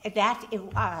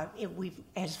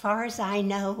far as I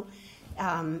know,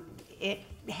 it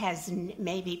has,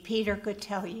 maybe Peter could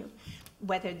tell you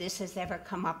whether this has ever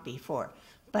come up before,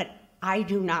 but I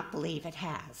do not believe it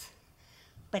has.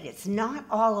 But it's not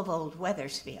all of Old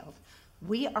Wethersfield.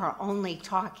 We are only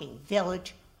talking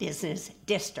Village Business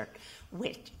District,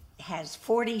 which has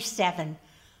 47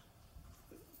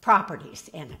 properties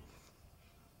in it.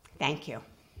 Thank you.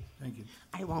 Thank you.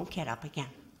 I won't get up again.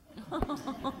 I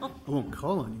won't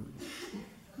call on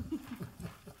you.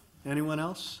 Anyone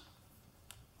else?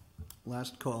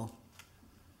 Last call.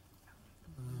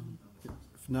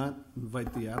 If not,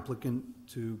 invite the applicant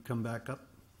to come back up.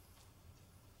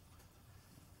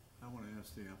 I want to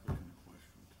ask the applicant a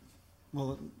question, too.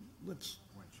 Well, let's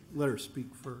let her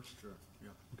speak first. Sure,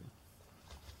 yeah. Okay.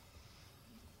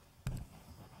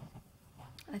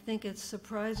 I think it's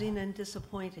surprising and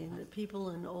disappointing that people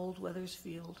in Old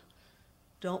Wethersfield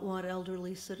don't want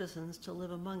elderly citizens to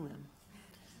live among them,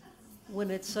 when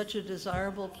it's such a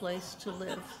desirable place to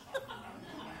live.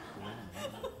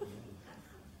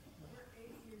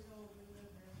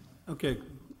 Okay,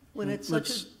 When it's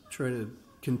let's try to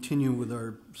continue with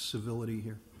our civility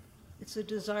here. It's a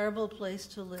desirable place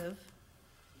to live,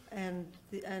 and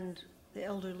the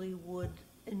elderly would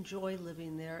enjoy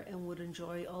living there and would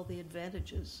enjoy all the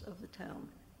advantages of the town,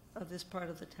 of this part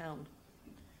of the town.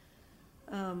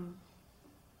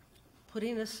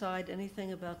 Putting aside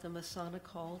anything about the Masonic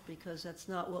Hall, because that's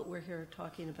not what we're here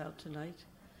talking about tonight.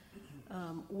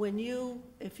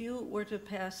 If you were to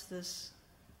pass this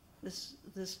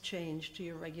change to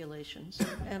your regulations,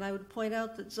 and I would point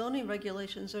out that zoning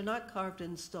regulations are not carved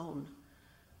in stone.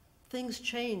 Things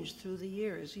change through the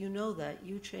years. You know that.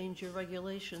 You change your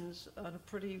regulations on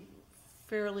a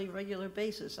fairly regular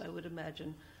basis, I would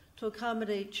imagine, to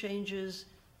accommodate changes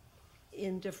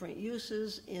in different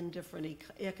uses, in different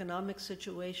economic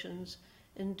situations,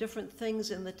 in different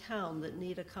things in the town that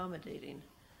need accommodating.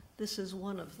 This is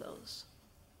one of those.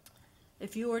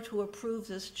 If you were to approve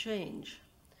this change,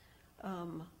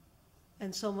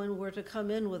 and someone were to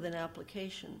come in with an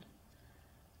application,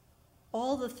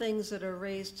 all the things that are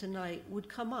raised tonight would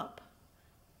come up.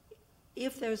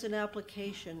 If there's an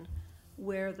application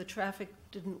where the traffic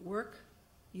didn't work,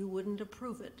 you wouldn't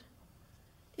approve it.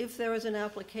 If there was an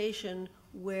application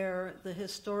where the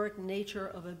historic nature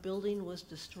of a building was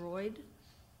destroyed,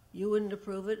 you wouldn't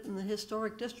approve it, and the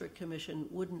Historic District Commission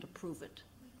wouldn't approve it.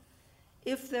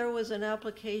 If there was an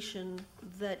application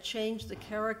that changed the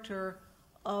character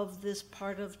of this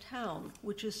part of town,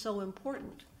 which is so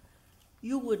important,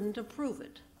 you wouldn't approve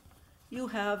it. You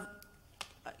have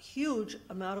a huge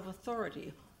amount of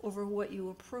authority over what you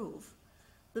approve.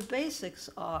 The basics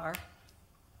are,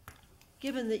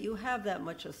 given that you have that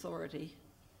much authority,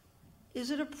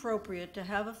 is it appropriate to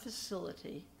have a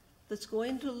facility that's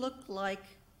going to look like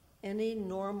any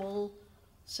normal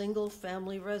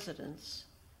single-family residence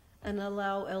and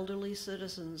allow elderly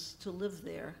citizens to live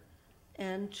there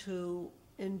and to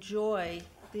enjoy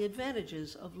the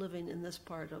advantages of living in this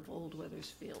part of Old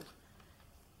Wethersfield?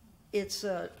 It's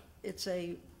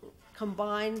a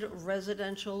combined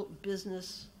residential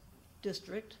business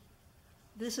district.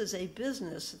 This is a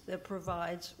business that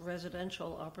provides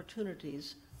residential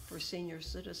opportunities for senior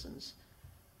citizens.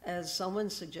 As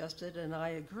someone suggested, and I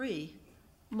agree,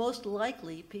 most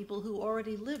likely people who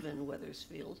already live in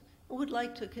Wethersfield would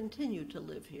like to continue to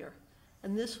live here,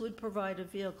 and this would provide a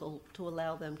vehicle to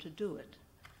allow them to do it.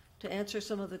 To answer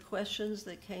some of the questions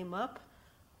that came up,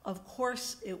 of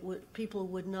course people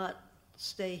would not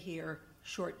stay here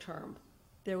short-term.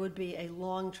 There would be a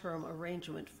long-term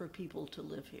arrangement for people to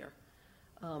live here.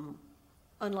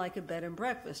 Unlike a bed and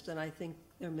breakfast, and I think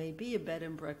there may be a bed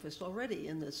and breakfast already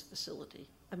in this facility,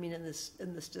 in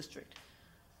this district.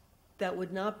 That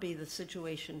would not be the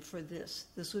situation for this.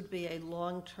 This would be a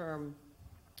long-term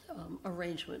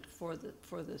arrangement for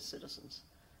the citizens,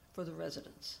 for the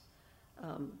residents.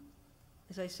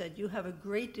 As I said, you have a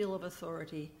great deal of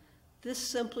authority. This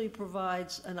simply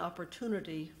provides an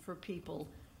opportunity for people,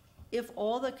 if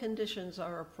all the conditions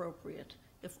are appropriate,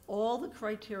 if all the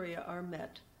criteria are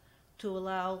met, to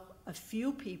allow a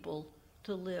few people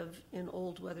to live in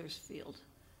Old Wethersfield.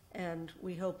 And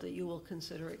we hope that you will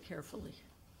consider it carefully.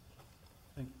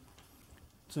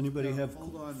 Does anybody have?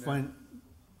 Hold on.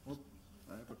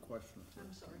 I have a question.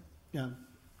 I'm sorry. Yeah.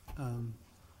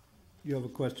 You have a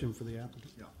question for the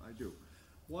applicant? Yeah, I do.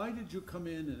 Why did you come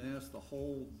in and ask the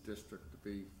whole district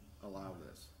to allow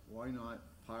this? Why not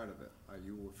part of it? Are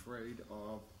you afraid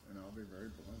of, and I'll be very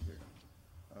blunt here,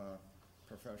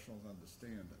 professionals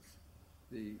understand this,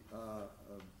 the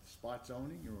spot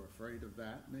zoning, you're afraid of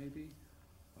that maybe?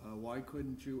 Why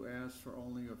couldn't you ask for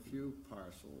only a few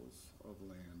parcels of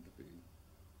land to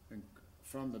be,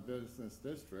 from the business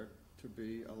district, to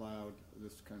be allowed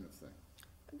this kind of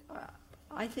thing?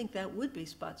 I think that would be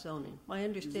spot zoning. My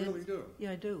understanding. You really do?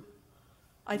 Yeah, I do.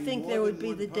 I think there would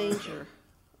be the danger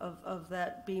of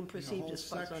that being perceived as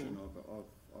spot zoning. A whole section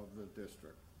of the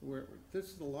district. This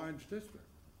is a large district,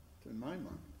 in my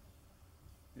mind.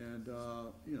 And,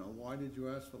 why did you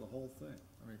ask for the whole thing?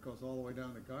 I mean, it goes all the way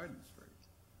down to Garden Street.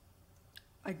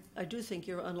 I do think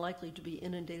you're unlikely to be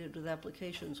inundated with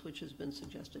applications, which has been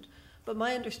suggested. But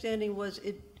my understanding was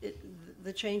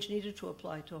the change needed to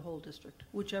apply to a whole district,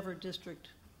 whichever district.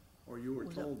 Or you were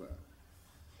told that?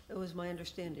 It was my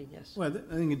understanding, yes. Well,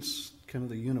 I think it's kind of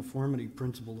the uniformity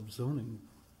principle of zoning.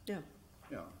 Yeah.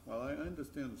 Yeah, well, I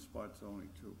understand the spot zoning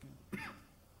too. In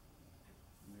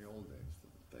the old days,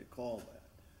 they called that.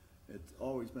 It's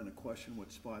always been a question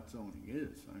what spot zoning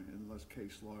is, unless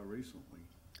case law recently.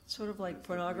 Sort of like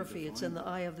pornography, it's in the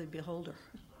eye of the beholder.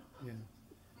 Yeah.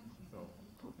 So,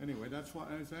 anyway, that's why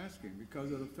I was asking,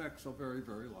 because it affects a very,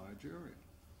 very large area.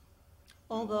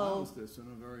 Although, it allows this in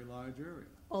a very large area.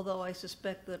 Although I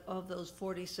suspect that of those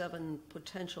 47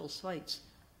 potential sites,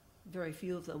 very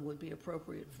few of them would be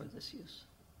appropriate for this use.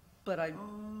 but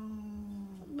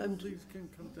These can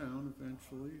come down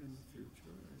eventually in the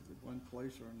future, one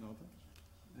place or another.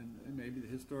 And maybe the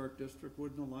historic district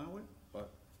wouldn't allow it, but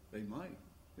they might,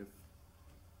 if,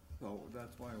 so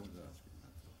that's why I was asking.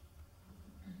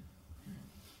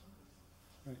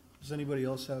 Right. Does anybody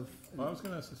else have? Well, I was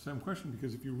going to ask the same question,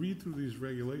 because if you read through these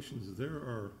regulations, there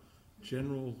are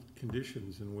general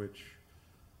conditions in which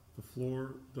the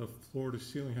floor to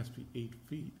ceiling has to be 8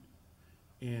 feet.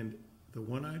 And the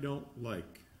one I don't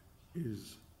like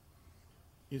is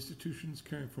institutions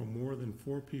caring for more than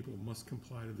 4 people must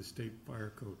comply to the state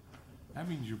fire code. That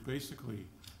means you're basically,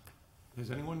 has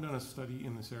anyone done a study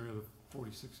in this area of the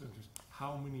 46 centers,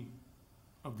 how many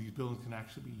of these buildings can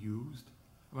actually be used?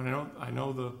 I mean, I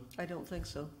know I don't think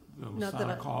so. the Not that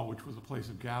Masonic Hall, which was a place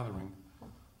of gathering,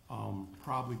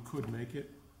 probably could make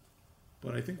it.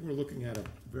 But I think we're looking at a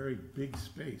very big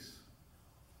space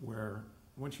where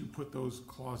once you put those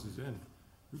clauses in,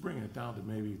 you're bringing it down to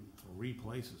maybe 3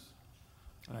 places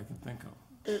that I can think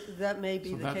of. That may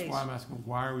be So the that's case. why I'm asking,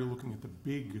 why are we looking at the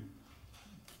big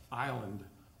island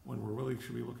when we really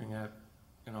should be looking at,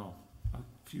 a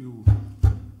few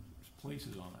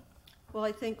places on it? Well,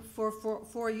 I think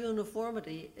for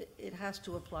uniformity, it has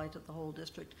to apply to the whole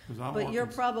district. I'm But more you're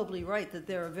probably right that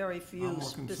there are very few I'm more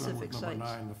concerned specific with number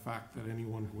sites. 9, the fact that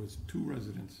anyone who has 2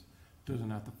 residents doesn't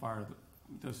have to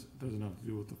doesn't have to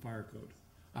deal with the fire code.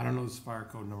 I don't know this fire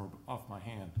code number back of my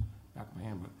hand,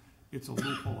 but it's a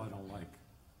loophole I don't like.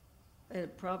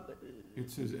 It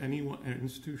says an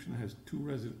institution that has 2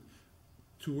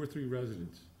 or 3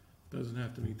 residents doesn't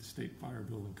have to meet the state fire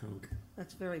building code.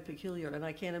 That's very peculiar, and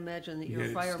I can't imagine that Yet your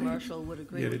it fire states- marshal would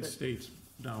agree Yet with it it. states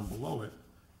down below it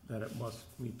that it must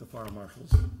meet the fire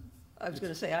marshal's. I was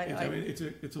going to say, I mean,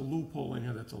 it's a loophole in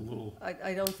here that's a little.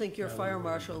 I don't think your Yeah, fire well,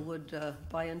 marshal would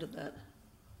buy into that.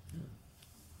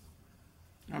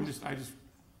 I just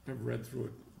have read through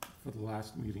it for the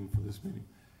last meeting, for this meeting,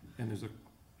 and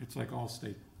it's like all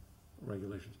state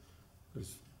regulations.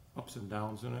 There's ups and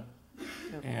downs in it.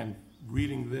 Yep. And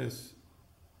reading this,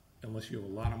 unless you have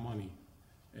a lot of money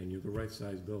and you have the right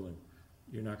size building,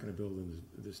 you're not gonna build in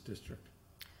this district.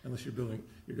 Unless you're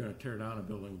gonna tear down a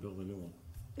building and build a new one.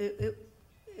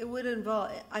 It would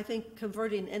involve, I think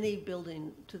converting any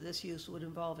building to this use would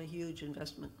involve a huge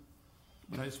investment.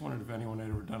 But I just wondered if anyone had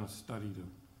ever done a study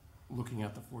looking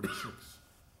at the 46.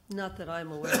 Not that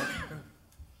I'm aware of.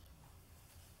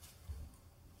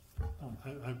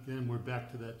 Again, we're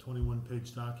back to that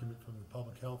 21-page document from the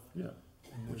public health. Yeah.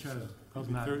 And Which there's has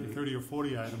probably not 30 or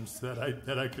 40 items that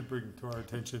I could bring to our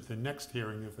attention at the next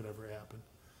hearing if it ever happened.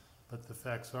 But the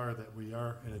facts are that we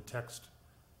are in a text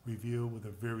review with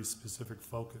a very specific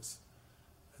focus,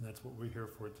 and that's what we're here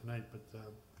for tonight. But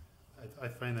I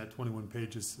find that 21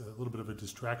 pages a little bit of a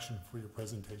distraction for your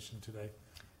presentation today,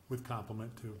 with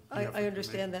compliment to. I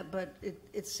understand that, but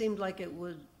it seemed like it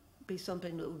would be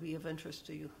something that would be of interest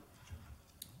to you.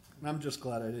 I'm just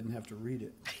glad I didn't have to read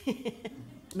it.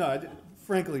 No,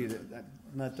 frankly,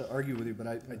 not to argue with you, but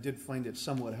I did find it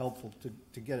somewhat helpful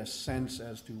to get a sense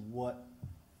as to what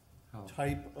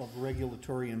type of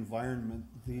regulatory environment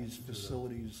these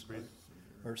facilities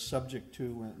are subject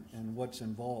to and what's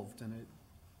involved, and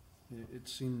it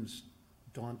seems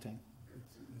daunting.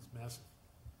 It's massive.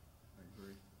 I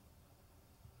agree.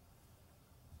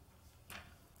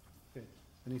 Okay.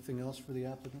 Anything else for the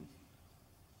applicant?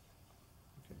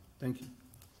 Okay, thank you.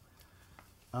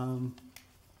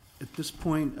 At this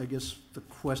point, I guess the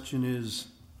question is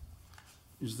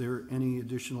there any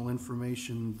additional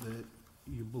information that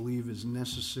you believe is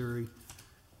necessary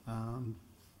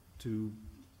to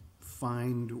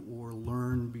find or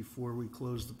learn before we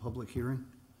close the public hearing?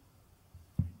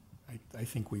 I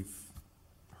think we've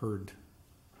heard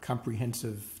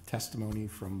comprehensive testimony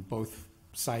from both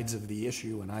sides of the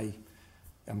issue, and I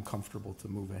am comfortable to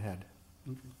move ahead.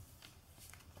 Okay.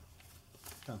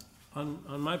 Tom.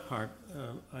 On my part,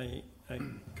 I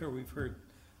concur. We've heard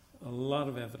a lot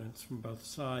of evidence from both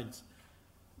sides.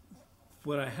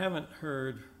 What I haven't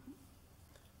heard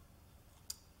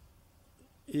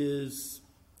is,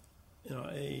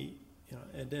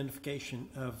 identification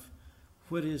of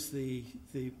what is the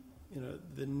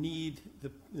need,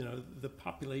 the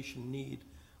population need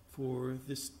for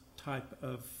this type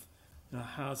of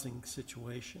housing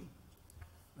situation.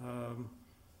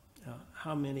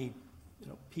 How many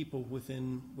people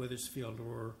within Wethersfield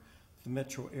or the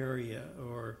metro area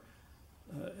or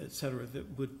et cetera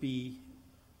that would be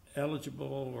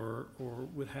eligible or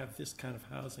would have this kind of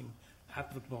housing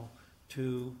applicable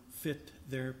to fit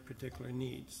their particular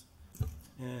needs.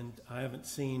 And I haven't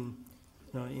seen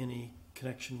any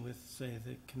connection with, say,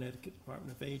 the Connecticut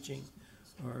Department of Aging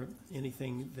or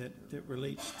anything that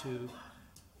relates to,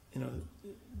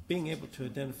 being able to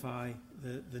identify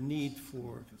the need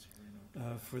for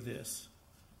this.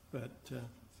 But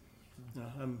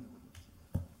I'm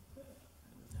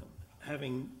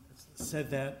having said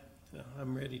that,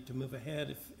 I'm ready to move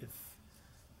ahead if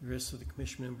the rest of the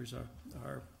commission members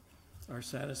are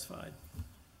satisfied.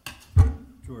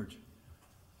 George.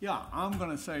 Yeah, I'm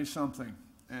going to say something,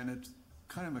 and it's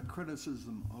kind of a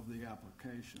criticism of the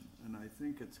application, and I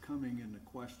think it's coming into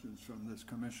questions from this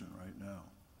commission right now,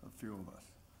 a few of us,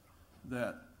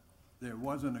 that there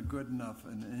wasn't a good enough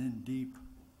and in-deep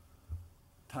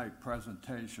type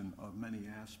presentation of many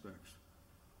aspects.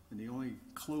 And the only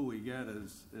clue we get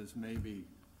is maybe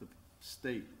the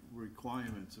state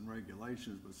requirements and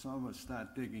regulations, but some of us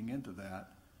start digging into that,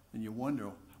 and you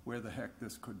wonder where the heck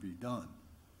this could be done.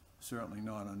 Certainly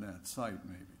not on that site,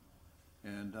 maybe.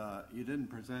 And you didn't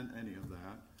present any of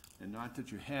that, and not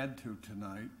that you had to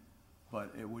tonight,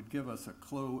 but it would give us a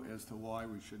clue as to why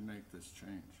we should make this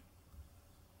change,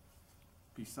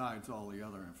 besides all the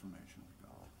other information we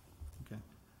got. Okay.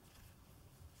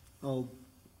 I'll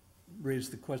raise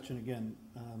the question again.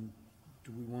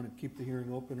 Do we want to keep the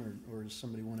hearing open, or does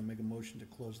somebody want to make a motion to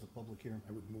close the public hearing?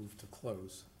 I would move to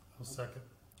close. I'll second.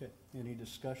 Okay. Any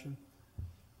discussion?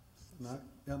 Not?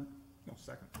 Yep. No,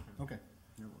 second. Okay.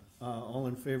 All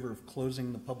in favor of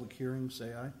closing the public hearing,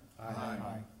 say aye. Aye.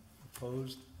 Aye.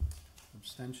 Opposed?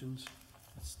 Abstentions?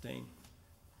 Abstain.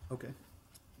 Okay.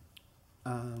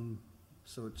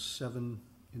 So it's 7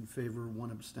 in favor, 1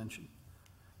 abstention.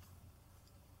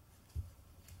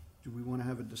 Do we want to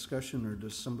have a discussion, or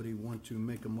does somebody want to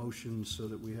make a motion so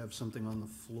that we have something on the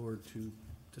floor to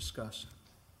discuss?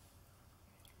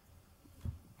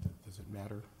 Does it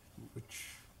matter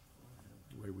which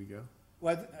way we go?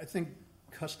 Well, I think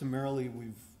customarily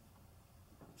we've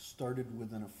started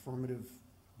with an affirmative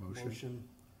motion,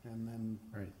 and then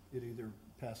it either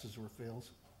passes or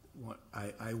fails.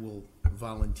 I will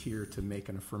volunteer to make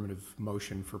an affirmative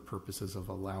motion for purposes of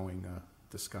allowing a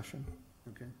discussion.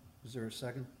 Okay. Is there a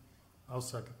second? I'll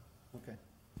second. Okay.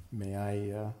 May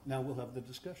I? Now we'll have the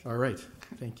discussion. All right.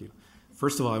 Thank you.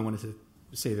 First of all, I wanted to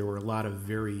say there were a lot of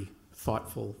very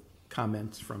thoughtful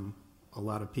comments from a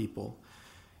lot of people.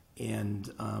 And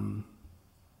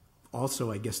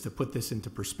also, I guess, to put this into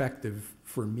perspective,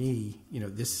 for me,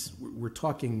 we're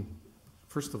talking,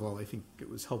 first of all, I think it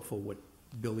was helpful what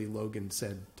Billy Logan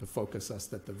said to focus us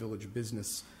that the Village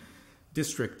Business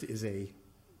District is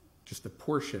just a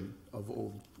portion of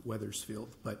Old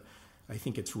Wethersfield. But I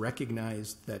think it's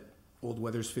recognized that Old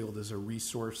Wethersfield is a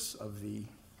resource of the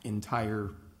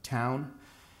entire town.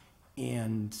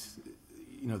 And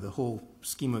the whole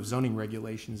scheme of zoning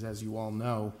regulations, as you all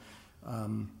know,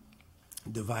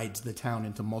 divides the town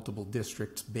into multiple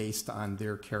districts based on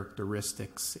their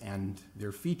characteristics and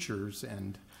their features,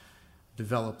 and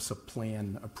develops a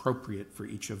plan appropriate for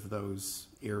each of those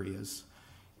areas.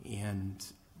 And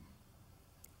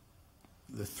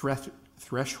the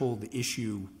threshold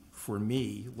issue for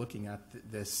me, looking at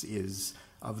this, is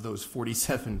of those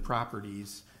 47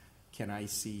 properties, can I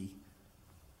see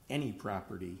any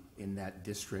property in that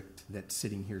district that's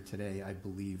sitting here today I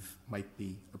believe might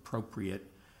be appropriate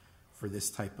for this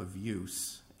type of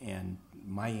use? And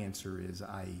my answer is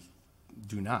I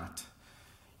do not.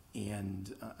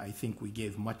 And I think we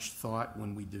gave much thought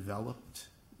when we developed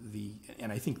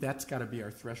and I think that's got to be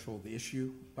our threshold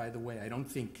issue, by the way. I don't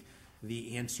think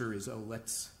the answer is,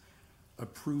 let's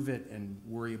approve it and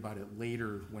worry about it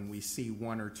later when we see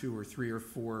 1 or 2 or 3 or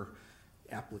 4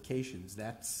 applications.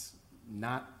 That's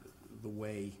not the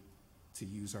way to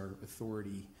use our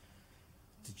authority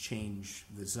to change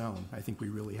the zone. I think we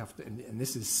really have to, and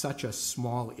this is such a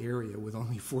small area with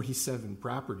only 47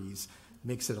 properties,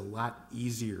 makes it a lot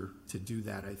easier to do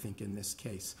that, I think, in this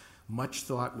case. Much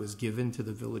thought was given to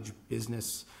the village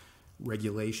business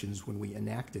regulations when we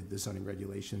enacted the zoning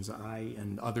regulations. I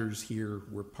and others here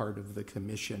were part of the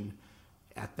commission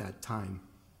at that time.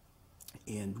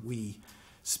 And we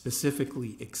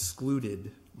specifically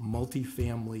excluded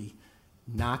multifamily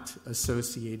not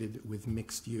associated with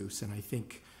mixed use. And I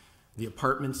think the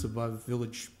apartments above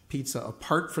Village Pizza,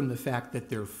 apart from the fact that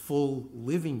they're full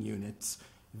living units,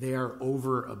 they are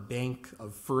over a bank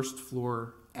of first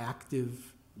floor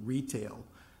active retail,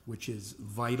 which is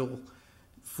vital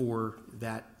for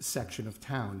that section of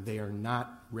town. They are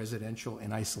not residential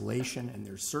in isolation, and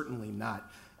they're certainly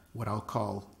not what I'll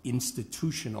call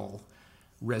institutional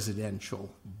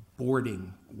residential,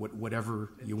 boarding,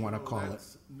 whatever you want to call it.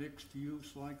 Mixed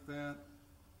use like that,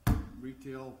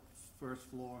 retail first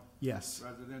floor, yes,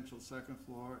 residential second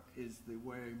floor, is the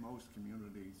way most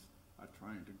communities are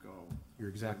trying to go. You're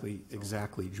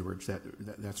exactly, George.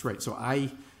 That's right. So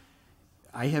I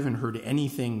haven't heard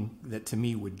anything that to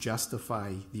me would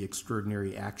justify the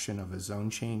extraordinary action of a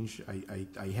zone change.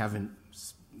 I haven't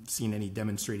seen any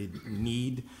demonstrated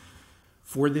need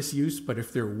for this use, but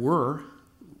if there were,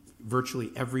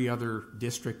 virtually every other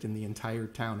district in the entire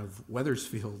town of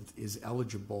Wethersfield is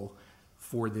eligible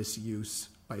for this use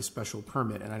by special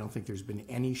permit, and I don't think there's been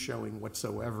any showing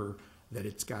whatsoever that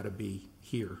it's got to be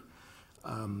here.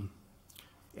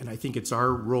 And I think it's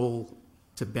our role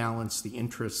to balance the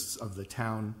interests of the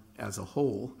town as a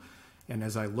whole. And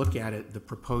as I look at it, the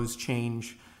proposed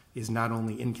change is not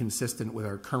only inconsistent with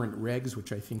our current regs,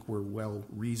 which I think were well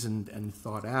reasoned and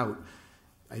thought out,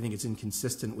 I think it's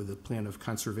inconsistent with the plan of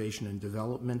conservation and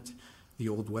development, the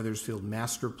old Wethersfield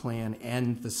master plan,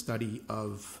 and the study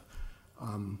of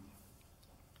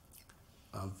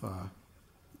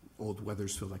old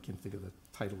Wethersfield. I can't think of the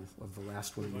title of the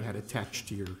last one you had attached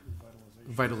to your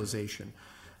revitalization.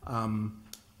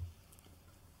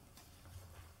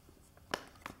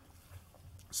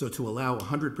 So to allow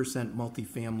 100%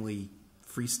 multifamily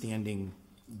freestanding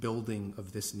building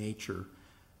of this nature,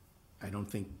 I don't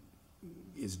think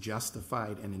is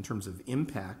justified. And in terms of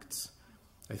impacts,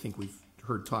 I think we've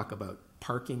heard talk about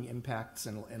parking impacts,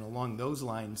 and along those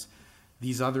lines,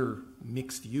 these other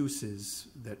mixed uses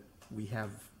that we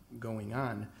have going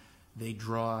on, they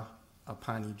draw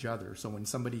upon each other. So when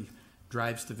somebody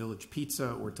drives to Village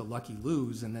Pizza or to Lucky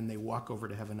Lou's and then they walk over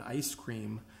to have an ice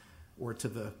cream or to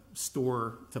the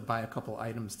store to buy a couple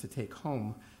items to take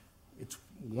home, it's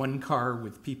one car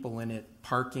with people in it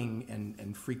parking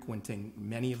and frequenting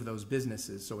many of those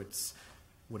businesses. So it's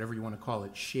whatever you want to call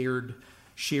it, shared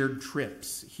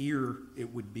trips. Here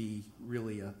it would be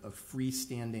really a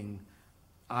freestanding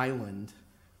island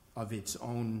of its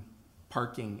own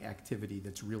parking activity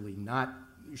that's really not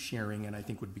sharing, and I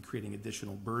think would be creating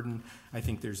additional burden. I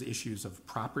think there's issues of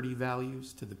property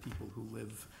values to the people who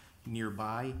live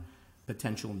nearby,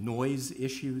 potential noise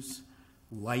issues,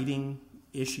 lighting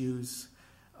issues,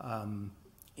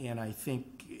 and I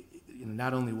think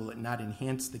not only will it not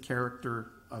enhance the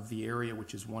character of the area,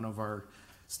 which is one of our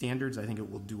standards, I think it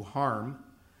will do harm.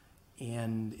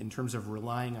 And in terms of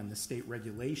relying on the state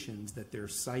regulations that they're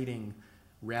citing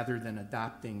rather than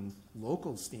adopting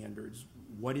local standards,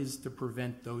 what is to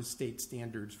prevent those state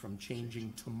standards from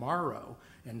changing tomorrow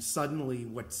and suddenly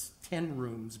what's 10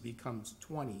 rooms becomes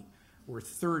 20 or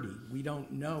 30? We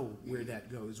don't know where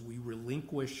that goes. We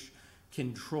relinquish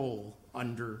control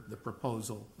under the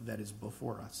proposal that is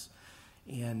before us.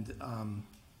 And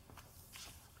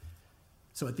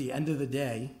so at the end of the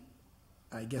day,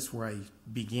 I guess where I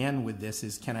began with this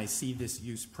is, can I see this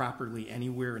use properly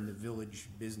anywhere in the village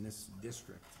business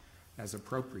district as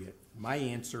appropriate? My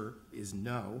answer is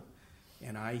no,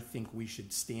 and I think we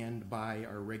should stand by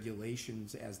our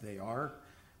regulations as they are.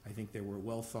 I think they were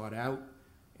well thought out,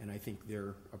 and I think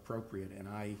they're appropriate, and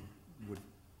I would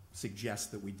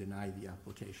suggest that we deny the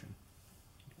application.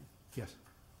 Yes?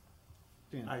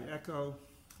 Dan. I echo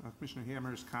Commissioner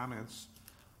Hammer's comments.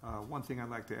 One thing I'd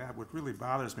like to add, what really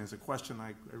bothers me is a question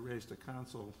I raised to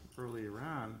council earlier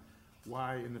on,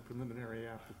 why in the preliminary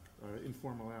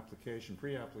informal application,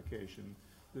 pre-application,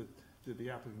 did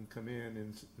the applicant come in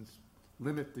and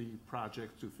limit the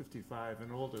project to 55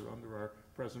 and older under our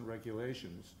present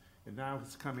regulations? And now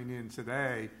it's coming in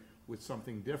today with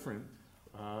something different,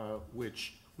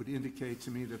 which would indicate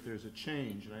to me that there's a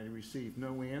change, and I received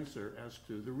no answer as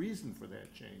to the reason for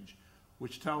that change,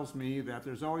 which tells me that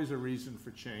there's always a reason for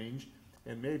change,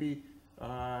 and maybe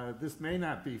this may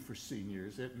not be for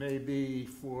seniors. It may be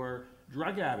for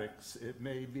drug addicts. It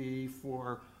may be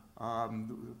for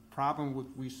the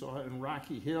problem we saw in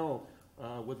Rocky Hill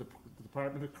with the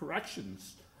Department of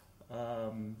Corrections.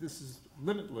 This is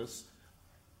limitless,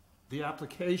 the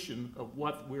application of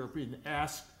what we're being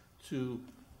asked to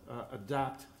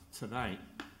adopt tonight.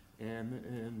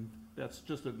 And that's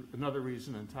just another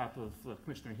reason on top of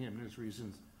Commissioner Hamner's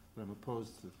reasons that I'm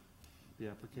opposed to the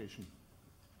application.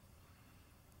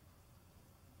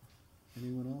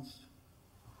 Anyone else?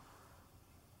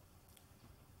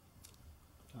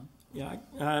 Tom? Yeah,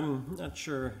 I'm not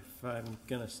sure if I'm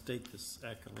going to state this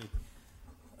accurately.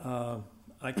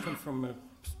 I come from a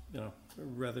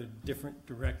rather different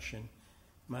direction.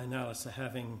 My analysis,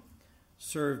 having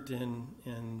served in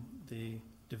the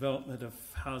development of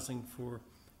housing for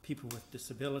people with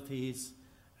disabilities,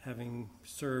 having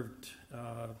served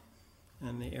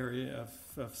in the area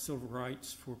of civil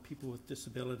rights for people with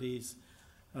disabilities,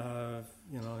 in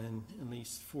at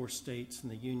least 4 states in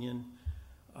the Union.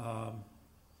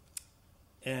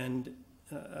 And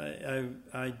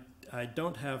I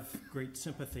don't have great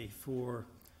sympathy for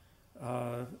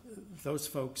those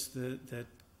folks that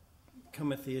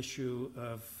come at the issue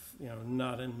of,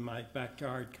 not in my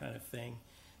backyard kind of thing,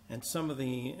 and some of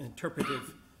the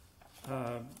interpretive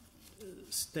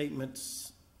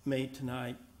statements made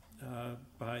tonight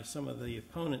by some of the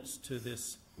opponents to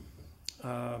this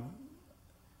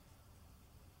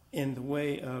in the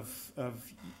way of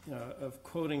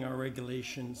quoting our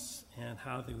regulations and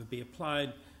how they would be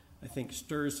applied, I think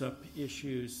stirs up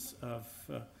issues of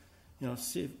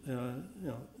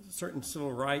certain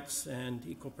civil rights and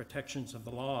equal protections of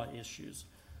the law issues,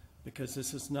 because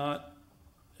this is not,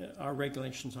 our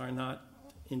regulations are not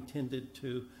intended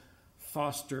to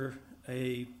foster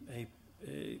a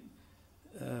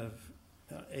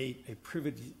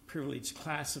privileged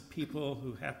class of people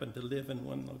who happen to live in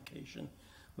one location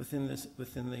within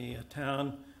the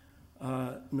town,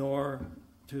 nor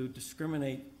to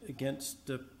discriminate against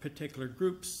particular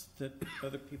groups that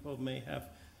other people may have,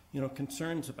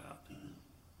 concerns about.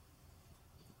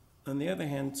 On the other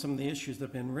hand, some of the issues that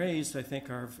have been raised, I think,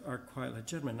 are quite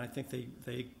legitimate. And I think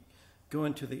they go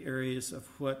into the areas of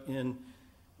what in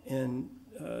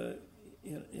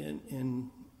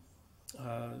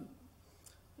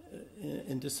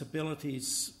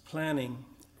disabilities planning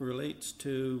relates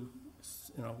to,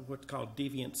 what's called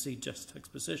deviancy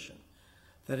juxtaposition.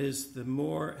 That is, the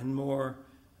more and more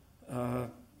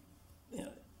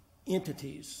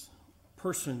entities,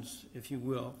 persons, if you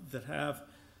will, that have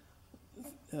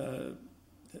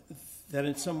that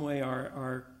in some way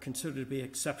are considered to be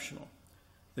exceptional.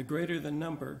 The greater the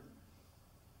number,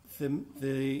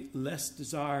 the less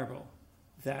desirable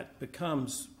that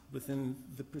becomes within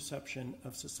the perception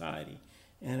of society,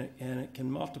 and it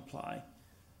can multiply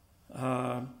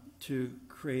to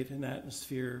create an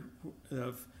atmosphere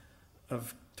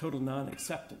of total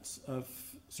non-acceptance of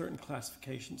certain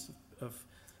classifications of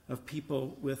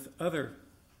people with other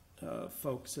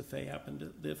folks that they happen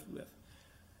to live with.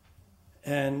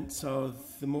 And so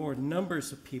the more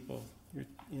numbers of people,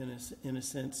 in a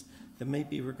sense, that may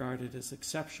be regarded as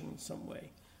exceptional in some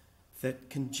way, that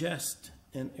congest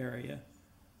an area,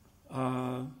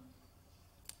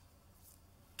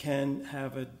 can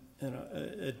have a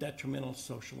detrimental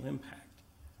social impact.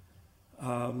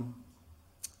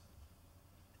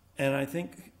 And I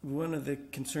think one of the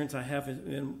concerns I have is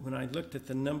when I looked at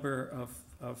the number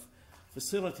of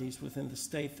facilities within the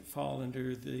state that fall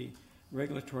under the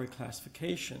regulatory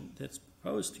classification that's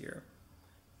proposed here,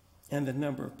 and the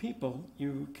number of people,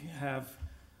 you have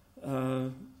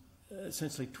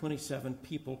essentially 27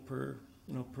 people per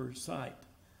site,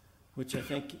 which I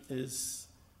think is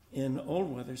in Old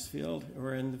Wethersfield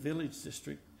or in the Village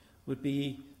District would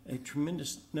be a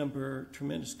tremendous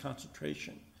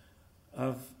concentration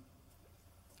of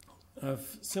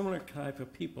similar type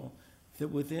of people that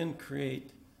would then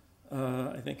create,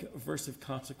 I think, aversive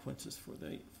consequences for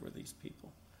these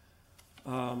people.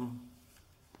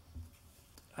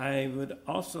 I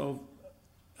also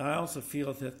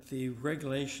feel that the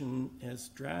regulation as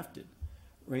drafted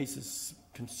raises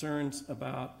concerns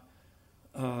about,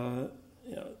 I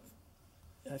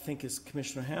think as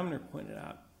Commissioner Hamner pointed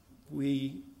out,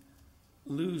 we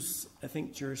lose, I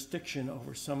think, jurisdiction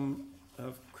over some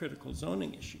of critical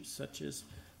zoning issues, such as,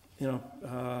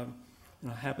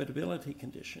 habitability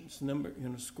conditions,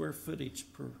 square footage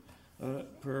per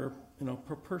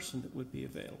person that would be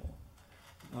available.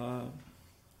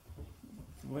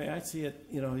 The way I see it,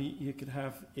 you could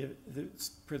have,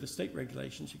 per the state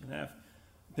regulations, you can have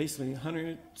basically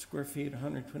 100 square feet,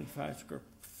 125 square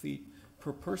feet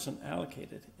per person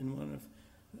allocated in one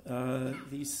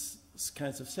of these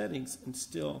kinds of settings, and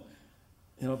still,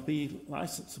 be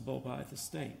licensable by the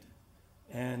state.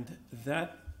 And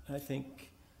that, I think,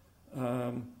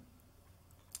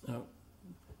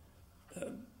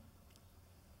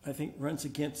 runs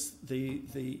against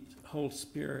the whole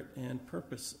spirit and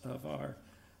purpose of our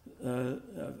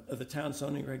of the town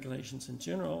zoning regulations in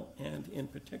general, and in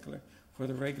particular for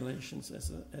the regulations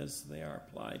as they are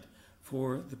applied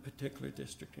for the particular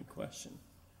district in question.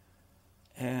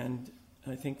 And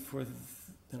I think for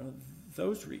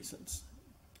those reasons,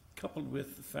 coupled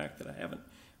with the fact that I haven't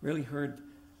really heard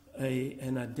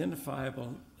an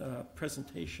identifiable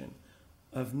presentation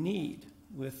of need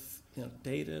with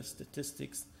data,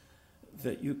 statistics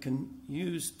that you can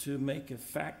use to make a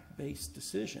fact-based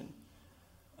decision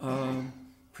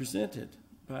presented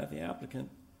by the applicant,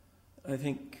 I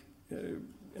think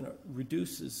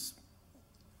reduces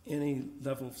any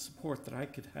level of support that I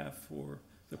could have for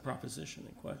the proposition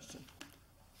in question.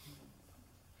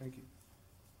 Thank you.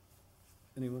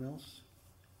 Anyone else?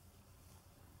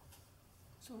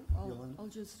 So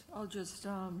I'll just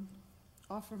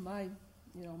offer my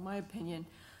opinion.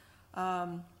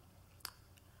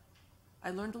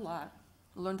 I learned a lot.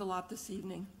 I learned a lot this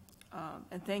evening.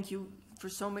 And thank you for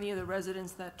so many of the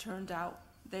residents that turned out.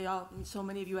 So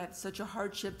many of you had such a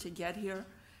hardship to get here,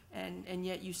 and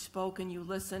yet you spoke and you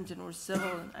listened and were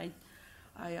civil, and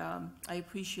I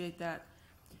appreciate that.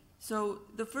 So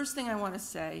the first thing I want to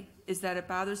say is that it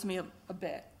bothers me a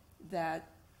bit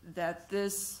that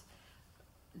this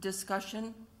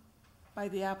discussion by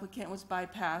the applicant was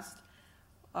bypassed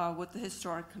with the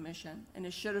Historic Commission, and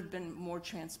it should have been more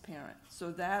transparent.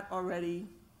 So that already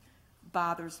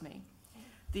bothers me.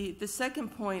 The second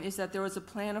point is that there was a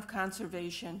plan of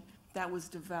conservation that was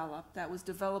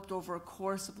developed over a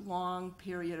course of long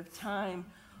period of time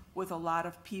with a lot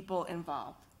of people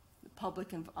involved.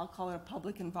 I'll call it a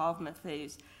public involvement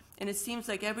phase. And it seems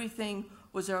like everything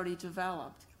was already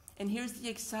developed. And here's the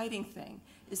exciting thing,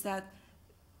 is that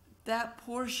that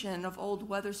portion of Old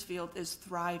Wethersfield is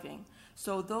thriving.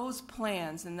 So those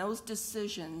plans and those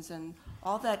decisions and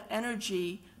all that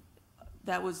energy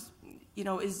that was,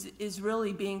 is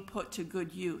really being put to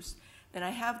good use. And I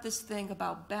have this thing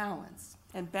about balance,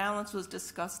 and balance was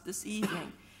discussed this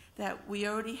evening, that we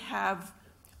already have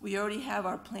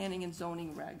our planning and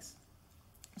zoning regs.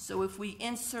 So if we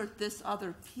insert this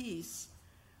other piece,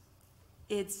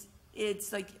 it's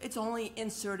only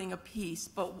inserting a piece,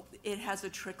 but it has a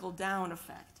trickle-down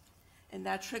effect. And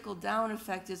that trickle-down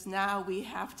effect is now we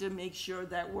have to make sure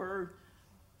that we're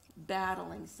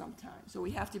battling sometimes. So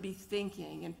we have to be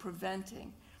thinking and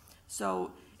preventing.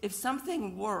 So if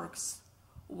something works,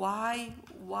 why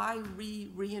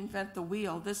reinvent the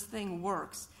wheel? This thing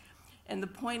works. And the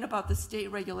point about the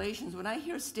state regulations, when I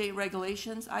hear state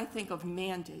regulations, I think of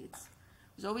mandates.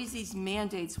 There's always these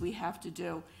mandates we have to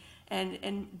do.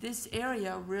 And this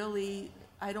area really,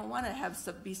 I don't want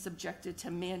to be subjected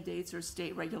to mandates or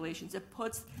state regulations. It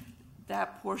puts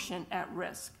that portion at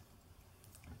risk.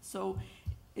 So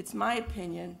it's my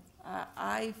opinion.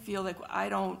 I feel like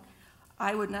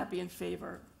I would not be in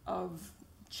favor of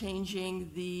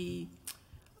changing the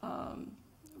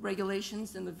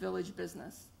regulations in the village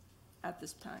business at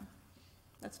this time.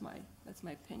 That's my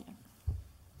opinion.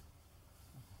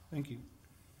 Thank you.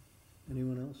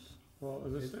 Anyone else? Well,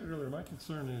 as I said earlier, my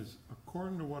concern is,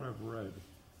 according to what I've read,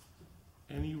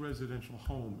 any residential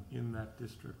home in that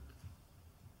district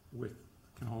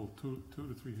can hold two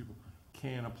to three people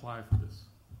can apply for this.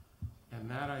 And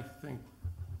that, I think,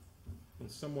 in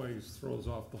some ways throws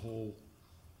off the whole,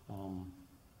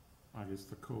 I guess,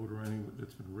 the code or anything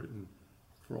that's been written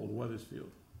for Old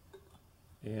Wethersfield.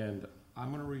 And I'm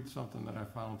going to read something that I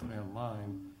found today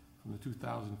online from the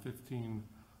 2015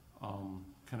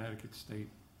 Connecticut State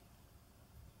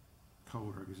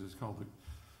Code, or I guess it's called the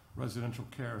Residential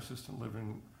Care Assistant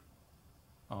Living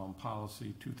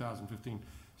Policy 2015. It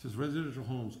says residential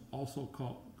homes also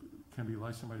can be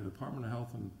licensed by the Department of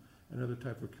Health and other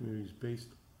type of communities based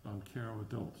on care of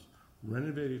adults.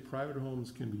 Renovated private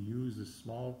homes can be used as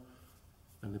small,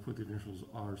 and they put the initials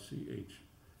RCH,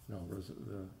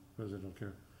 the residential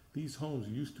care. These homes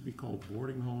used to be called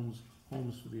boarding homes,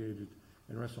 homes for the aged,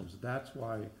 and rest homes. That's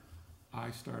why I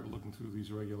started looking through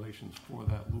these regulations for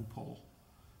that loophole.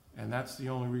 And that's the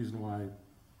only reason why,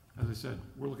 as I said,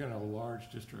 we're looking at a large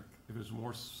district. If it's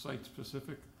more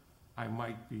site-specific, I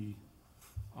might be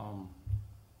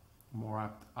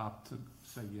more apt to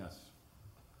say yes.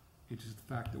 It's just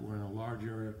the fact that we're in a large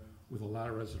area with a lot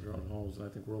of residential homes. I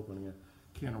think we're opening a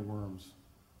can of worms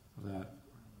for that,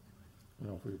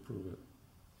 if we approve it.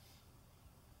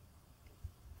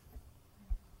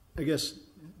 I guess,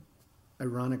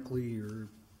 ironically or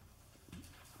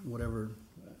whatever,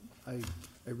 I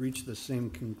reach the same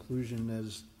conclusion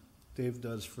as Dave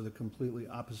does for the completely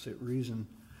opposite reason.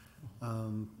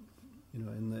 In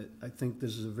that I think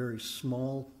this is a very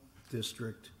small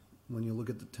district when you look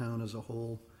at the town as a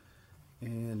whole,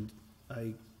 and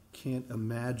I can't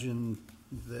imagine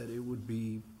that it would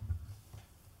be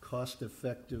cost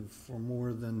effective for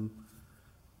more than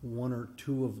one or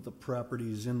two of the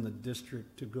properties in the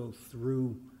district to go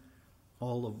through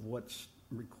all of what's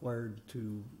required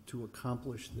to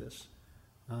accomplish this.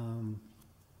 And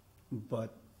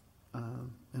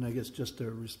I guess just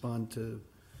to respond to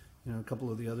a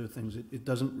couple of the other things, it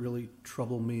doesn't really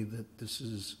trouble me that this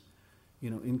is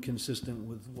inconsistent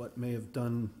with what may have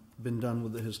been done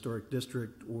with the historic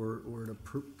district or at a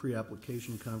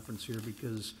pre-application conference here,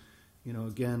 because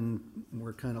again,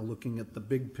 we're kind of looking at the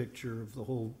big picture of the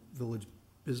whole village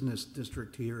business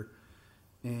district here.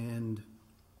 And,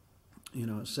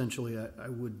 essentially I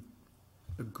would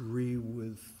agree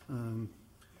with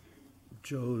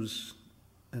Joe's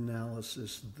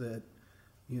analysis that,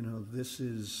 this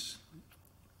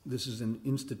is an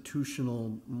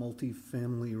institutional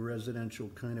multifamily residential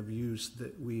kind of use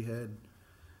that we had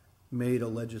made a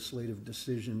legislative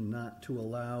decision not to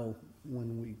allow,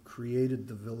 when we created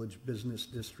the Village Business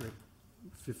District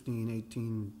 15,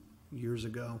 18 years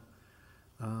ago,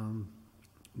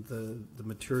 the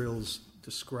materials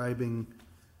describing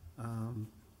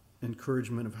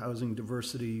encouragement of housing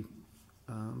diversity,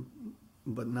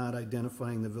 but not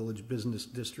identifying the Village Business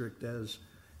District as,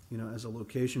 as a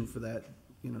location for that,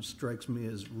 strikes me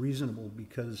as reasonable,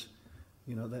 because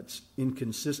that's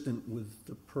inconsistent with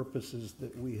the purposes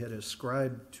that we had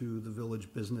ascribed to the Village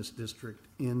Business District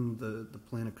in the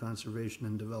Plan of Conservation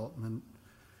and Development.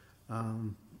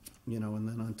 And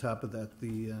then on top of that,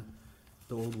 the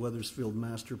Old Wethersfield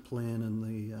Master Plan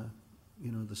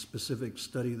and the specific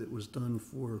study that was done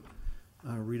for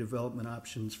redevelopment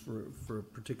options for a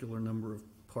particular number of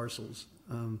parcels.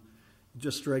 It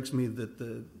just strikes me that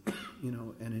an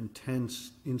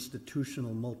intense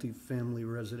institutional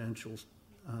multifamily residential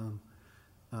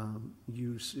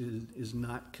use is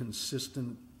not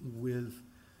consistent with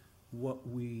what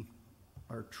we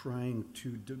are trying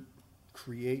to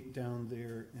create down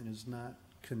there, and is not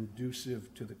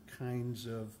conducive to the kinds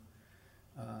of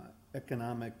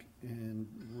economic and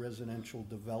residential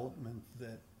development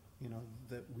that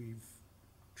that we've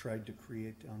tried to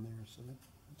create down there. So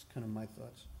that's kind of my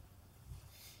thoughts.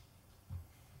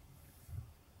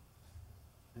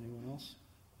 Anyone else?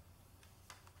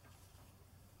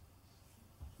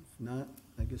 If not,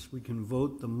 I guess we can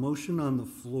vote. The motion on the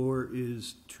floor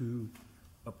is to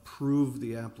approve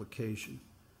the application.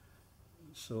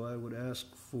 So I would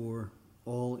ask for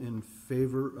all in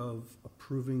favor of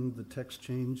approving the text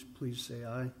change, please say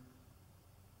aye.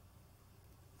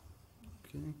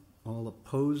 Okay. All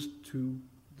opposed to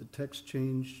the text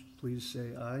change, please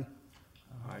say aye.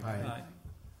 Aye. Aye.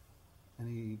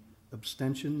 Any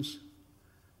abstentions?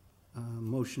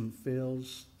 Motion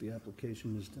fails. The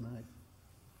application is denied.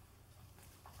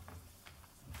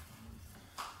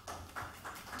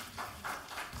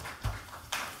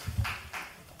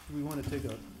 Do we want to take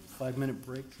a 5-minute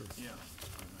break? Or? Yeah.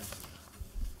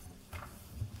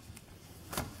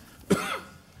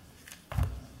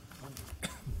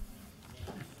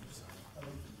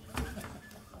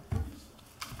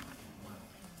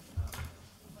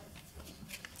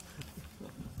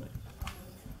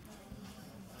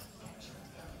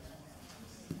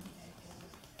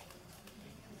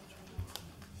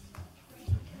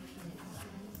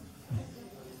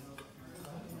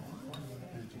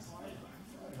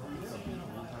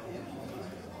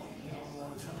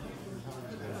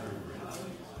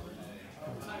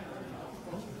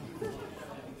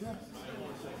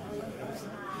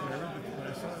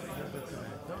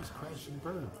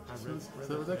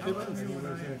 So that came out as a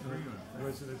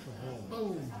residential home.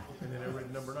 Boom! And then I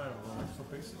read number 9. So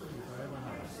basically, if I have a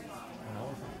house, and all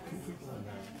of 2 people in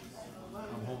there,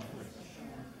 I'm home free.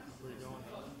 Where are you going? I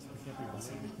can't be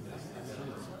believing this.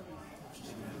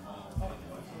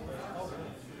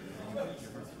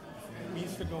 We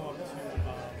used to go up to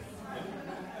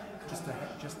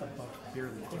just above,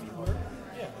 barely.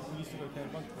 Yeah, we used to go to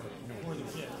Kennebunkport. No,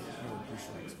 Yeah. No,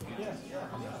 Bushwicks. Yeah.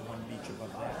 I'm at one beach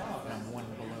above that, and I'm one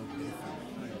below Beautiful.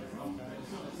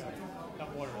 Okay. That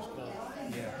water is cold.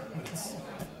 Yeah, but it's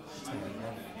I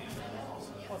love it.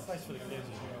 Well, it's nice for the kids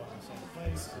as you go on the same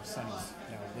place. Her son is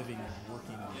now living and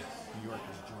working in New York,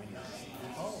 is joining us.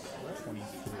 Oh, really? 23,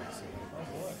 so. Oh,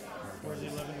 boy. Where's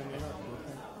he living in New York?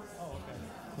 Brooklyn. Oh, okay.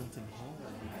 Clinton Hall.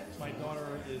 My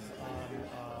daughter is on the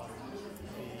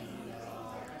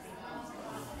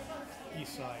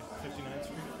east side, 59th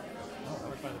Street,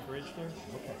 right by the bridge there.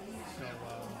 Okay. So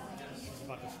she's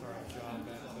about to start a job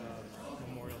at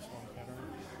Memorial Sloan Kettering.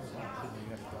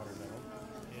 You have a daughter that old?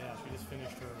 Yeah, she just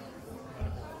finished her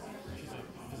medical. She's a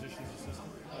physician's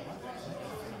assistant.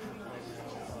 Finished her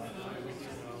program 5 weeks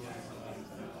ago.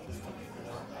 Just took the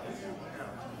board.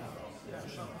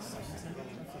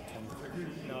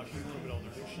 No, she's a little bit older.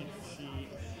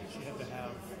 She had to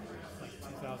have like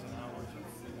 2,000 hours of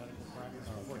medical practice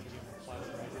before she could apply to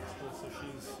graduate school. So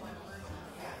she's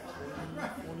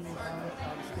 40 years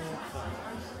out of school.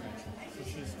 So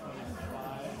she's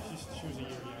 25. She was a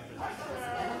year younger.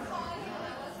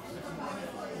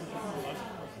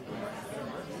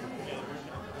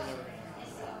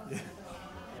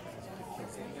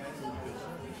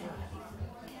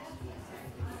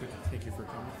 Thank you for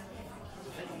coming.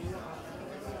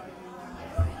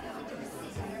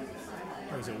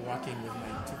 I was walking with my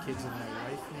 2 kids and my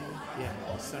wife, maybe? Yeah,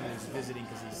 my son was visiting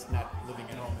because he's not living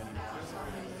at home anymore. So,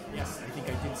 yes, I think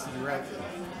I did see you out.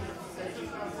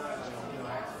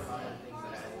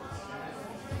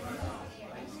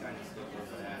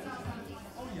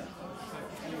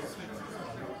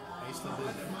 I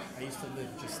I used to live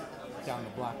just down the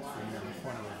block from here, in the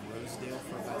corner of Rosedale,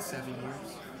 for about 7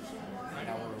 years.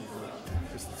 Now we're over,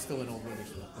 just still in Old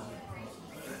Wethersfield.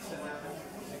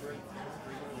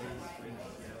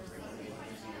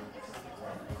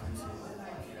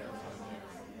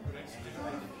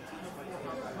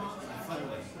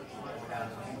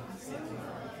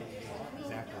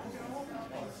 Exactly.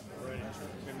 Ready.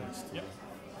 Good next. Yep.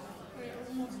 We're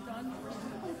almost done.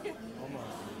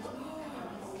 Almost.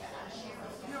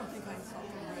 You don't think I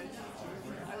insulted Reg?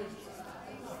 I was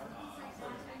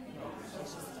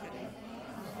just kidding.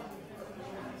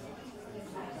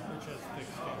 Which has thick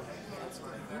skin. That's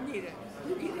fine. You need it.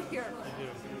 You need it here. I do.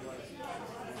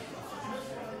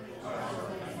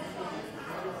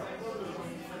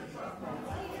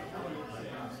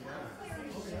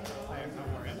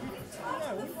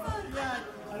 Yeah,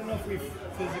 I don't know if we've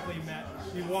physically met.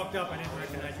 You walked up, I didn't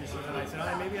recognize you, so then I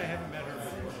said, maybe I haven't met her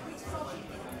before.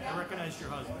 I recognized your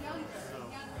husband. So,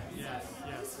 yes,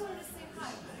 yes.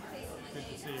 Good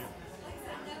to see you.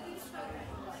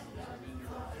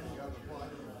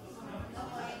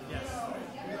 Yes.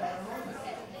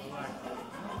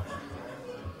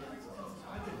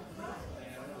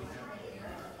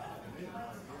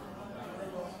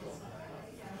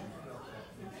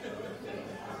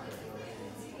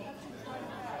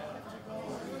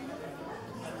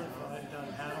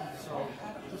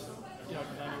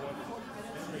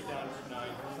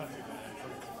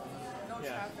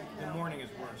 The morning is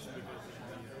worse because of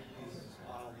the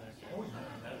bottleneck.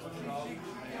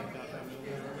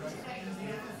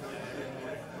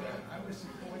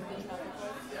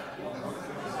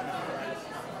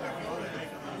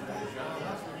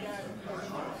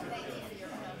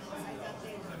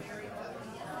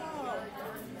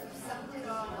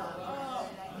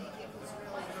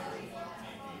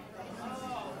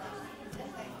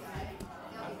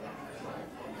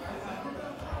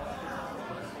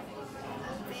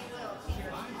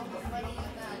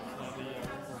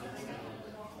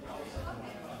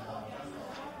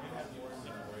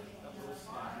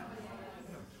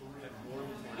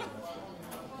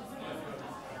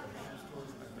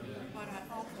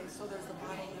 So there's the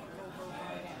bottleneck over by.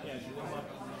 Yeah, you come up,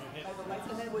 you hit. By the lights,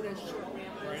 and then where there's short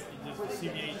ramp is. Right, there's the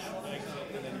CBH exit,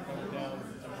 and then you come down.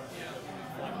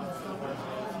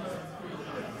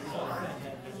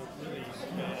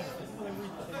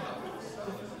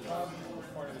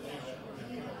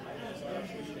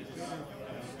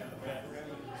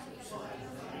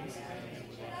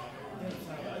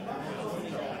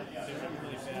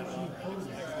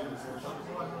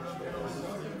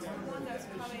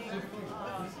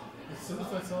 As soon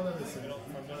as I saw that, I said,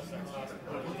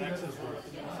 Access road up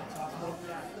to Middlesex Hospital,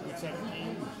 Route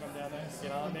 17, come down there,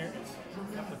 get on there, it's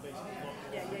got the basic look.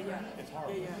 Yeah. It's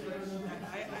horrible.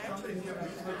 I actually feel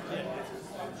Yeah.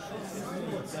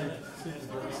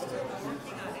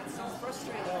 it's so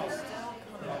frustrating. I still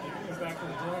come Go back to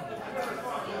the drawing board.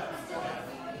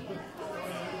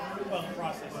 Well, the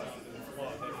process is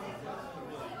flawed. They really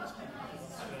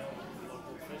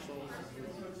local officials.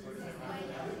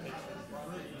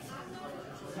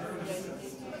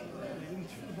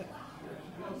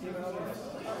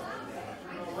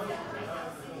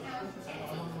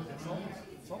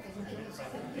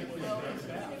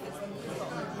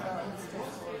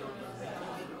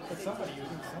 But somebody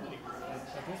using somebody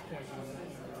at this point.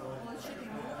 Well, it should be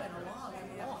moving along. I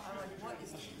mean, I'm like, what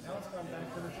is? Now it's gone back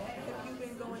to the drawing board. Have you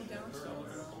been going down so?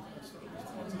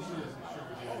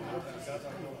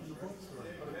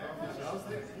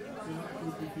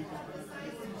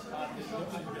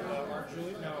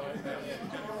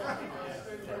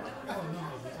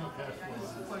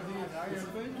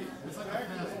 it's like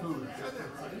fast food.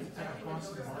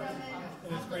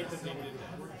 And it's great that they did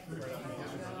that. Right on Main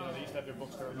Street. You know, they used to have their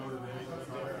bookstore on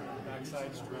their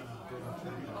backside street.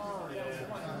 Yeah.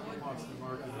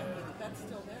 That's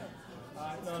still there.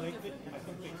 No, I think they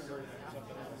converted it to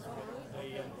something else.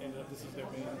 And this is their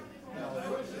main.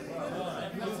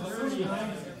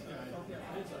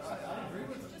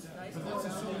 But that's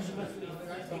as soon as you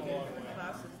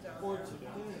Classes down Or there. to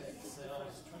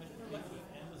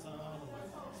Amazon,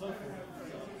 so forth.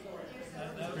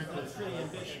 That's pretty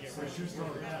ambitious. For a shoe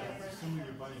store, assuming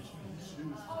you're buying shoes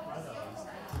for $5,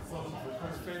 well, the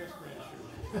Spanish brand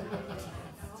shoe.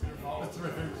 That's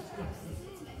right.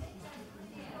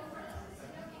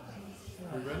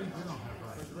 We ready?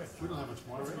 We don't have much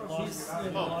water. He's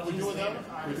in the lobby.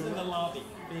 He's in the lobby,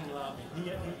 being lobbied.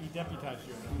 He deputized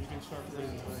you. You can start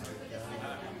reading.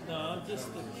 No, I'm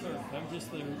just the clerk. I'm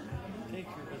just the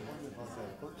taker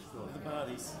of the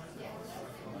bodies.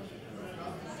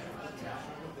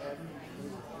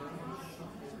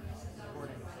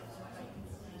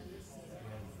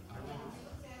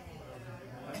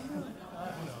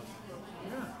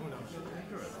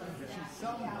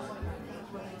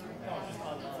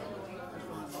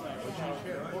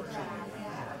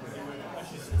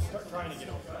 trying to get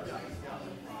over.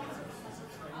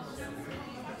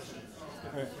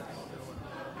 All right.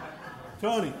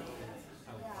 Tony.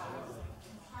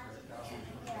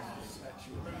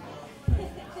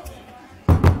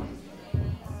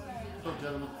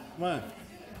 Gentlemen.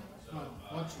 Come on.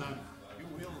 Lunchtime.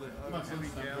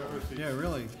 Yeah,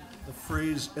 really. The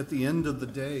phrase "at the end of the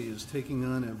day" is taking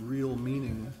on a real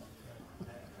meaning.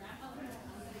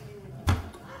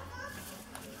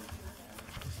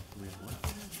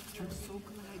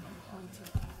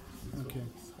 Okay.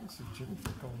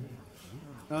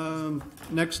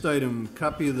 Next item,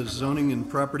 copy of the zoning and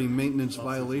property maintenance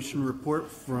violation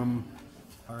report from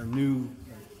our new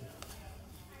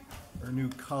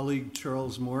colleague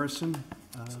Charles Morrison.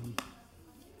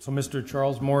 So Mr.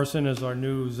 Charles Morrison is our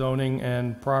new zoning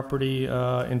and property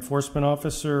enforcement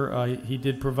officer. He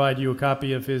did provide you a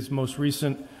copy of his most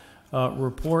recent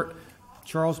report.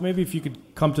 Charles, maybe if you could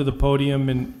come to the podium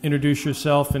and introduce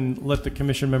yourself and let the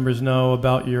commission members know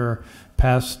about your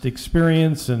past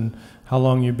experience and how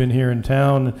long you've been here in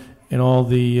town and all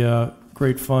the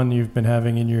great fun you've been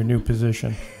having in your new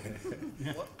position.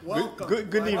 Welcome.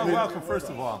 Good evening. Welcome, first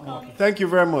of all. Thank you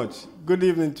very much. Good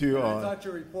evening to you all. I thought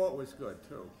your report was good,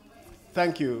 too.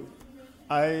 Thank you.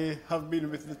 I have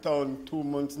been with the town 2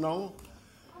 months now,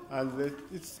 and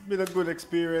it's been a good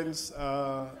experience.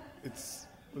 It's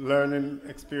learning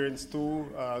experience too,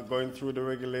 going through the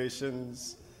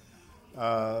regulations,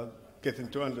 getting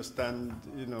to understand,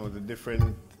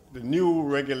 the new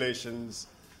regulations,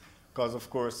 because of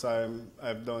course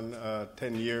I've done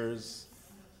 10 years,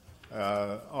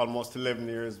 almost 11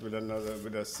 years with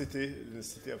a city, in the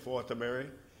city of Waterbury.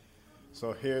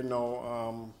 So here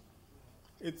now,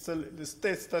 it's the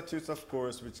state statutes, of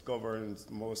course, which governs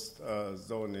most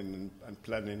zoning and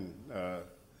planning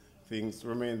things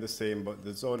remain the same, but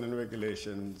the zoning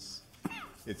regulations,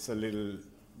 it's a little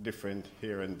different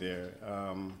here and there.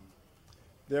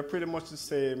 They're pretty much the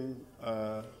same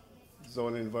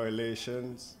zoning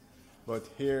violations, but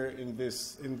here in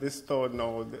this town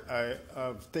now, I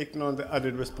have taken on the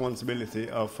added responsibility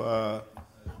of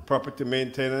property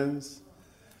maintenance,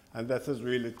 and that has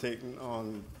really taken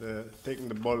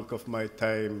the bulk of my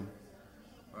time.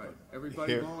 Right.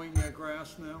 Everybody mowing their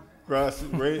grass now? Grass,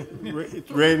 it's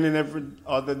raining every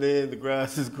other day, the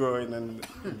grass is growing and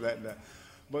things like that.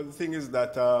 But the thing is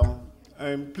that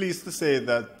I'm pleased to say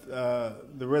that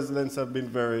the residents have been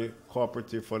very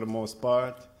cooperative for the most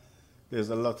part.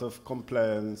 There's a lot of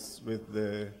compliance with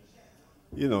the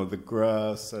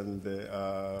grass and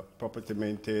the property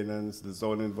maintenance, the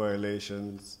zoning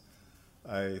violations.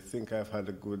 I think I've had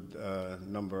a good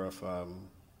number of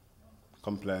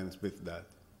compliance with that.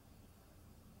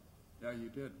 Yeah, you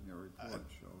did. Your report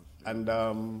shows. And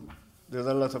there's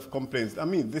a lot of complaints. I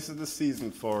mean, this is the season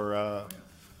for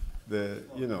the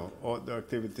outdoor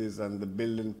activities and the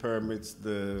building permits,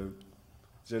 the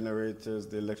generators,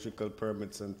 the electrical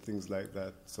permits, and things like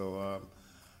that. So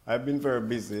I've been very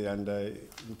busy, and I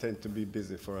intend to be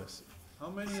busy for us. How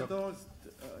many of those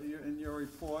in your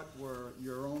report were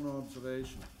your own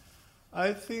observation?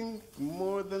 I think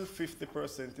more than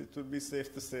 50%. It would be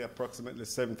safe to say approximately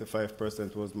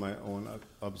 75% was my own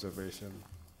observation.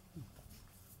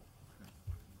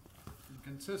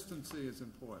 Consistency is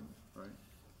important, right?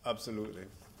 Absolutely.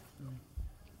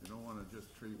 You don't want to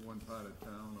just treat one part of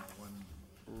town or one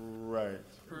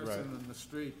person in the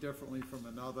street differently from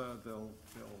another. They'll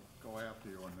go after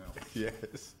you on that.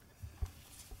 Yes.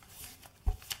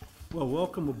 Well,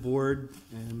 welcome aboard,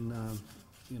 and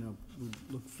we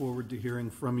look forward to hearing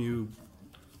from you,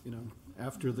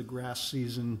 after the grass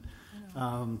season,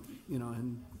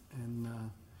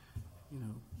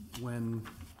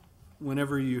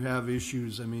 whenever you have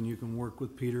issues. I mean, you can work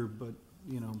with Peter, but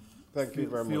Thank you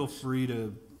very feel much. free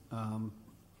to,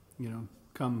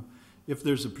 come if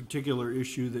there's a particular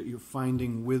issue that you're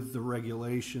finding with the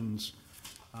regulations.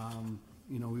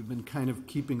 We've been kind of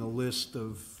keeping a list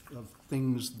of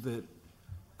things that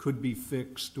could be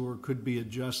fixed or could be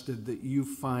adjusted that you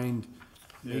find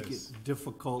make it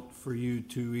difficult for you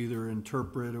to either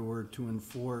interpret or to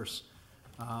enforce.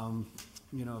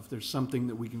 If there's something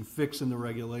that we can fix in the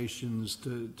regulations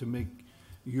to make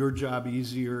your job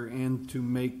easier and to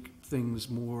make things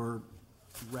more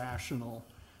rational,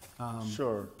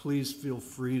 sure. Please feel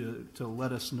free to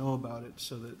let us know about it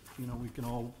so that we can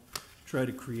all try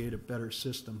to create a better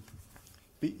system.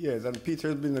 Yes, and Peter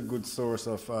has been a good source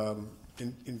of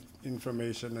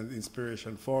information and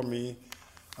inspiration for me.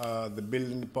 The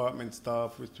building department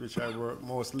staff, with which I work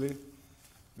mostly,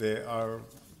 have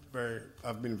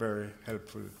been very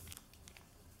helpful.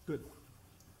 Good.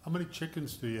 How many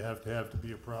chickens do you have to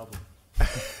be a problem?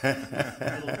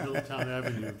 Middletown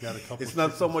Avenue, you've got a couple. It's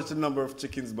not so much the number of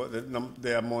chickens, but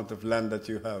the amount of land that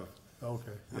you have.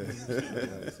 Okay.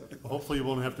 Yeah. Hopefully you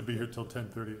won't have to be here till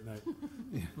 10:30 at night.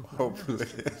 Hopefully.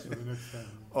 So the next time.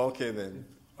 Okay then.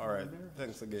 All right.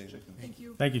 Thanks again. Thank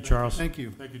you. Thank you, Charles. Thank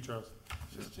you. Thank you, Charles.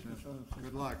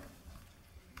 Good luck.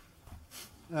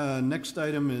 Next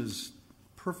item is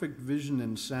Perfect Vision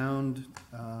and Sound,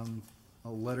 a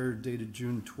letter dated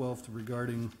June 12th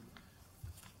regarding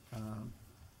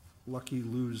Lucky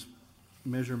Lou's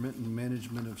measurement and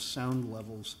management of sound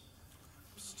levels.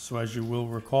 So as you will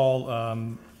recall,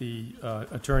 the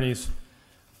attorneys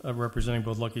representing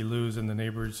both Lucky Lou's and the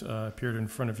neighbors appeared in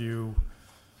front of you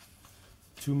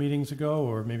 2 meetings ago,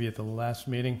 or maybe at the last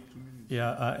meeting.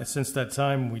 Yeah, since that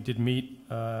time, we did meet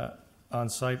on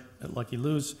site at Lucky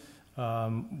Lou's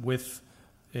with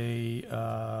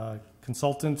a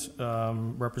consultant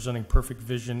representing Perfect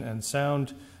Vision and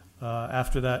Sound.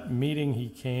 After that meeting, he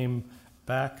came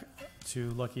back to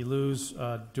Lucky Lou's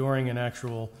during an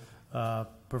actual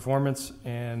performance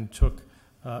and took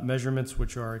measurements,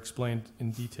 which are explained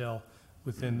in detail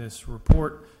within this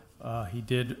report. He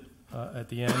did, at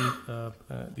the end,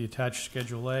 the attached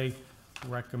Schedule A,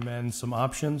 recommend some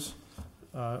options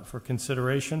for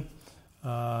consideration.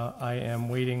 I am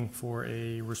waiting for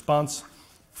a response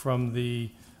from the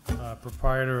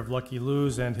proprietor of Lucky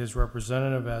Lou's and his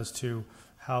representative as to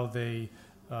how they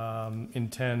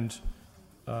intend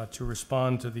to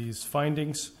respond to these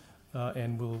findings,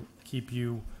 and we'll keep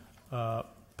you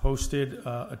posted.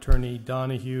 Attorney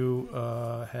Donahue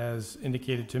has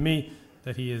indicated to me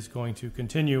that he is going to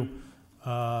continue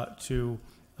to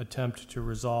attempt to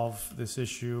resolve this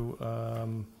issue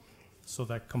so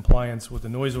that compliance with the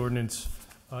noise ordinance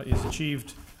is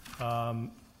achieved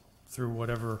through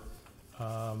whatever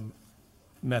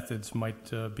methods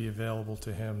might be available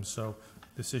to him. So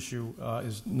this issue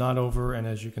is not over, and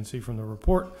as you can see from the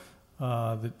report,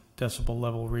 the decibel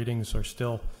level readings are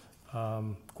still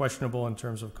questionable in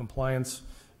terms of compliance.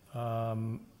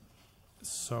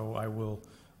 So I will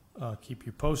keep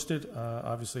you posted.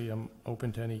 Obviously, I'm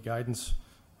open to any guidance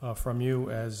from you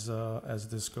as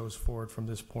this goes forward from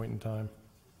this point in time.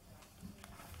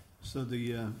 So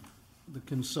the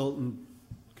consultant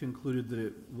concluded that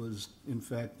it was, in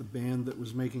fact, the band that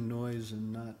was making noise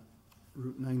and not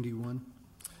Route 91?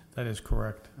 That is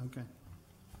correct. Okay.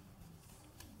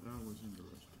 That was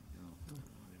interesting,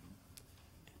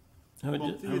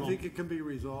 Well, do you think it can be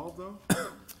resolved, though?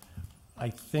 I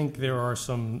think there are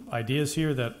some ideas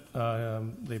here that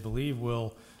they believe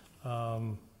will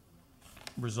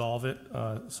resolve it.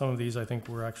 Some of these, I think,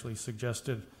 were actually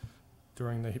suggested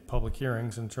during the public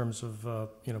hearings in terms of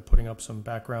putting up some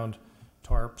background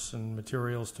tarps and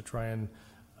materials to try and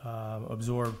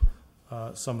absorb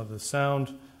some of the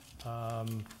sound.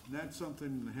 That's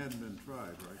something that hadn't been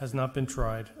tried, right? Has not been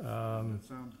tried. It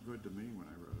sounds good to me when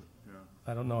I read it,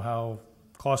 yeah. I don't know how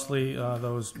costly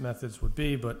those methods would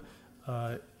be, but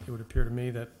it would appear to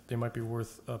me that they might be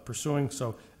worth pursuing.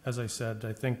 So, as I said,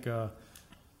 I think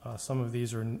some of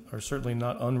these are certainly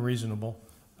not unreasonable,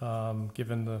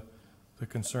 given the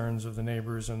concerns of the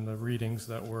neighbors and the readings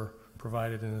that were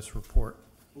provided in this report.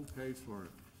 Who pays for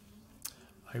it?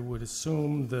 I would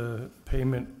assume the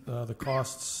payment, the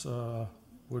costs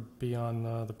would be on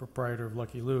the proprietor of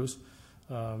Lucky Lou's,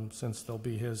 since they'll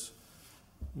be his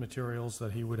materials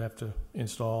that he would have to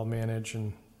install, manage,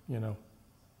 and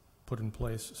put in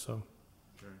place. So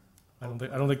Okay.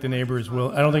 I don't think the neighbor is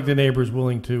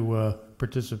willing to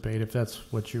participate, if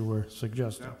that's what you were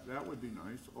suggesting. That would be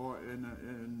nice,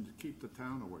 and keep the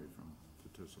town away from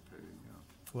participating, yeah.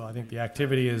 Well, I think the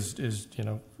activity is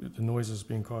the noise is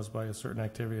being caused by a certain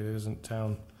activity that isn't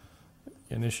town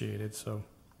initiated. So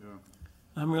Yeah.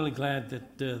 I'm really glad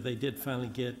that they did finally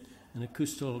get an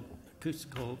acoustical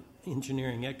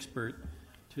engineering expert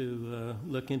to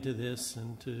look into this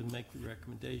and to make the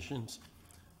recommendations,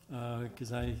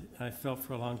 because I felt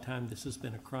for a long time this has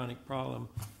been a chronic problem,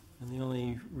 and the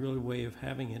only real way of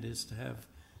having it is to have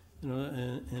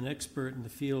an expert in the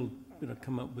field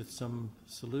come up with some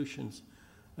solutions.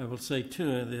 I will say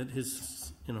too that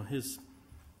his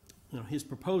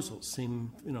proposals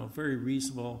seem very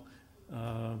reasonable,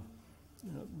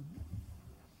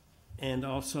 and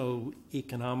also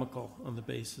economical on the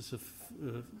basis of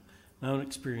my own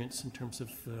experience in terms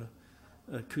of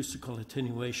acoustical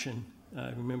attenuation.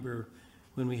 I remember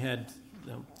when we had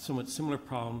somewhat similar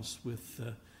problems with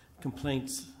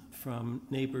complaints from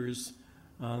neighbors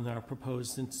on our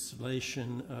proposed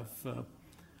installation of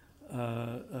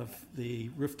the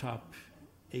rooftop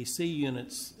AC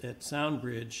units at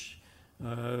Soundbridge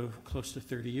close to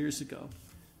 30 years ago.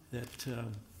 That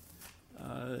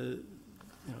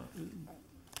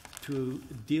to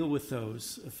deal with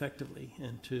those effectively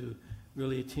and to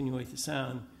really attenuate the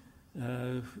sound,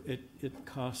 it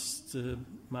costs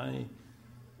my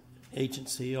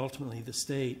agency, ultimately the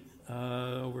state,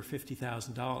 over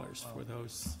 $50,000 for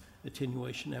those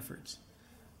attenuation efforts.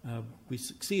 We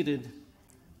succeeded,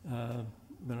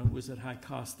 but it was at high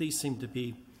cost. These seem to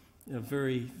be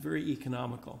very, very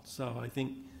economical. So I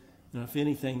think, if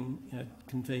anything,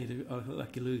 convey to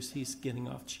Lucky Lou's, he's getting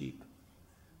off cheap.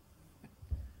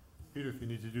 Peter, if you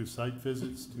need to do site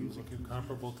visits to look at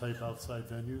comparable type outside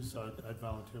venues, I'd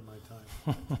volunteer my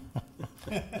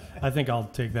time. I think I'll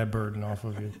take that burden off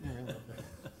of you.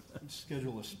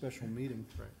 Schedule a special meeting.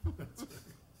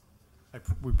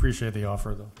 We appreciate the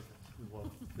offer, though.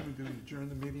 Can we adjourn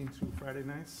the meeting to Friday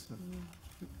nights?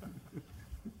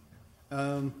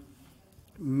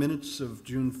 Minutes of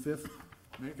June 5th.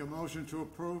 Make a motion to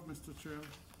approve, Mr. Chair.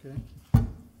 Okay.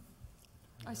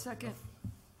 I second.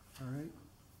 All right.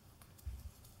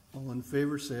 All in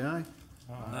favor, say aye.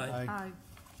 Aye. Aye.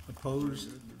 Opposed?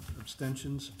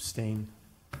 Abstentions? Abstain.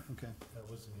 Okay. That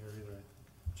wasn't here either.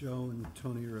 Joe and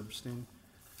Tony are abstaining.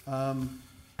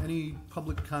 Any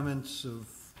public comments of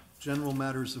general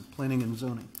matters of planning and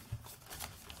zoning?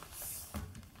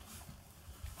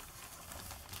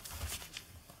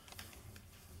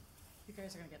 You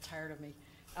guys are going to get tired of me.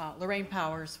 Lorraine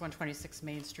Powers, 126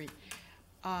 Main Street.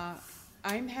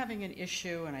 I'm having an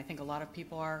issue, and I think a lot of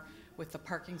people are, with the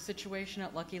parking situation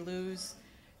at Lucky Lou's.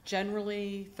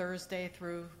 Generally Thursday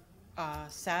through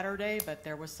Saturday, but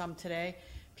there was some today.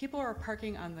 People are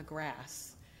parking on the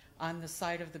grass on the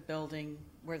side of the building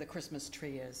where the Christmas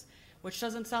tree is, which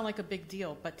doesn't sound like a big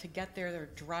deal, but to get there, they're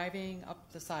driving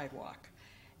up the sidewalk.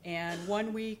 And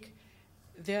one week,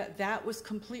 that was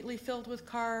completely filled with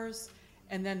cars,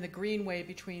 and then the greenway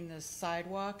between the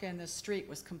sidewalk and the street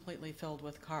was completely filled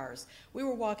with cars. We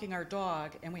were walking our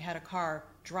dog, and we had a car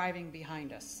driving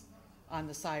behind us on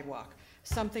the sidewalk.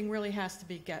 Something really has to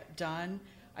be done.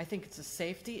 I think it's a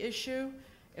safety issue.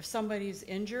 If somebody's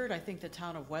injured, I think the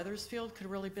town of Wethersfield could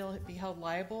really be held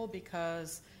liable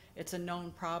because it's a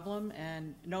known problem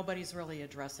and nobody's really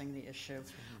addressing the issue.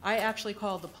 I actually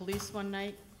called the police one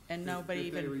night and nobody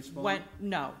Did they even respond? went.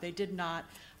 No, they did not.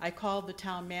 I called the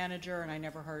town manager and I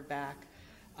never heard back.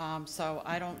 So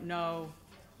I don't know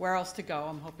where else to go.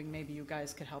 I'm hoping maybe you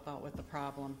guys could help out with the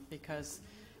problem because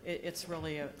it's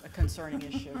really a concerning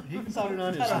issue. He can put it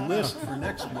on his list for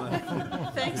next month.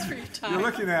 Thanks for your time. You're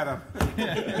looking at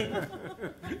him.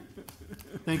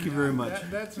 Thank you very much.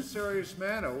 That's a serious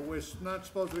matter. We're not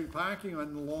supposed to be parking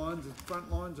on the lawns, the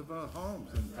front lawns of our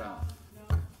homes in town.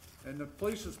 And the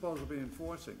police are supposed to be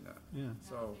enforcing that. Yeah.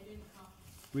 So,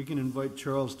 We can invite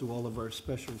Charles to all of our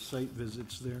special site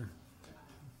visits there.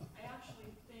 I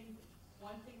actually think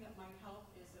one thing that might help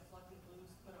is if Lucky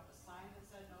Lou's put up a sign that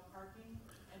said no parking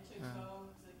and to go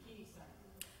to the key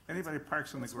center. Anybody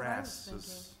parks on the grass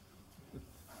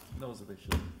knows that they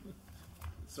should.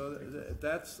 so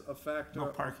that's a factor No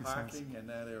of parking parking signs. in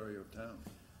that area of town.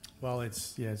 Well,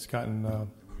 it's gotten,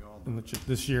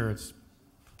 this year, it's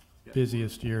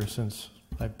busiest year since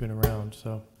I've been around,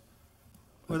 so.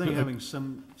 Well, I think having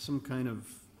some kind of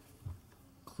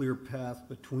clear path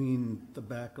between the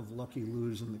back of Lucky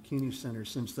Lou's and the Keeney Center,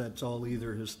 since that's all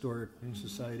either historic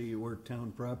society or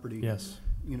town property. Yes.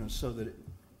 So that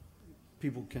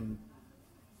people can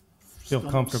Feel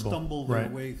comfortable, stumble their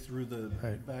right. way through the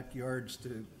Right. backyards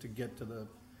to get to the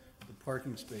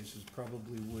parking spaces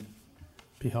probably would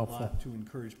Be a helpful. lot to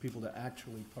encourage people to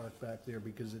actually park back there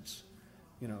because it's,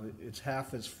 it's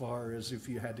half as far as if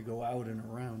you had to go out and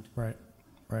around. Right,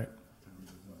 right.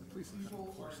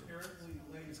 People are inherently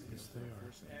lazy, and they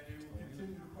will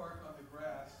continue to park on the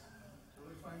grass, so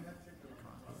they find that ticket.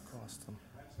 Cost them.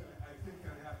 I think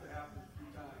that have to happen a few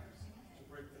times to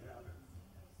break the habit.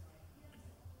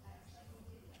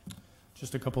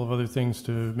 Just a couple of other things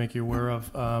to make you aware of.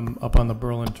 Up on the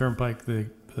Berlin Turnpike,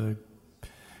 the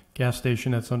gas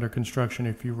station that's under construction,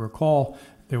 if you recall,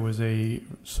 there was a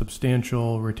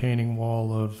substantial retaining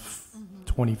wall of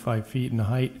 25 feet in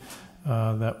height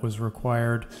that was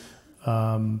required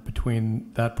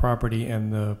between that property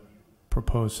and the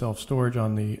proposed self-storage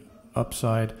on the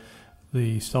upside.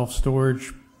 The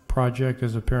self-storage project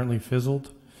is apparently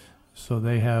fizzled, so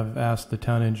they have asked the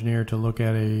town engineer to look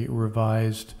at a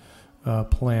revised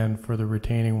plan for the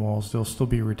retaining walls. There'll still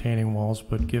be retaining walls,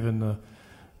 but given the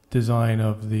design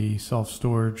of the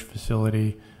self-storage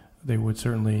facility, they would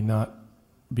certainly not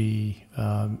be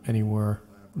anywhere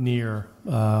near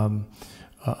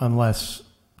unless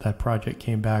that project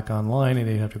came back online and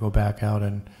they'd have to go back out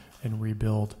and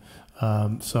rebuild.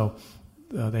 So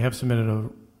they have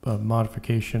submitted a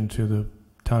modification to the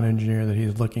town engineer that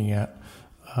he's looking at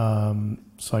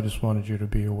So I just wanted you to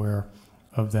be aware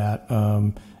of that.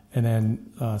 And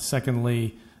then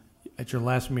secondly, at your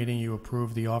last meeting, you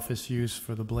approved the office use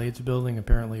for the Blades building.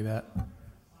 Apparently that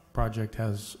project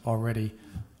has already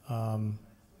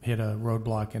hit a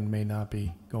roadblock and may not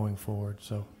be going forward.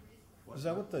 So Is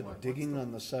that what the digging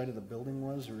on the side of the building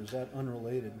was, or is that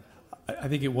unrelated? I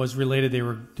think it was related. They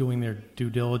were doing their due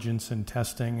diligence and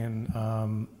testing,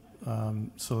 and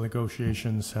so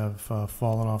negotiations have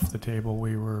fallen off the table.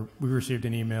 We received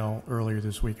an email earlier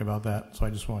this week about that, so I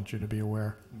just want you to be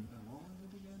aware.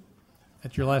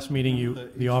 At your last meeting,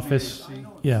 the office,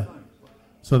 yeah.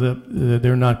 So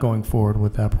they're not going forward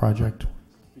with that project.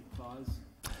 Because?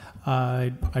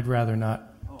 I'd rather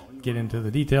not get into the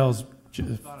details.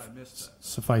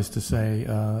 Suffice to say,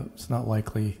 it's not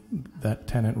likely that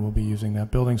tenant will be using that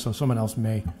building, so someone else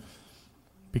may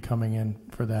be coming in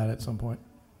for that at some point.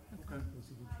 Okay.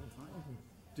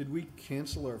 Did we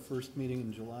cancel our first meeting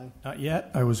in July? Not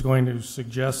yet. I was going to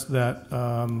suggest that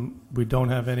we don't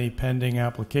have any pending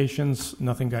applications.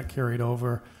 Nothing got carried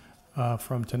over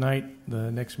from tonight.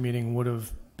 The next meeting would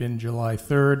have been July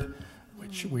 3rd,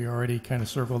 which we already kind of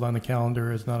circled on the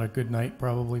calendar as not a good night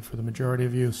probably for the majority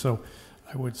of you. So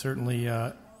I would certainly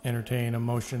entertain a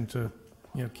motion to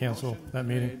cancel that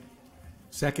meeting.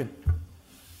 Second.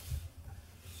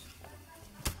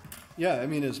 Yeah, I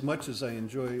mean, as much as I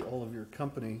enjoy all of your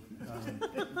company,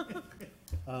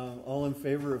 all in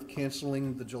favor of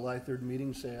canceling the July 3rd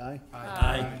meeting, say aye.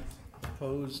 Aye.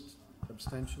 Opposed?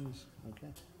 Abstentions? Okay.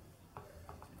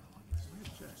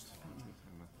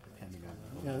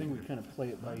 Yeah, I think we kind of play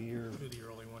it by ear. Do the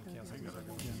early one, cancel the second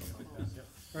one.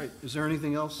 All right, is there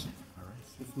anything else?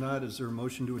 If not, is there a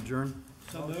motion to adjourn?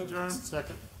 So moved. Adjourn.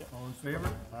 Second. All in favor?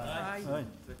 Aye. Aye.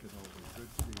 This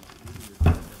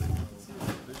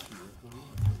year,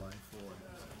 July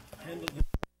 4th. Handle-